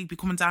Diamond League,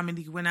 becoming Diamond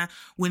League winner,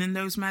 winning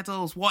those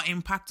medals? What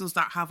impact does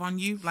that have on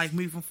you, like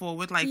moving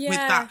forward, like with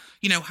that,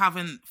 you know,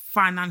 having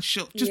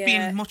financial, just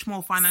being much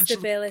more financial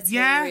stability,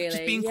 really.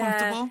 Just being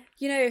comfortable?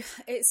 You know,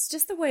 it's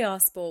just the way our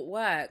sport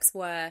works,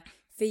 where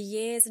for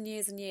years and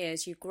years and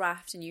years you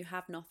graft and you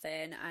have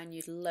nothing and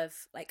you'd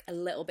love like a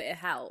little bit of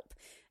help,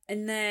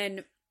 and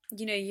then,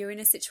 you know, you're in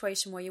a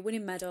situation where you're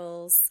winning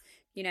medals,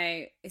 you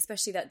know,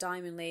 especially that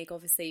Diamond League,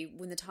 obviously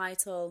win the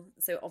title,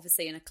 so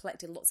obviously, and I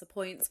collected lots of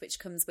points, which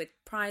comes with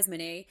prize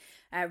money,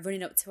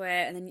 running up to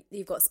it, and then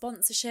you've got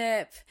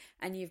sponsorship,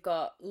 and you've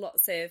got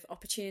lots of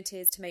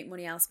opportunities to make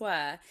money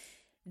elsewhere.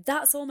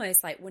 That's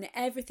almost like when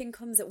everything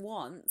comes at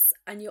once,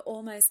 and you're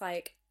almost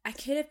like, I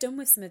could have done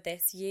with some of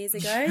this years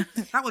ago.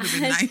 That would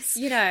have been nice.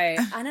 You know,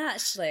 and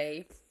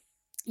actually,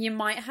 you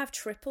might have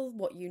triple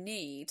what you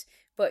need,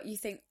 but you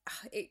think,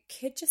 oh, it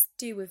could just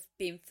do with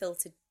being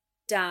filtered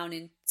down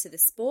into the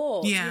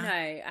sport. You know,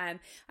 I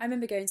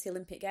remember going to the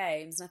Olympic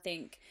Games, and I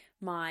think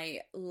my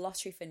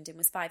lottery funding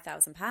was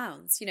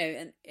 £5,000, you know,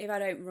 and if I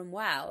don't run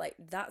well, like,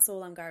 that's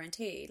all I'm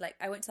guaranteed. Like,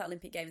 I went to that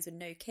Olympic Games with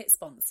no kit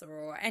sponsor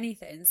or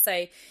anything.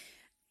 So,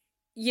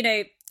 you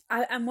know,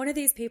 I'm one of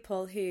these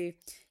people who,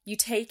 you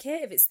take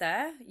it if it's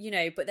there, you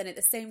know, but then at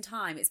the same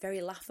time, it's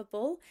very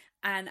laughable.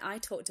 And I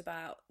talked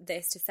about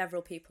this to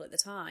several people at the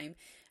time,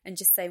 and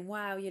just saying,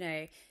 wow, you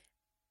know,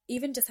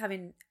 even just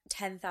having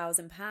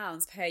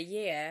 £10,000 per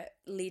year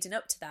leading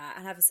up to that,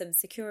 and having some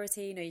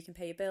security, you know, you can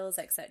pay your bills,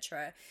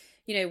 etc.,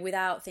 you know,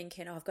 without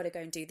thinking, oh, I've got to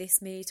go and do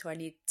this meet, or I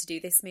need to do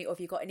this meet, or if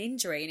you've got an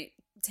injury and it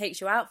takes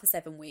you out for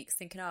 7 weeks,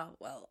 thinking, oh,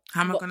 well,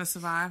 how am I going to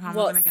survive? How am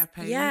I going to get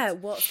paid? Yeah,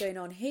 what's going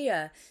on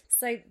here?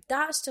 So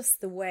that's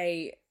just the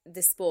way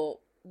the sport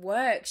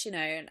works, you know,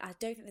 and I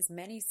don't think there's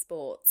many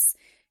sports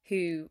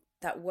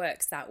that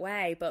works that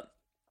way, but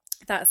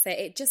that's it.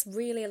 It just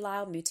really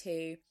allowed me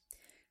to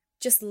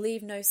just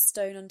leave no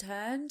stone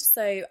unturned.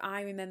 So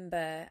I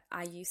remember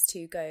I used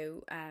to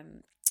go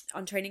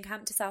on training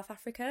camp to South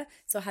Africa.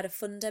 So I had a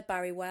funder,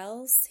 Barry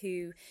Wells,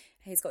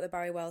 he's got the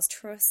Barry Wells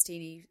Trust,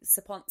 and he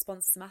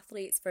sponsors some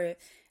athletes for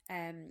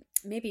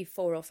maybe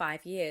 4 or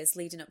 5 years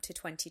leading up to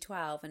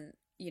 2012, and,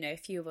 you know, a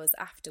few of us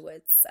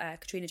afterwards,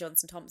 Katrina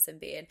Johnson-Thompson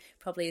being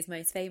probably his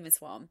most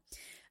famous one.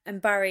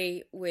 And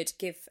Barry would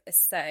give a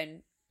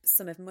certain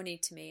sum of money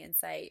to me and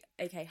say,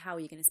 okay, how are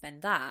you going to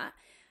spend that?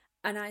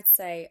 And I'd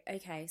say,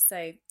 okay,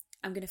 so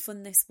I'm going to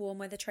fund this warm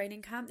weather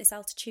training camp, this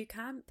altitude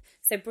camp.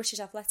 So British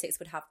Athletics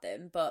would have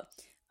them, but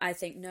I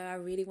think, no, I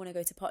really want to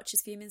go to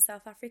Potchefstroom in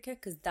South Africa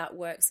because that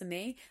works for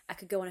me. I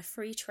could go on a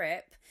free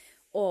trip,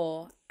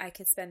 or I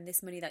could spend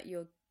this money that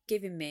you're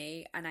giving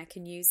me and I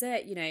can use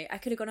it. You know, I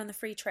could have gone on the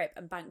free trip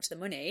and banked the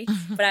money,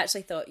 but I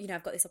actually thought, you know,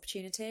 I've got this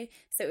opportunity.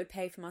 So it would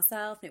pay for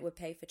myself, and it would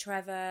pay for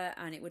Trevor,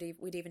 and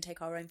we'd even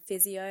take our own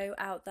physio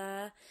out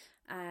there.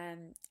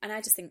 And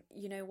I just think,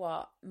 you know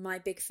what, my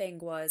big thing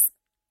was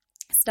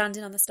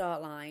standing on the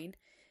start line,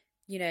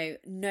 you know,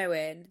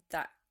 knowing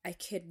that I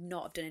could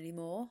not have done any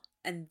more.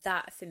 And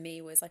that for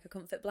me was like a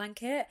comfort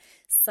blanket.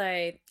 So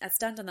I'd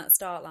stand on that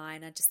start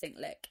line. I just think,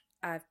 look,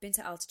 I've been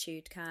to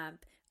altitude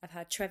camp. I've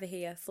had Trevor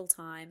here full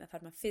time. I've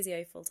had my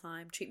physio full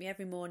time. Treat me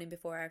every morning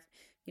before I've,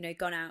 you know,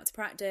 gone out to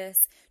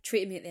practice.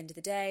 Treated me at the end of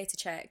the day to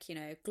check, you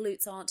know,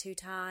 glutes aren't too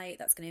tight.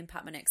 That's going to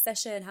impact my next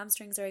session.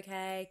 Hamstrings are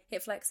okay.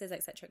 Hip flexors,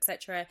 etc.,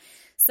 etc.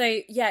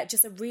 So yeah, it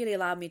just really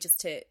allowed me just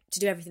to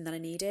do everything that I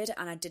needed,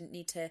 and I didn't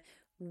need to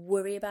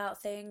worry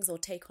about things or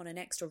take on an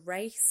extra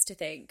race to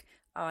think,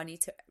 oh, I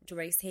need to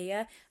race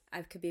here.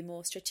 I could be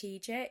more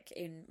strategic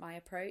in my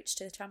approach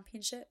to the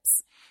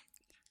championships.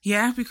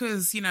 Yeah,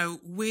 because, you know,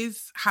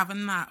 with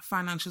having that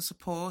financial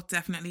support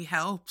definitely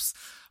helps.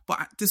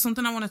 But there's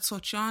something I want to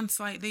touch on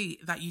slightly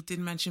that you did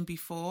mention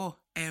before.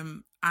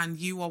 And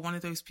you are one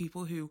of those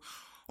people who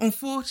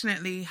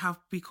unfortunately have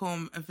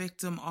become a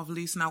victim of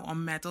losing out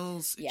on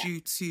medals due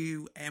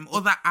to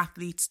other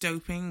athletes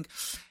doping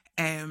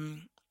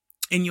in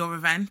your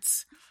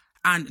events.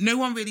 And no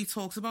one really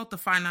talks about the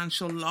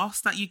financial loss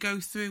that you go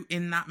through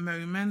in that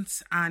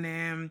moment.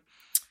 And,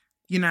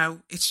 you know,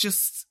 it's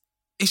just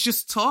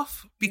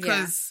tough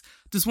because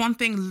there's one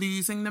thing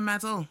losing the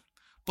medal,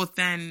 but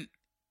then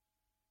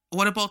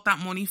what about that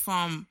money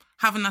from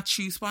having that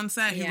shoe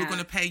sponsor who were going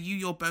to pay you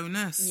your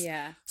bonus?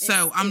 Yeah.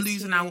 So I'm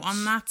losing out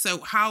on that. So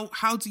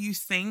how do you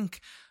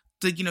think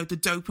the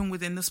doping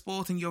within the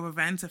sport and your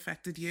event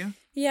affected you?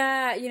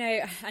 Yeah, you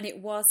know, and it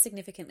was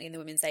significantly in the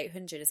women's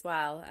 800 as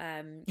well.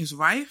 It was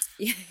right.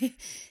 You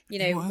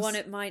know, one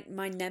of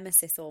my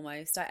nemesis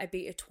almost. I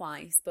beat her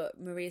twice, but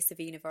Maria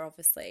Savinova,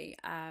 obviously,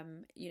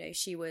 you know,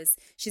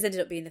 she's ended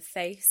up being the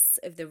face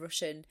of the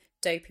Russian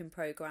doping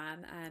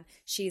program.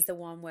 She's the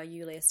one where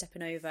Yulia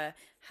Stepanova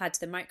had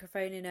the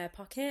microphone in her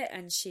pocket,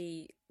 and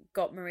she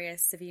got Maria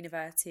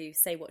Savinova to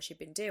say what she'd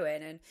been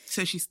doing. And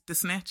so she's the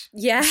snitch.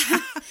 Yeah.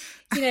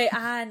 You know,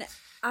 and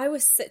I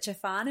was such a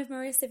fan of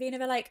Maria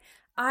Savinova. Like,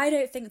 I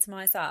don't think to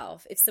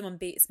myself, if someone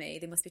beats me,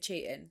 they must be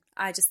cheating.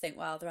 I just think,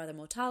 well, they're either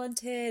more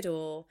talented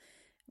or,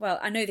 well,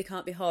 I know they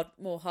can't be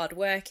more hard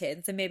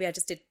working, so maybe I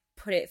just did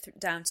put it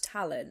down to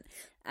talent.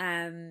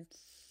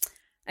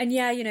 And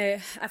yeah, you know,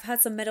 I've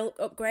had some medal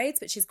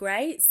upgrades, which is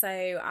great. So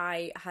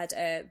I had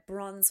a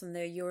bronze from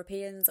the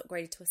Europeans,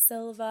 upgraded to a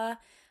silver.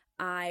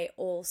 I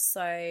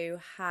also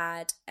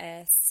had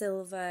a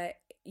silver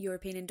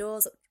European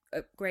indoors,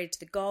 upgraded to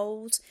the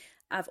gold.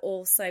 I've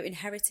also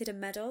inherited a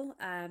medal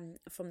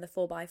from the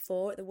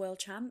 4x4 at the World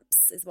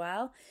Champs as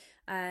well.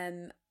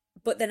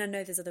 But then I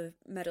know there's other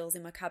medals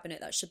in my cabinet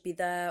that should be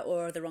there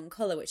or the wrong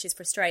colour, which is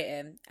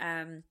frustrating.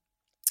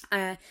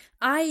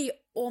 I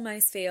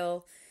almost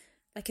feel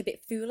like a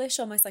bit foolish,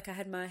 almost like I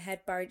had my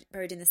head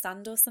buried in the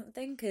sand or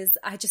something, because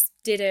I just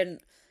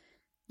didn't,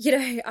 you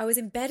know, I was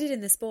embedded in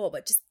the sport,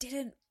 but just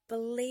didn't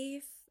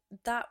believe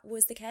that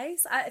was the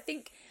case. I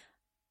think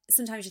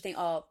sometimes you think,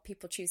 oh,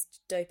 people choose to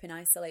dope in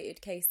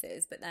isolated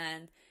cases, but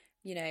then,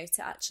 you know,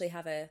 to actually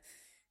have a,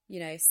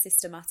 you know,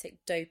 systematic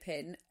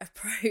doping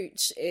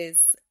approach is,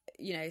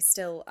 you know,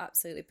 still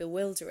absolutely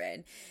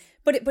bewildering.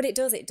 But it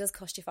does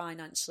cost you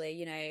financially,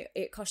 you know,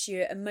 it costs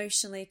you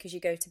emotionally because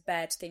you go to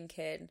bed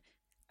thinking,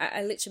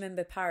 I literally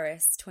remember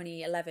Paris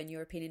 2011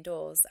 European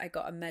Indoors, I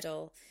got a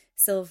medal,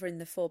 silver in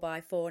the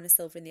 4x4 and a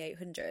silver in the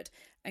 800.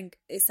 And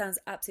it sounds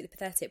absolutely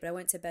pathetic, but I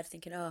went to bed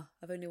thinking, oh,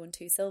 I've only won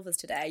 2 silvers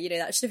today. You know,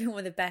 that should have been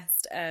one of the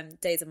best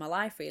days of my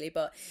life, really.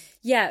 But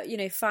yeah, you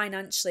know,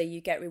 financially, you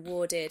get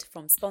rewarded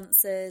from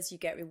sponsors, you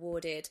get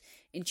rewarded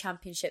in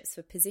championships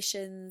for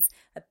positions,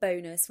 a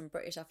bonus from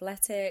British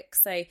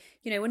Athletics. So,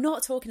 you know, we're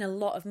not talking a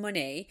lot of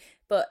money,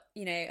 but,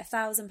 you know,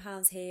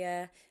 £1,000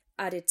 here,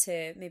 added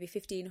to maybe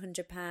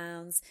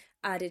 £1,500,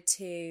 added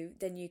to,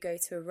 then you go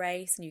to a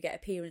race and you get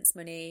appearance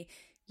money.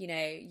 You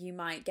know, you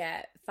might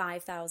get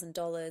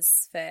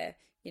 $5,000 for,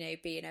 you know,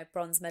 being a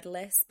bronze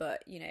medalist,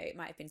 but, you know, it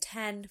might have been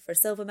 10 for a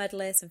silver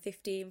medalist and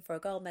 15 for a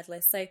gold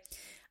medalist. So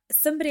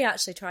somebody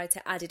actually tried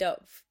to add it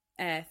up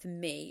for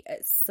me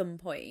at some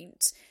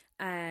point,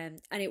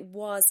 and it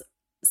was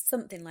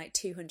something like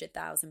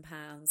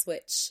 £200,000,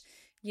 which,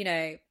 you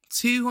know,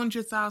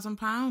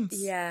 £200,000.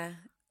 Yeah,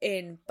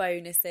 in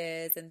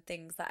bonuses and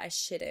things that I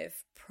should have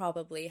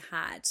probably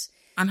had.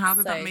 And how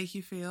did that make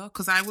you feel?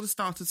 Because I would have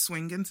started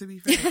swinging, to be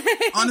fair.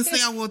 Honestly,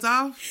 I would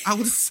have. I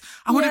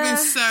would have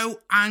been so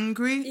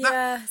angry.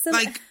 Yeah.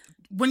 Like,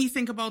 when you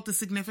think about the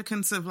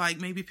significance of,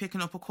 like, maybe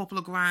picking up a couple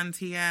of grand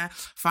here,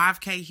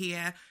 5k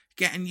here,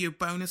 getting your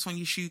bonus when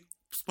you shoot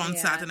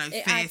sponsor, I don't know,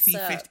 30,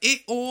 50.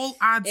 It all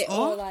adds up.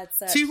 All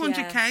adds up.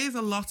 200k is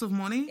a lot of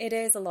money. It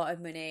is a lot of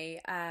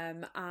money.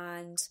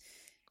 And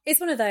it's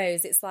one of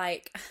those, it's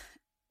like,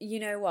 you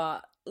know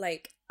what,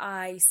 like,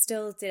 I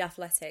still did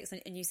athletics,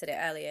 and you said it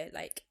earlier,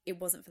 like, it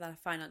wasn't for that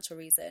financial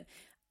reason.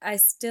 I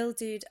still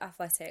did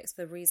athletics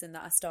for the reason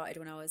that I started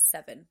when I was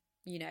 7.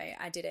 You know,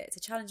 I did it to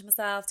challenge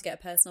myself, to get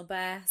a personal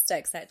best,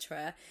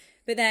 etc.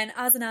 But then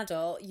as an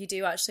adult, you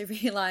do actually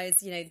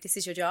realise, you know, this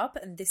is your job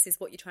and this is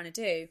what you're trying to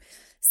do.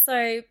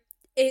 So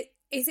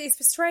it's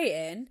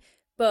frustrating,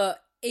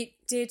 but it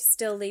did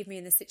still leave me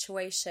in the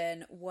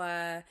situation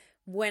where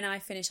when I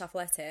finished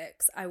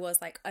athletics, I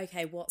was like,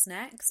 okay, what's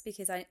next?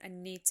 Because I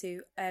need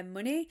to earn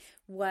money,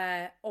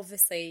 where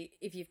obviously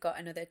if you've got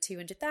another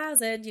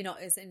 200,000, you're not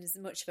in as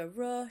much of a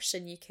rush,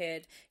 and you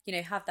could, you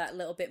know, have that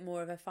little bit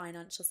more of a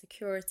financial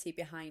security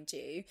behind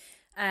you.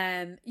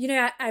 You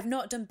know, I've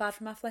not done bad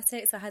from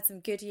athletics. I had some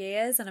good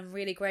years, and I'm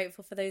really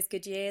grateful for those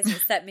good years. And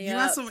it set me up. You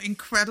had some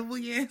incredible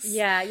years.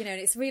 Yeah, you know, and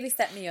it's really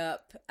set me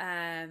up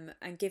and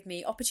give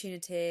me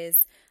opportunities,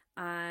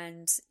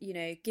 and, you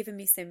know, giving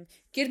me some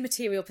good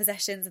material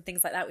possessions and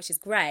things like that, which is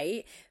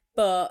great.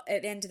 But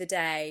at the end of the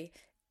day,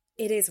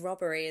 it is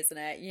robbery, isn't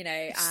it? You know,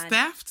 and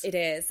theft. It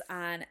is.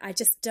 And I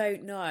just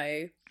don't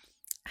know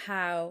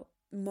how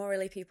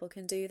morally people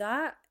can do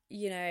that.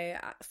 You know,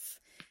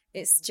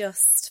 it's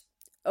just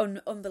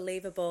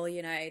unbelievable,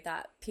 you know,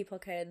 that people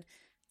can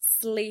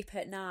sleep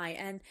at night.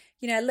 And,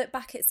 you know, I look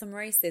back at some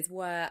races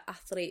where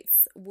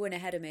athletes won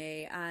ahead of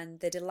me and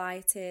they're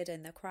delighted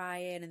and they're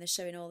crying and they're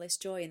showing all this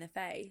joy in their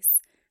face,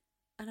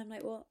 and I'm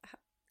like, well,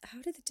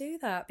 how did they do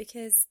that?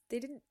 Because they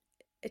didn't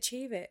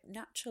achieve it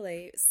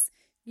naturally. It's,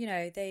 you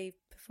know, they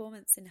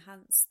performance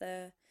enhance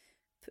the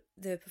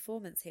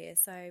performance here.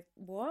 So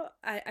what?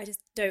 I just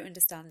don't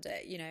understand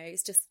it. You know,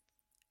 it's just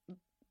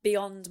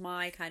beyond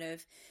my kind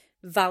of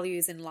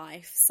values in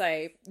life.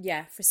 So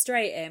yeah,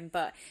 frustrating,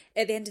 but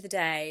at the end of the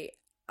day,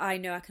 I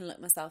know I can look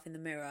myself in the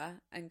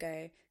mirror and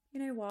go, you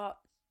know what,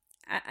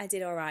 I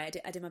did all right.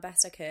 I did my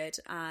best I could,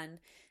 and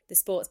the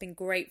sport's been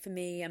great for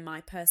me and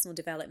my personal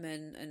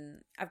development,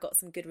 and I've got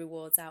some good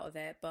rewards out of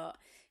it. But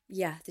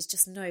yeah, there's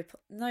just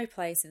no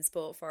place in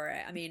sport for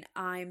it. I mean,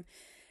 I'm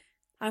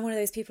one of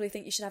those people who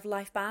think you should have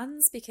life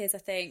bans, because I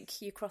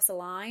think you cross a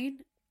line,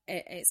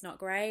 it's not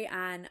great.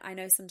 And I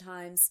know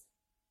sometimes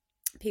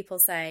people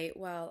say,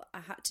 well,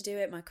 I had to do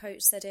it, my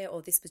coach said it,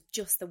 or this was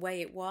just the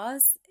way it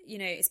was. You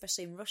know,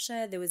 especially in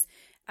Russia,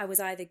 I was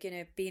either going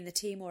to be in the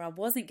team or I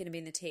wasn't going to be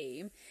in the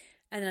team.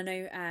 And I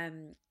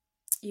know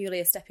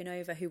Yulia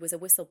Stepanova, who was a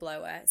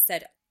whistleblower,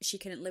 said she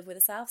couldn't live with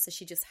herself, so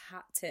she just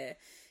had to,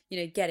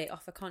 get it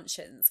off her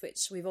conscience,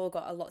 which we've all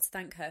got a lot to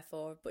thank her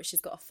for, but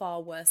she's got a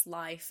far worse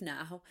life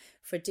now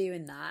for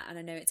doing that. And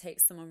I know it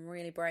takes someone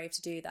really brave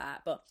to do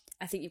that, but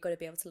I think you've got to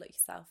be able to look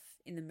yourself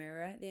in the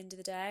mirror at the end of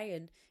the day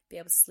and be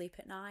able to sleep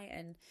at night.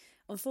 And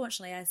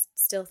unfortunately, I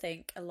still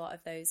think a lot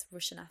of those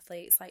Russian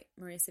athletes like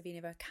Maria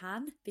Savinova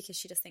can, because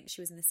she just thinks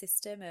she was in the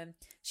system, and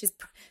she's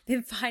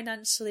been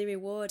financially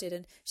rewarded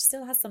and she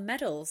still has some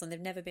medals and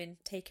they've never been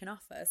taken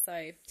off her.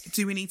 So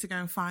do we need to go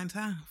and find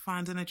her?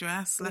 Find an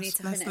address?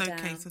 Let's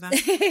locate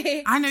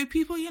her. I know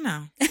people,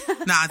 No,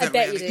 I don't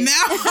bet really. You do.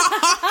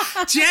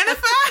 No.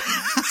 Jennifer?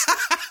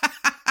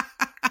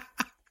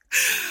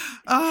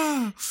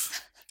 Oh.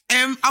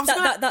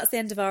 That's the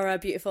end of our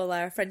beautiful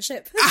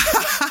friendship.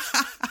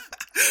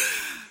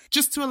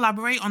 Just to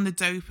elaborate on the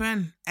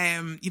doping,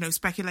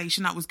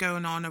 speculation that was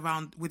going on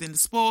around within the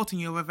sport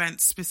and your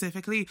events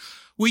specifically,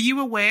 were you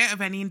aware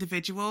of any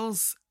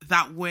individuals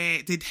that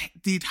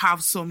did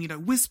have some,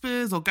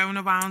 whispers or going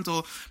around,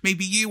 or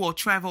maybe you or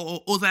Trevor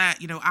or other,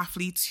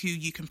 athletes who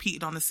you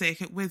competed on the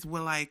circuit with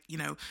were like,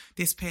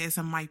 this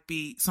person might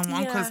be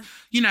someone? Because,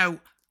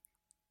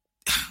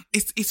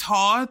 it's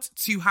hard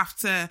to have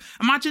to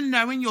imagine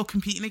knowing you're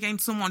competing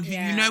against someone who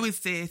is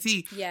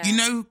dirty,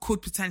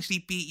 could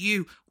potentially beat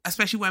you,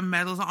 especially when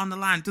medals are on the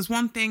line. There's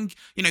one thing,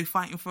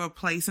 fighting for a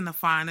place in the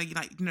final,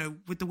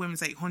 with the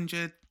women's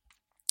 800,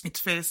 it's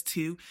first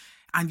two,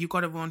 and you've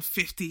got to run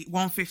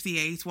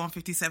 158,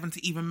 157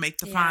 to even make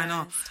the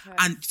final.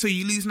 And so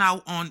you lose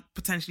now on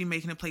potentially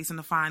making a place in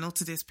the final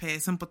to this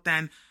person, but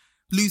then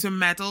losing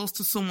medals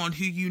to someone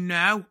who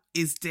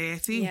is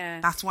dirty. Yeah.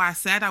 That's why I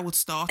said I would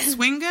start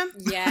swinging.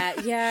 Yeah.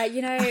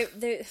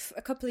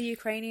 A couple of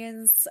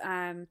Ukrainians,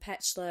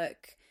 Petchluk,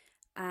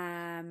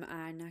 and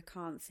I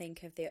can't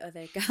think of the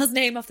other girl's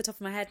name off the top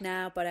of my head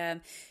now, but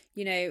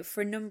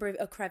for a number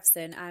of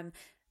Krevson,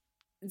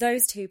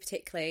 those two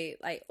particularly,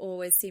 like,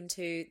 always seem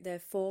to, their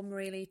form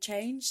really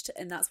changed,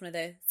 and that's one of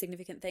the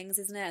significant things,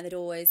 isn't it? And they'd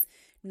always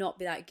not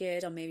be that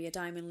good on maybe a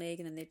Diamond League,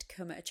 and then they'd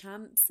come at a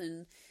champs,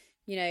 and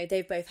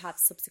they've both had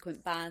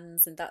subsequent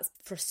bans, and that's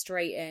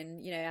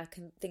frustrating. I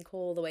can think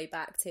all the way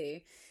back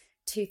to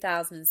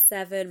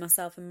 2007,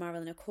 myself and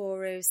Marilyn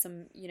Okoro,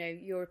 some,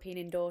 European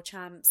indoor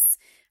champs.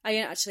 I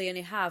actually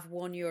only have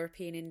one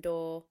European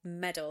indoor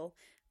medal,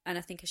 and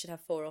I think I should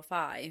have 4 or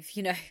 5.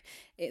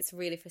 It's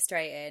really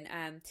frustrating.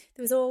 There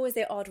was always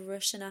the odd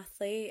Russian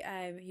athlete,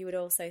 you would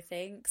also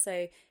think.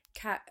 So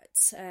Kat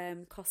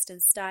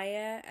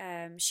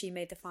Kostenstaya, she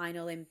made the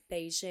final in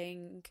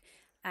Beijing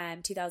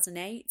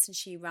 2008, and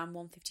she ran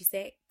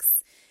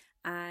 156.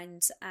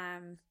 And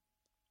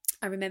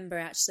I remember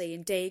actually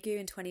in Daegu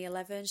in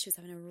 2011, she was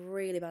having a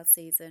really bad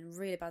season,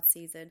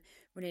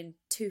 running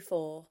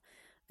 2:4,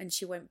 and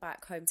she went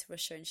back home to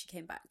Russia and she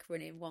came back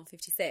running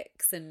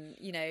 156. And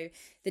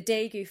the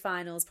Daegu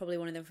final is probably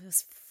one of the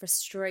most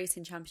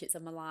frustrating championships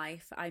of my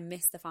life. I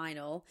missed the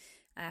final.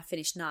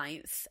 Finished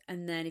 9th,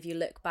 and then if you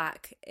look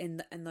back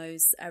in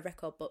those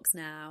record books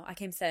now, I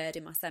came 3rd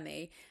in my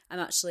semi. I'm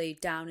actually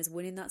down as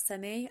winning that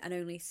semi, and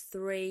only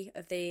 3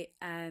 of the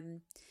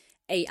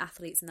 8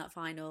 athletes in that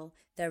final,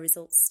 their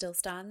results still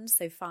stand.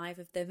 So 5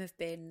 of them have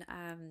been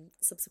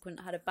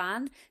subsequent had a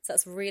ban. So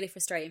that's really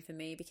frustrating for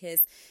me,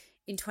 because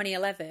in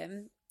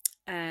 2011,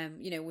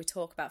 we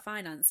talk about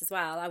finance as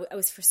well. I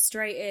was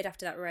frustrated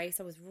after that race.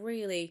 I was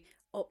really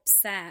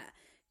upset,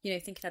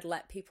 thinking I'd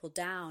let people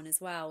down as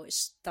well,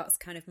 which that's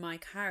kind of my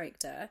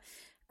character.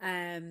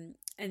 And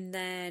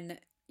then,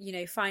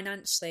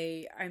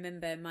 financially, I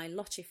remember my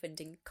lottery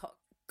funding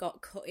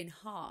got cut in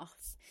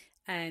half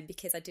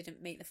because I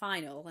didn't make the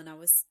final, and I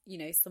was,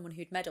 someone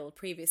who'd medalled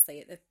previously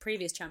at the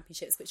previous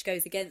championships, which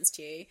goes against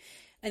you.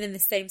 And then the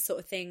same sort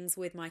of things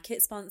with my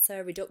kit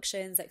sponsor,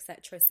 reductions,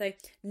 etc. So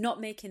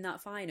not making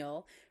that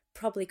final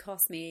probably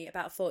cost me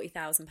about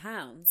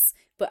 £40,000,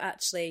 but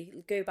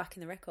actually go back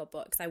in the record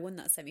books, I won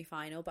that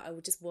semi-final, but I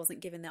just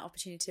wasn't given that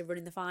opportunity to run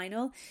in the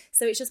final.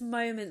 So it's just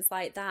moments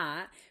like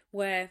that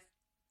where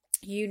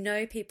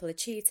people are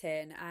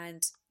cheating.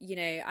 And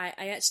I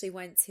actually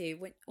went to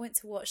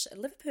watch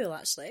Liverpool,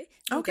 actually.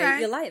 Okay,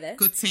 you'll like this.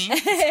 Good team.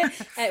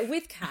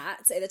 With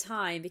Kat at the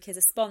time, because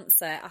a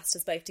sponsor asked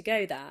us both to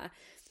go there,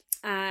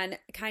 and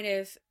kind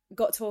of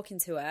got talking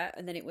to her.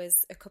 And then it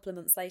was a couple of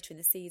months later in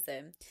the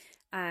season,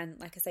 and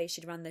like I say,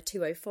 she'd run the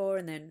 2:04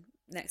 and then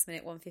next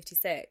minute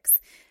 1:56.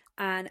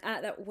 And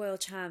at that World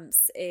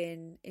Champs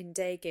in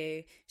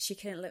Daegu, she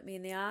couldn't look me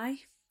in the eye,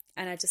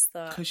 and I just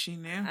thought, because she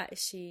knew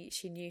she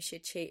knew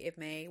she'd cheated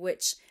me,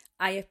 which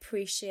I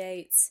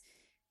appreciate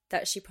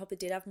that she probably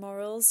did have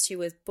morals. She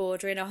was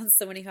bordering on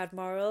someone who had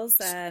morals,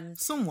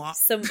 somewhat,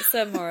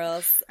 some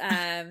morals.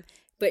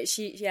 But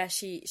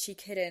she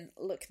couldn't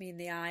look me in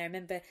the eye. I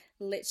remember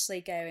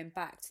literally going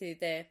back to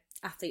the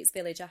athletes'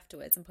 village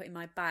afterwards and putting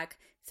my bag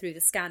through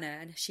the scanner,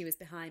 and she was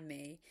behind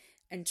me.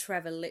 And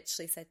Trevor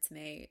literally said to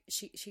me,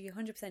 she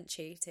 100%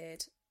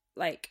 cheated.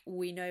 Like,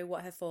 we know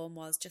what her form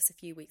was just a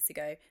few weeks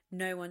ago.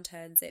 No one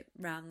turns it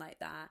round like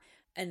that.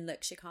 And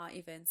look, she can't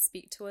even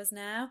speak to us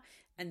now.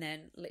 And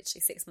then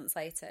literally 6 months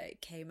later, it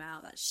came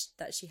out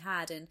that she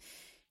had. And,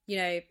 you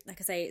know, like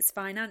I say, it's a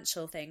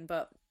financial thing,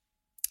 but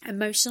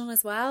emotional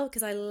as well,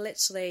 because I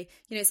literally,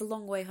 you know, it's a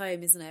long way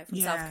home, isn't it, from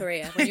South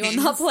Korea when you're on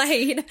that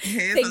plane thinking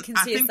to yourself.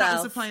 I think that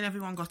was the plane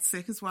everyone got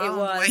sick as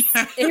well.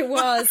 It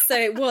was, so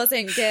it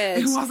wasn't good.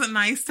 It wasn't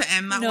nice to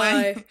end that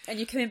way. No, and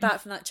you're coming back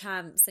from that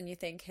champs and you're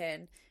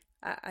thinking,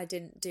 I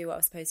didn't do what I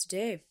was supposed to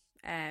do.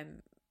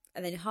 And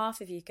then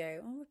half of you go,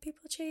 oh, were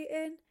people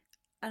cheating?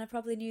 And I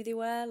probably knew they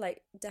were,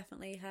 like,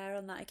 definitely her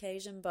on that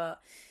occasion, but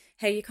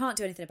hey, you can't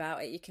do anything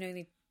about it. You can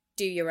only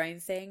do your own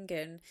thing.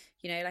 And,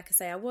 you know, like I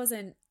say, I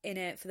wasn't in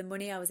it for the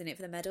money, I was in it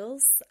for the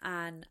medals,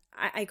 and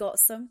I got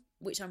some,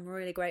 which I'm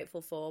really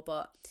grateful for,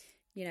 but,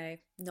 you know,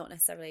 not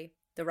necessarily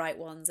the right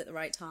ones at the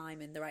right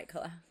time in the right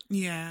colour.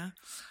 Yeah.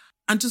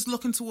 And just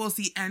looking towards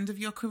the end of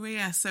your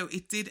career, so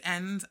it did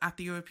end at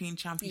the European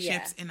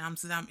Championships in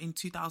Amsterdam in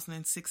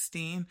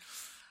 2016.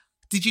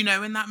 Did you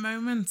know in that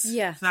moment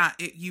that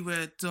you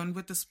were done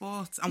with the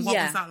sport? And what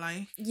was that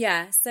like?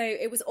 Yeah, so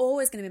it was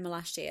always going to be my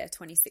last year,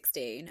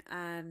 2016.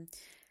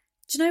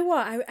 Do you know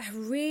what? I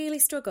really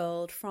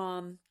struggled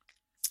from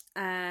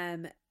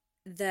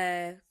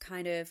the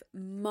kind of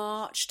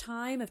March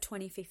time of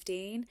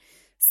 2015.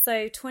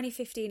 So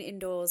 2015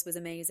 indoors was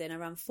amazing. I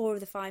ran 4 of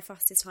the 5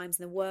 fastest times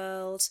in the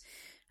world.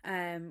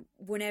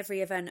 Won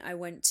every event I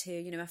went to.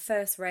 You know, my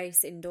first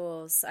race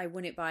indoors, I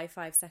won it by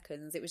 5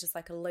 seconds. It was just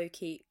like a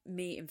low-key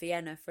meet in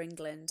Vienna for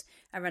England.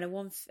 I ran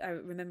I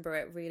remember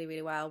it really,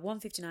 really well,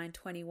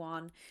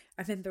 1:59.21.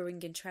 I remember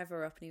ringing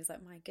Trevor up and he was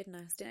like, my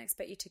goodness, didn't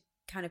expect you to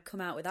kind of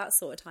come out with that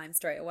sort of time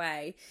straight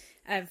away.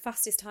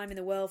 Fastest time in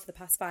the world for the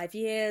past 5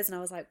 years. And I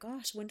was like,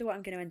 gosh, I wonder what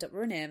I'm going to end up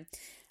running.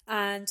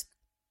 And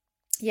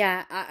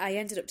yeah, I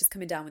ended up just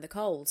coming down with a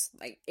cold.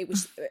 Like, it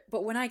was,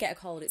 but when I get a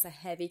cold, it's a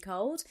heavy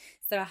cold.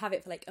 So I have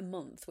it for like a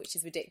month, which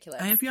is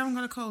ridiculous. I hope you haven't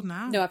got a cold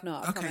now. No, I've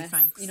not. I okay, promise.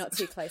 Thanks. You're not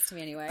too close to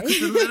me anyway.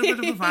 There's a little bit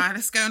of a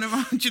virus going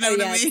around, do you know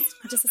what I mean?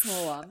 Just a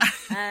small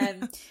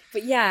one.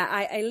 But yeah,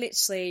 I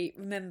literally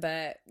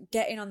remember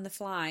getting on the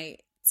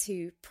flight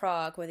to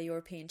Prague, where the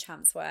European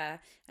champs were,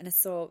 and I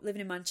saw,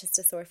 living in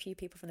Manchester, saw a few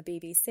people from the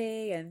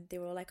BBC, and they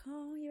were all like,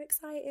 oh, you're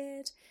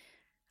excited?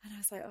 And I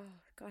was like, oh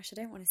gosh,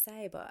 I don't want to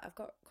say, but I've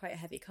got quite a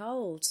heavy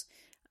cold.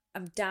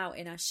 I'm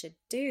doubting I should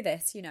do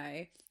this, you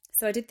know.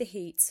 So I did the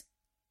heat,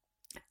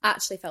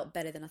 actually felt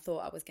better than I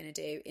thought I was going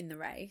to do in the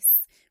race,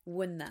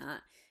 won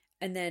that.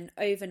 And then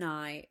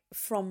overnight,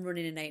 from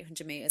running an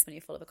 800 metres when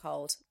you're full of a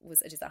cold,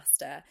 was a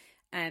disaster.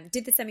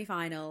 Did the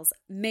semi-finals,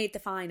 made the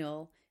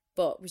final,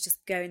 but was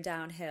just going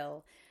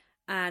downhill.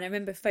 And I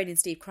remember phoning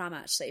Steve Cram,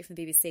 actually, from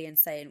the BBC, and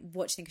saying,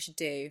 what do you think I should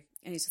do?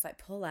 And he's just like,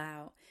 pull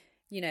out.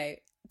 You know,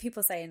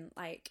 people saying,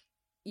 like,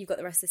 you've got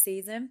the rest of the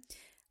season.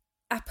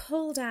 I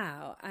pulled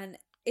out, and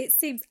it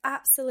seems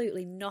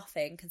absolutely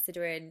nothing,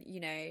 considering, you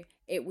know,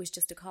 it was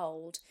just a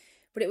cold.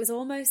 But it was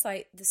almost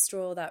like the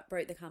straw that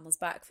broke the camel's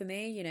back for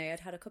me. You know, I'd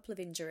had a couple of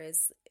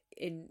injuries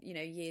in, you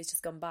know, years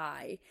just gone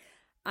by.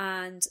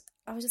 And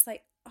I was just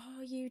like,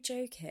 are you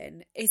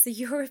joking? It's the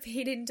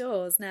European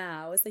indoors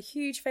now. It's a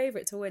huge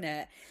favourite to win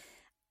it.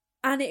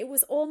 And it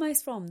was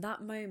almost from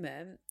that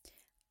moment,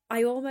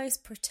 I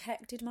almost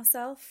protected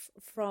myself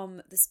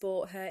from the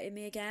sport hurting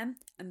me again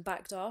and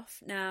backed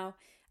off. Now,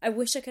 I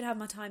wish I could have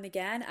my time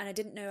again, and I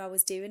didn't know I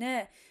was doing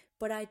it,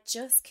 but I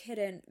just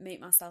couldn't make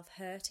myself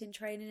hurt in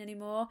training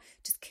anymore.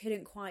 Just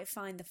couldn't quite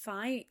find the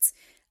fight.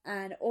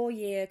 And all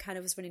year kind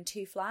of was running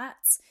 2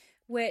 flats,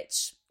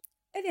 which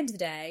at the end of the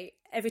day,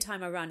 every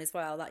time I ran as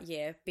well that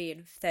year,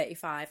 being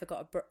 35, I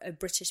got a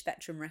British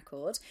Spectrum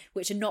record,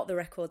 which are not the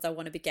records I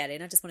want to be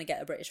getting. I just want to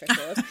get a British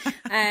record.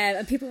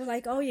 And people were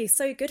like, oh, you're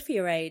so good for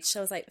your age. So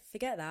I was like,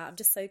 forget that. I'm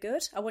just so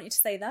good. I want you to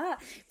say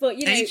that. But,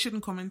 you know, age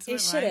shouldn't come into it,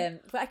 it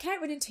shouldn't. But I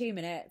kept running 2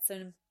 minutes,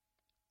 and,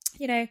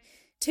 you know,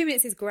 2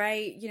 minutes is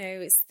great. You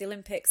know, it's the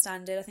Olympic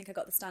standard. I think I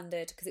got the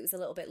standard because it was a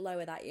little bit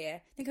lower that year.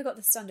 I think I got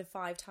the standard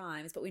 5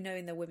 times, but we know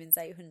in the women's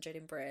 800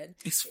 in Britain,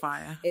 it's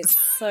fire. It's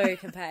so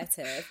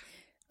competitive.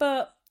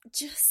 But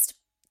just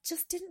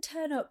didn't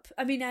turn up.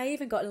 I mean, I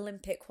even got an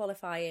Olympic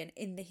qualifying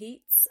in the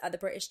heats at the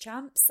British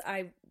Champs.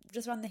 I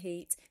just ran the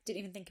heat, didn't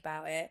even think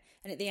about it.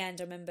 And at the end,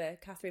 I remember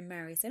Catherine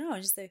Murray saying, oh,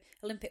 just the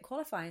Olympic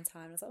qualifying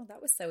time. I was like, oh,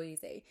 that was so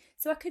easy.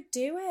 So I could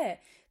do it.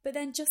 But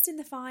then just in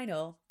the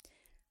final,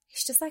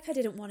 it's just like I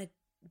didn't want to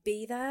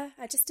be there.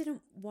 I just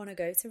didn't want to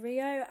go to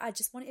Rio. I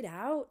just wanted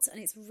out.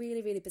 And it's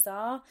really, really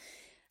bizarre.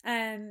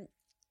 And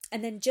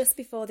then just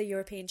before the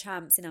European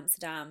Champs in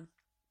Amsterdam,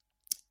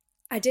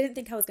 I didn't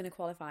think I was going to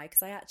qualify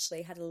because I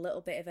actually had a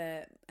little bit of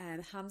a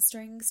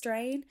hamstring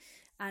strain,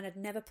 and I'd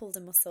never pulled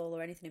a muscle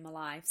or anything in my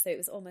life. So it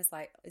was almost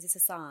like, is this a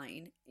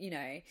sign? You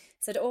know,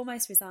 so I'd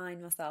almost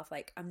resigned myself,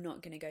 like, I'm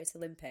not going to go to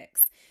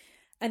Olympics.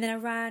 And then I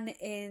ran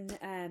in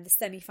the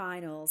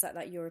semi-finals at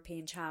that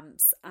European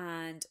Champs,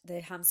 and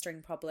the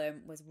hamstring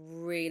problem was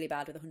really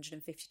bad with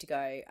 150 to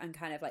go, and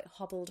kind of like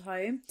hobbled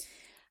home.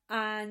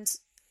 And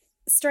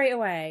straight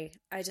away,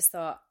 I just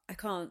thought, I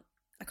can't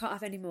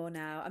have any more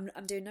now.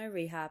 I'm doing no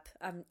rehab.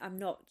 I'm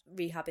not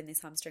rehabbing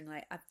this hamstring,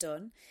 like I've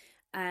done.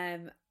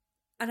 And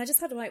I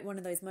just had like one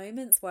of those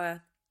moments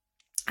where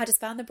I just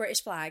found the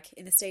British flag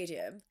in the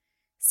stadium,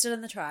 stood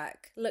on the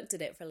track, looked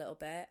at it for a little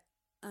bit.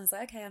 I was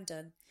like, okay, I'm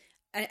done.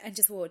 And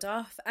just walked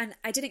off. And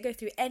I didn't go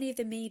through any of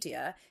the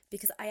media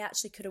because I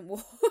actually couldn't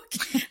walk.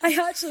 I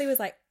actually was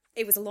like,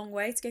 it was a long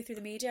way to go through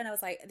the media. And I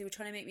was like, they were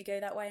trying to make me go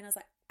that way. And I was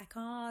like, I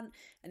can't.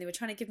 And they were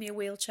trying to give me a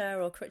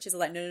wheelchair or crutches. I was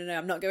like, no,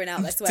 I'm not going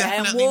out this way. I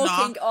am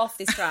walking off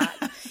this track.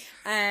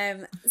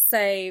 So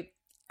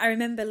I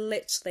remember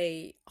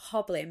literally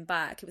hobbling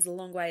back. It was a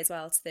long way as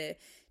well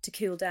to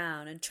cool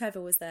down. And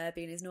Trevor was there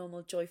being his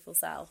normal joyful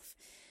self.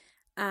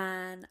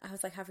 And I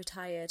was like, I've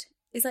retired.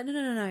 He's like,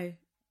 no.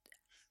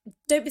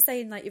 Don't be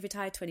saying like you've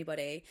retired to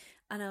anybody.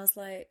 And I was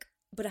like,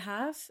 but I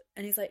have.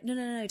 And he's like,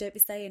 no, don't be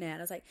saying it. And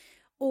I was like,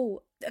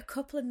 oh, a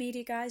couple of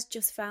media guys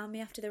just found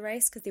me after the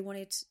race because they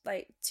wanted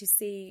like to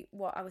see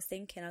what I was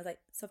thinking. I was like,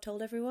 so I've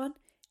told everyone.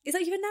 He's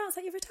like, you've announced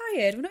that you've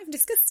retired. We've not even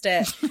discussed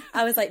it.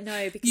 I was like,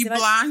 no, because you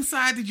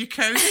blindsided your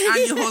coach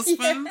and your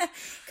husband.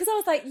 Because I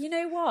was like, you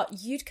know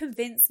what? You'd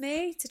convince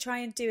me to try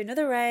and do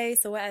another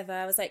race or whatever.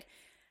 I was like,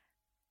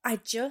 I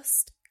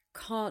just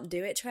can't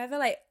do it, Trevor.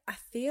 Like, I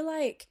feel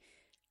like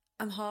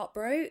I'm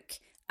heartbroken,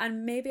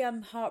 and maybe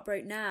I'm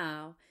heartbroken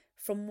now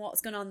from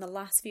what's gone on the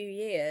last few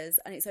years,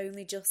 and it's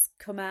only just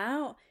come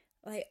out.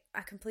 Like,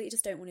 I completely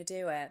just don't want to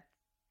do it.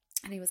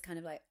 And he was kind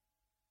of like,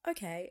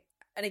 okay.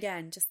 And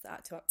again, just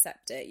had to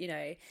accept it, you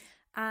know.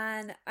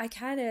 And I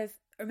kind of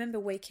remember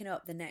waking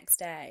up the next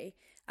day.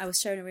 I was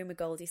shown a room with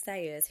Goldie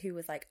Sayers, who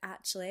was like,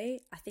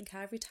 actually, I think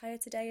I've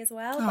retired today as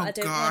well. But I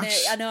don't want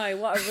to. I know,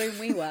 what a room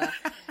we were.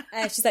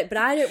 She's like, but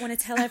I don't want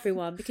to tell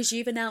everyone because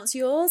you've announced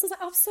yours. I was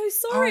like, I'm so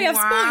sorry. I've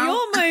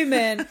spoiled your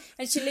moment.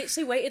 And she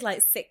literally waited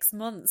like 6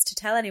 months to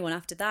tell anyone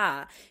after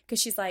that.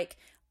 Because she's like,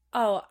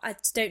 oh, I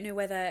don't know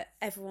whether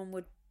everyone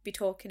would be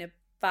talking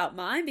about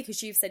mine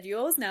because you've said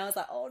yours now. I was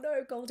like, oh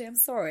no, Goldie, I'm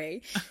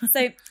sorry.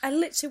 So I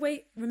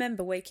literally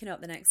remember waking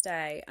up the next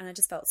day and I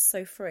just felt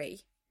so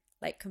free.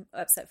 Like,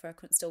 upset for I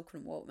still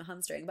couldn't walk with my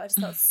hamstring, but I just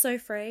felt so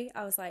free.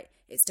 I was like,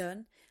 it's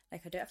done.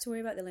 Like, I don't have to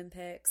worry about the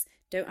Olympics.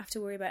 Don't have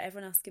to worry about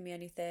everyone asking me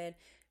anything.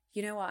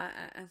 You know what?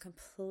 I'm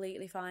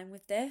completely fine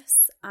with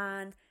this.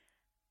 And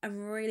I'm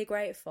really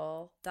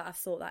grateful that I've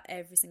thought that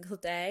every single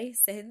day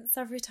since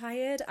I've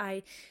retired.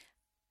 I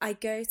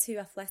go to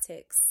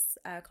athletics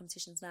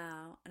competitions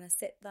now, and I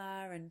sit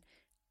there and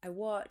I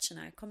watch and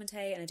I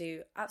commentate and I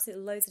do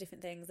absolutely loads of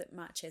different things at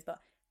matches, but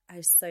I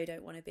just so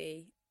don't want to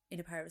be in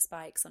a pair of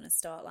spikes on a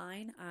start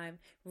line. I'm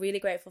really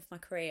grateful for my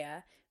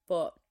career,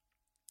 but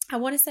I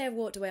want to say I've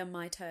walked away on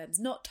my terms.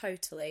 Not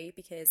totally,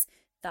 because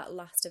that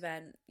last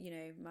event, you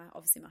know,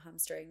 obviously my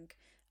hamstring,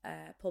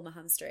 pulled my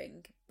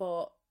hamstring,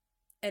 but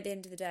at the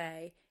end of the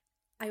day,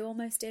 I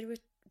almost did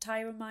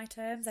retire on my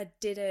terms. I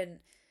didn't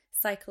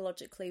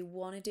psychologically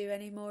want to do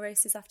any more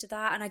races after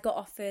that, and I got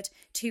offered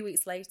 2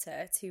 weeks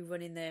later to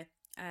run in the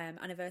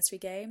anniversary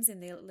games in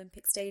the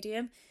Olympic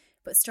Stadium,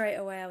 but straight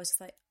away I was just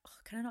like, oh,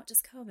 can I not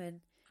just come and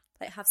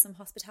like have some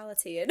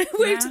hospitality and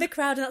wave to the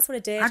crowd? And that's what I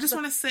did. I just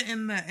want to sit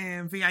in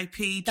the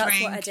VIP, that's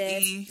drink, what I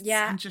did. eat,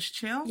 and just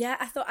chill. Yeah,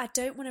 I thought I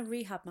don't want to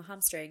rehab my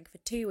hamstring for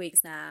 2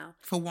 weeks now.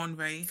 For one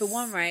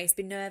race.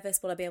 Be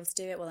nervous. Will I be able to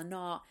do it? Will I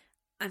not?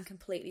 I'm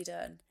completely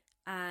done.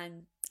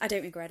 And I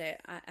don't regret it.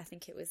 I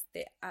think it was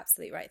the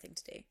absolute right thing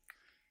to do.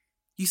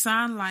 You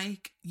sound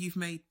like you've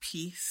made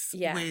peace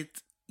with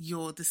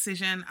your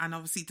decision, and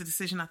obviously the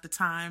decision at the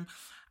time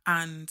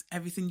and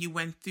everything you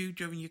went through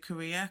during your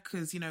career.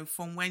 Because, you know,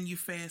 from when you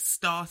first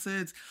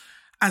started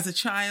as a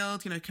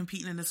child, you know,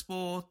 competing in the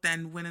sport,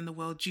 then winning the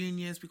World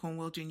Juniors, becoming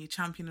World Junior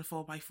champion in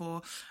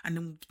 4x4,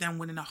 and then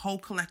winning a whole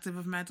collective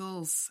of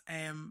medals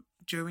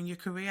during your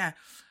career.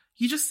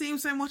 You just seem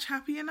so much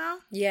happier now.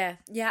 Yeah,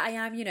 I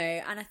am, you know.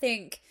 And I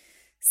think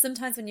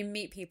sometimes when you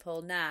meet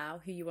people now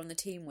who you're on the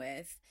team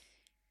with,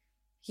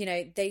 you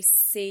know, they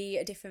see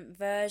a different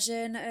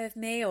version of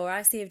me, or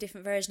I see a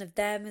different version of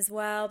them as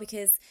well,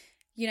 because,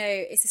 you know,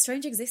 it's a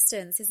strange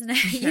existence, isn't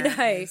it? Yes. You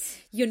know,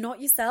 you're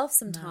not yourself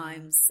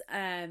sometimes.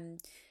 No.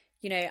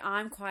 You know,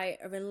 I'm quite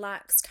a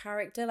relaxed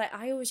character. Like,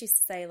 I always used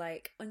to say,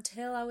 like,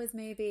 until I was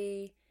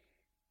maybe,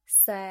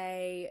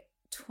 say,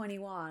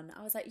 21,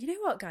 I was like, you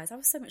know what, guys, that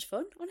was so much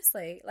fun,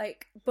 honestly.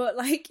 Like, but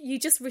like, you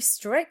just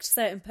restrict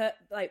certain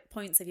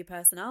points of your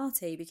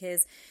personality,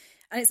 because,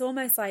 and it's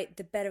almost like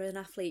the better an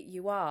athlete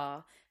you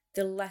are,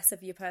 the less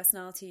of your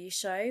personality you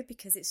show,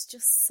 because it's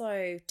just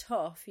so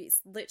tough. It's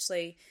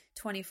literally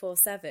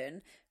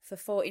 24/7 for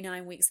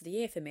 49 weeks of the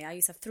year for me. I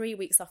used to have 3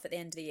 weeks off at the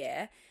end of the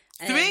year.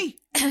 3?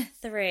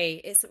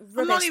 3. It's rubbish.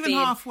 I'm not even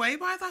halfway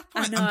by that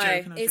point. I know.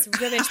 I'm joking. It's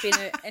rubbish being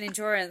an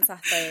endurance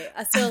athlete.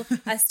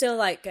 I still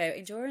like go,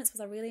 endurance? Was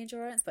I really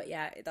endurance? But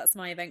yeah, that's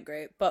my event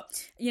group.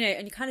 But, you know,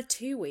 and you're kind of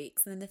 2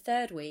 weeks, and then the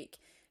third week,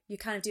 you're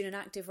kind of doing an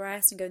active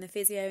rest and going to the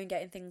physio and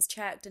getting things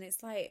checked. And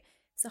it's like,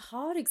 it's a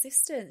hard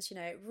existence, you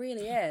know, it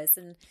really is.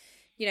 And,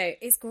 you know,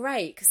 it's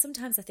great, because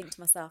sometimes I think to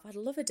myself, I'd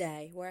love a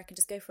day where I can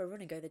just go for a run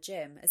and go to the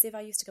gym, as if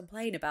I used to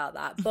complain about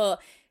that.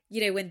 But,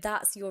 you know, when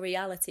that's your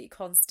reality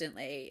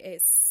constantly,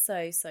 it's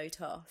so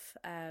tough.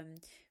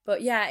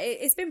 But yeah,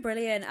 it's been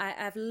brilliant.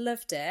 I've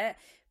loved it.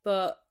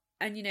 But,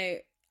 and, you know,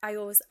 I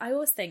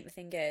always think the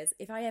thing is,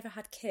 if I ever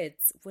had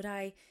kids, would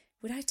I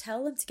would I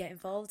tell them to get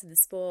involved in the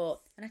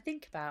sport? And I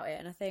think about it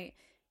and I think,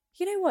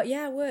 you know what?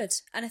 Yeah, I would.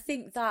 And I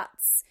think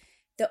that's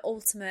the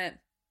ultimate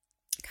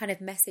kind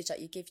of message that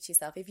you give to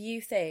yourself. If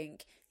you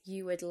think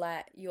you would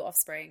let your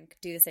offspring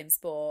do the same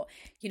sport,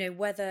 you know,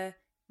 whether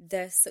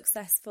they're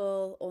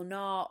successful or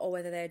not, or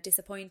whether they're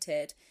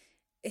disappointed,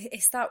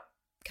 it's that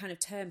kind of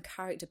term,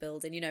 character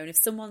building, you know. And if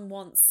someone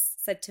once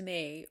said to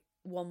me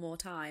one more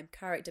time,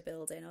 character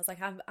building, I was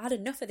like, I've had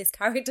enough of this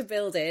character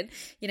building,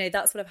 you know.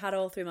 That's what I've had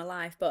all through my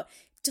life. But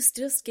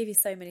just give you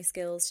so many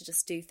skills to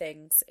just do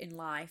things in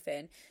life,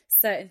 and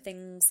certain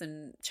things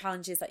and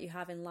challenges that you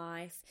have in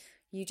life,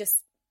 you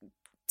just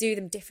do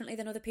them differently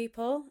than other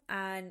people.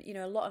 And, you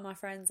know, a lot of my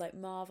friends like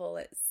marvel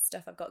at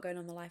stuff I've got going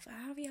on in my life.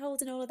 How are you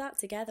holding all of that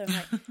together? I'm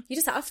like, you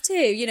just have to,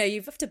 you know, you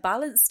have to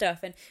balance stuff.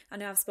 And I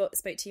know I've spoke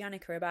to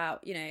Yannicka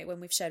about, you know, when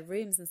we've shared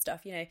rooms and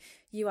stuff, you know,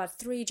 you had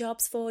 3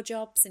 jobs, 4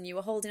 jobs, and you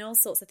were holding all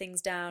sorts of things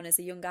down as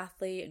a young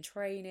athlete and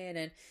training,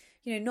 and,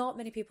 you know, not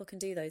many people can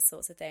do those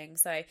sorts of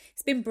things. So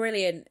it's been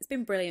brilliant. It's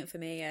been brilliant for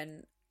me,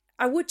 and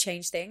I would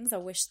change things. I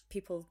wish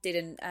people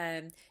didn't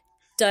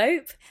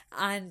dope,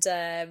 and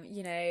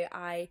you know,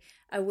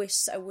 I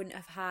wish I wouldn't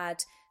have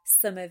had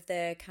some of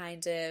the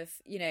kind of,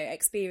 you know,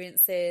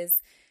 experiences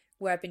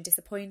where I've been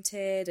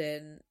disappointed,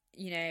 and,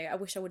 you know, I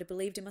wish I would have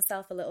believed in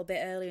myself a little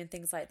bit earlier and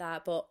things like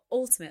that. But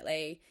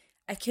ultimately,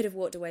 I could have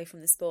walked away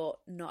from the sport,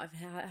 not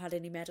have had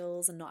any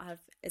medals and not have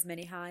as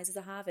many highs as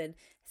I have, and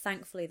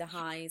thankfully the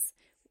highs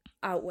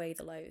outweigh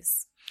the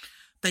lows.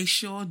 They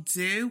sure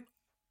do.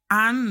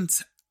 And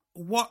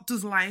what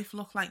does life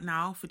look like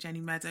now for Jenny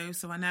Meadows?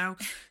 So I know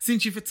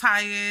since you've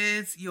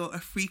retired, you're a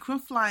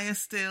frequent flyer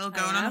still,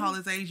 going on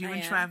holidays, you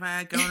and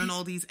Trevor, going on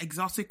all these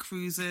exotic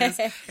cruises,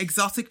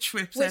 exotic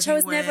trips which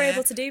everywhere. I was never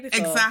able to do before.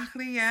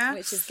 Exactly, yeah.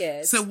 Which is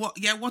good. So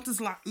what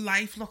does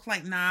life look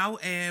like now?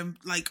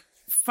 Like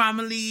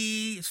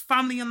family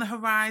on the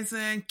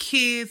horizon,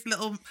 kids,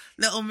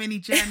 little mini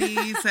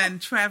Jennies and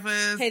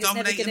Trevors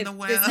dominating the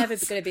world. There's never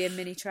going to be a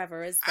mini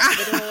Trevor, is there?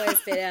 It'd always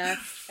be a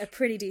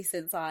pretty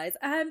decent size.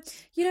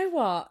 You know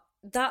what?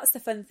 That's the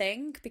fun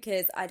thing,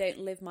 because I don't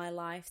live my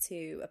life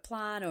to a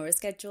plan or a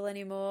schedule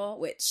anymore,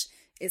 which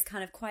is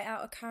kind of quite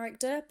out of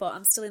character, but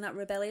I'm still in that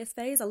rebellious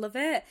phase. I love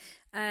it.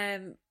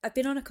 I've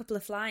been on a couple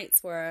of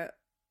flights where,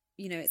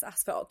 you know, it's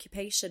asked for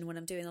occupation when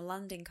I'm doing a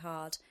landing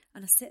card,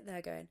 and I sit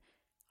there going,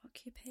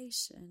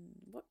 occupation,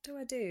 what do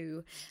I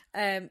do?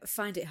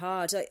 Find it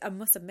hard. I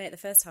must admit, the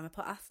first time I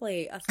put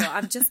athlete, I thought,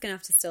 I'm just gonna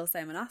have to still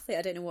say I'm an athlete.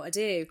 I don't know what to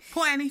do.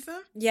 Put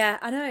anything. Yeah,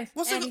 I know.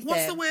 What's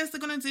the worst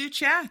they're gonna do?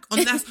 Check.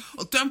 Unless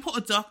don't put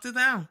a doctor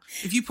down.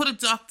 If you put a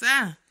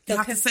doctor, you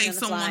have to save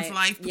someone's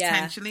life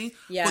potentially.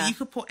 Yeah. But you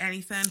could put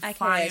anything.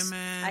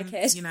 Fireman. I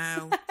could. You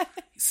know,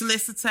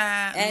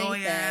 solicitor,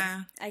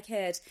 lawyer. I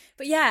could.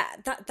 But yeah,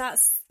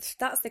 that's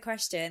the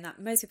question that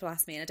most people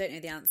ask me, and I don't know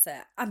the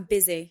answer. I'm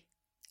busy.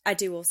 I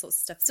do all sorts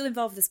of stuff. Still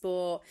involved with the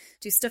sport,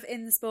 do stuff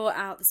in the sport,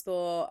 out the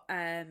sport.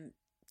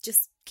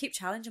 Just keep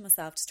challenging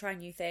myself to try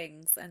new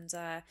things, and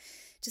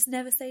just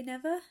never say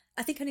never.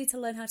 I think I need to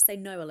learn how to say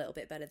no a little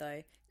bit better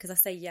though, because I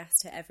say yes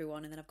to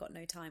everyone and then I've got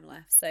no time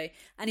left. So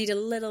I need a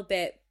little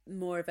bit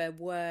more of a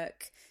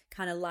work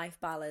kind of life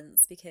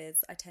balance, because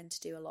I tend to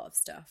do a lot of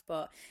stuff.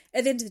 But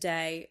at the end of the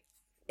day,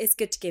 it's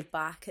good to give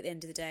back. At the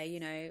end of the day, you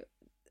know,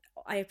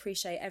 I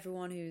appreciate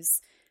everyone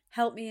who's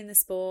help me in the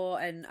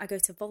sport, and I go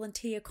to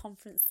volunteer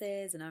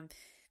conferences, and I'm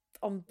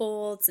on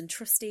boards and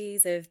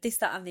trustees of this,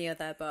 that and the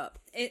other, but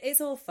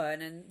it's all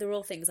fun, and they're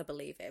all things I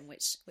believe in,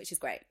 which is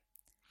great.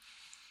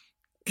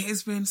 It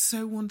has been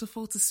so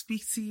wonderful to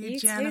speak to you,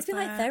 Jennifer. It's been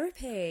like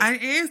therapy.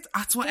 It is.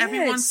 That's what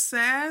everyone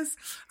says.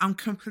 I'm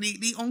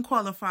completely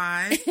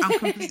unqualified. I'm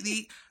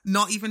completely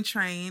not even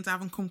trained. I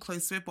haven't come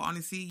close to it, but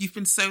honestly, you've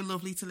been so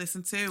lovely to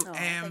listen to.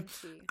 Thank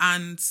you.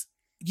 And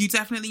you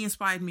definitely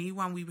inspired me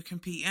when we were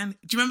competing.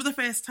 Do you remember the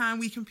first time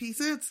we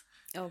competed?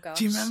 Oh, gosh.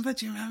 Do you remember?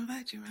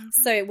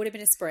 So it would have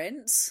been a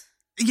sprint?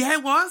 Yeah,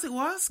 it was.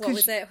 What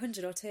was it,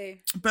 100 or 2?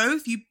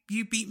 Both.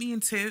 You beat me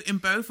in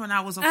both, and I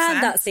was upset.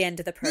 And that's the end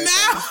of the programme.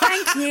 No!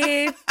 Thank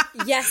you.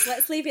 Yes,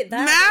 let's leave it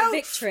there. No!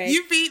 Victory.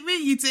 You beat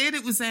me. You did.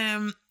 It was...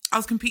 I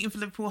was competing for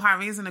Liverpool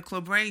Harriers in a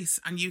club race,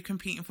 and you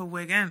competing for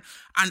Wigan.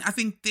 And I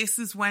think this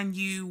is when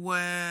you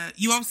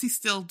obviously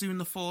still doing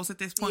the 4s at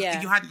this point.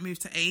 Yeah. You hadn't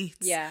moved to 8s.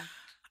 Yeah.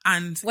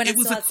 And when it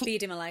was still had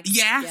speed in my legs.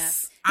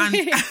 Yes. Yeah.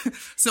 And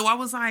so I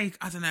was like,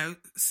 I don't know,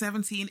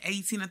 17,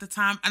 18 at the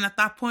time. And at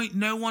that point,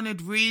 no one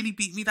had really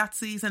beat me that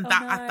season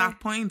at that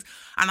point.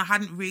 And I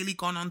hadn't really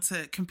gone on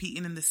to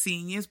competing in the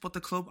seniors, but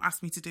the club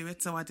asked me to do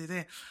it. So I did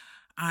it.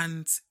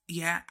 And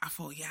yeah, I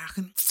thought, I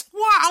can,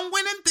 I'm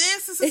winning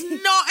this. This is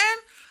nothing.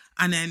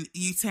 And then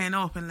you turn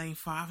up in lane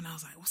 5, and I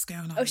was like, what's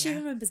going on? Oh, she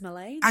remembers my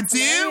lane. I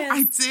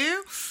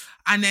do.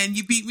 And then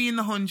you beat me in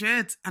the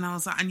 100, and I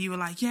was like, and you were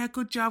like, yeah,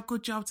 good job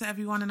to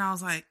everyone. And I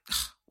was like,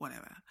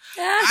 whatever.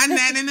 And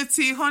then in the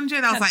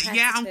 200, I was like,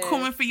 yeah, I'm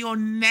coming for your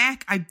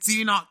neck. I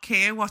do not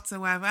care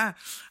whatsoever.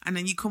 And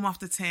then you come off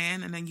the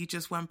turn, and then you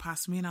just went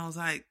past me, and I was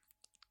like,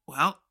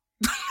 well.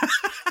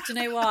 Do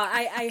Do you know what?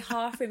 I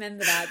half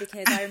remember that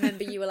because I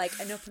remember you were like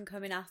an up and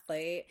coming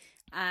athlete.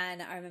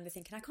 And I remember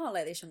thinking, I can't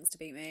let these chunks to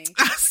beat me.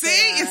 See,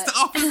 it's the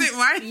opposite,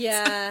 right?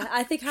 Yeah,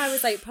 I think I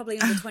was like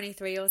probably under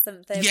 23 or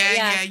something.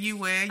 Yeah, you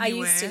were. I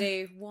used to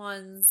do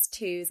 1s,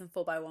 2s, and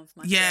 4x1 for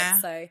my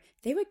kids. So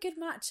they were good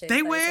matches.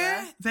 They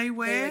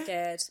were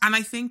good. And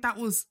I think that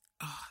was,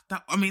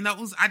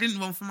 I didn't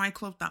run for my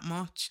club that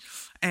much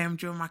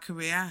during my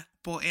career.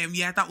 But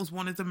that was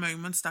one of the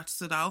moments that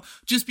stood out.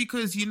 Just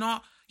because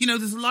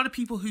there's a lot of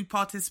people who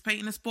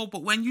participate in the sport,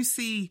 but when you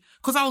see,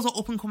 because I was an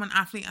up and coming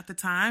athlete at the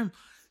time,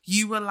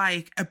 you were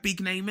like a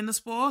big name in the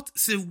sport.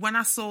 So when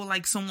I saw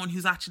like someone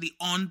who's actually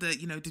on the,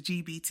 the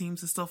GB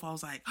teams and stuff, I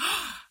was like,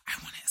 oh, I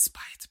want to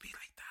aspire to be like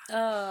that.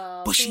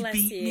 Oh, but she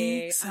beat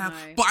me. So,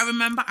 but I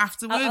remember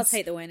afterwards. I'll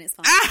take the win. It's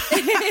fine.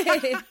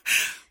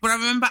 But I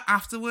remember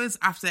afterwards,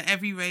 after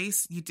every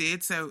race you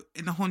did, so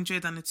in the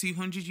 100 and the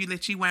 200, you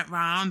literally went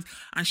round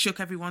and shook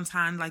everyone's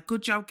hand like,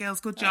 good job, girls,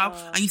 good job.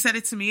 And you said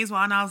it to me as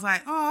well. And I was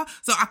like, oh,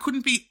 so I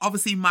couldn't be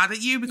obviously mad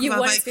at you because you I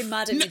was wanted like, to be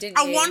mad at me, didn't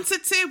you? I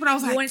wanted to, but I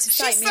was like,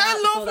 she's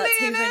so lovely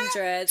in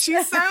it.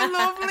 She's so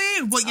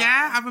lovely. But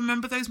yeah, I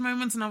remember those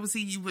moments. And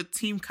obviously you were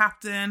team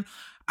captain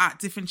at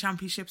different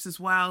championships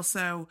as well.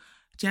 So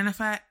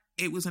Jennifer,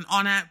 it was an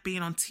honour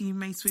being on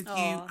Teammates with you.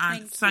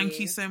 And thank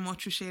you so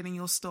much for sharing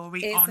your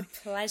story on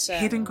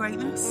Hidden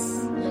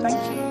Greatness.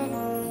 Thank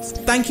you.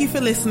 Thank you for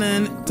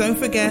listening. Don't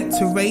forget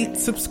to rate,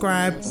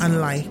 subscribe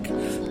and like.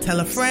 Tell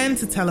a friend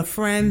to tell a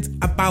friend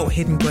about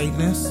Hidden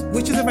Greatness,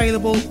 which is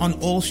available on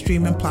all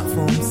streaming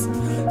platforms.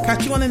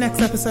 Catch you on the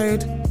next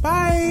episode.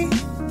 Bye.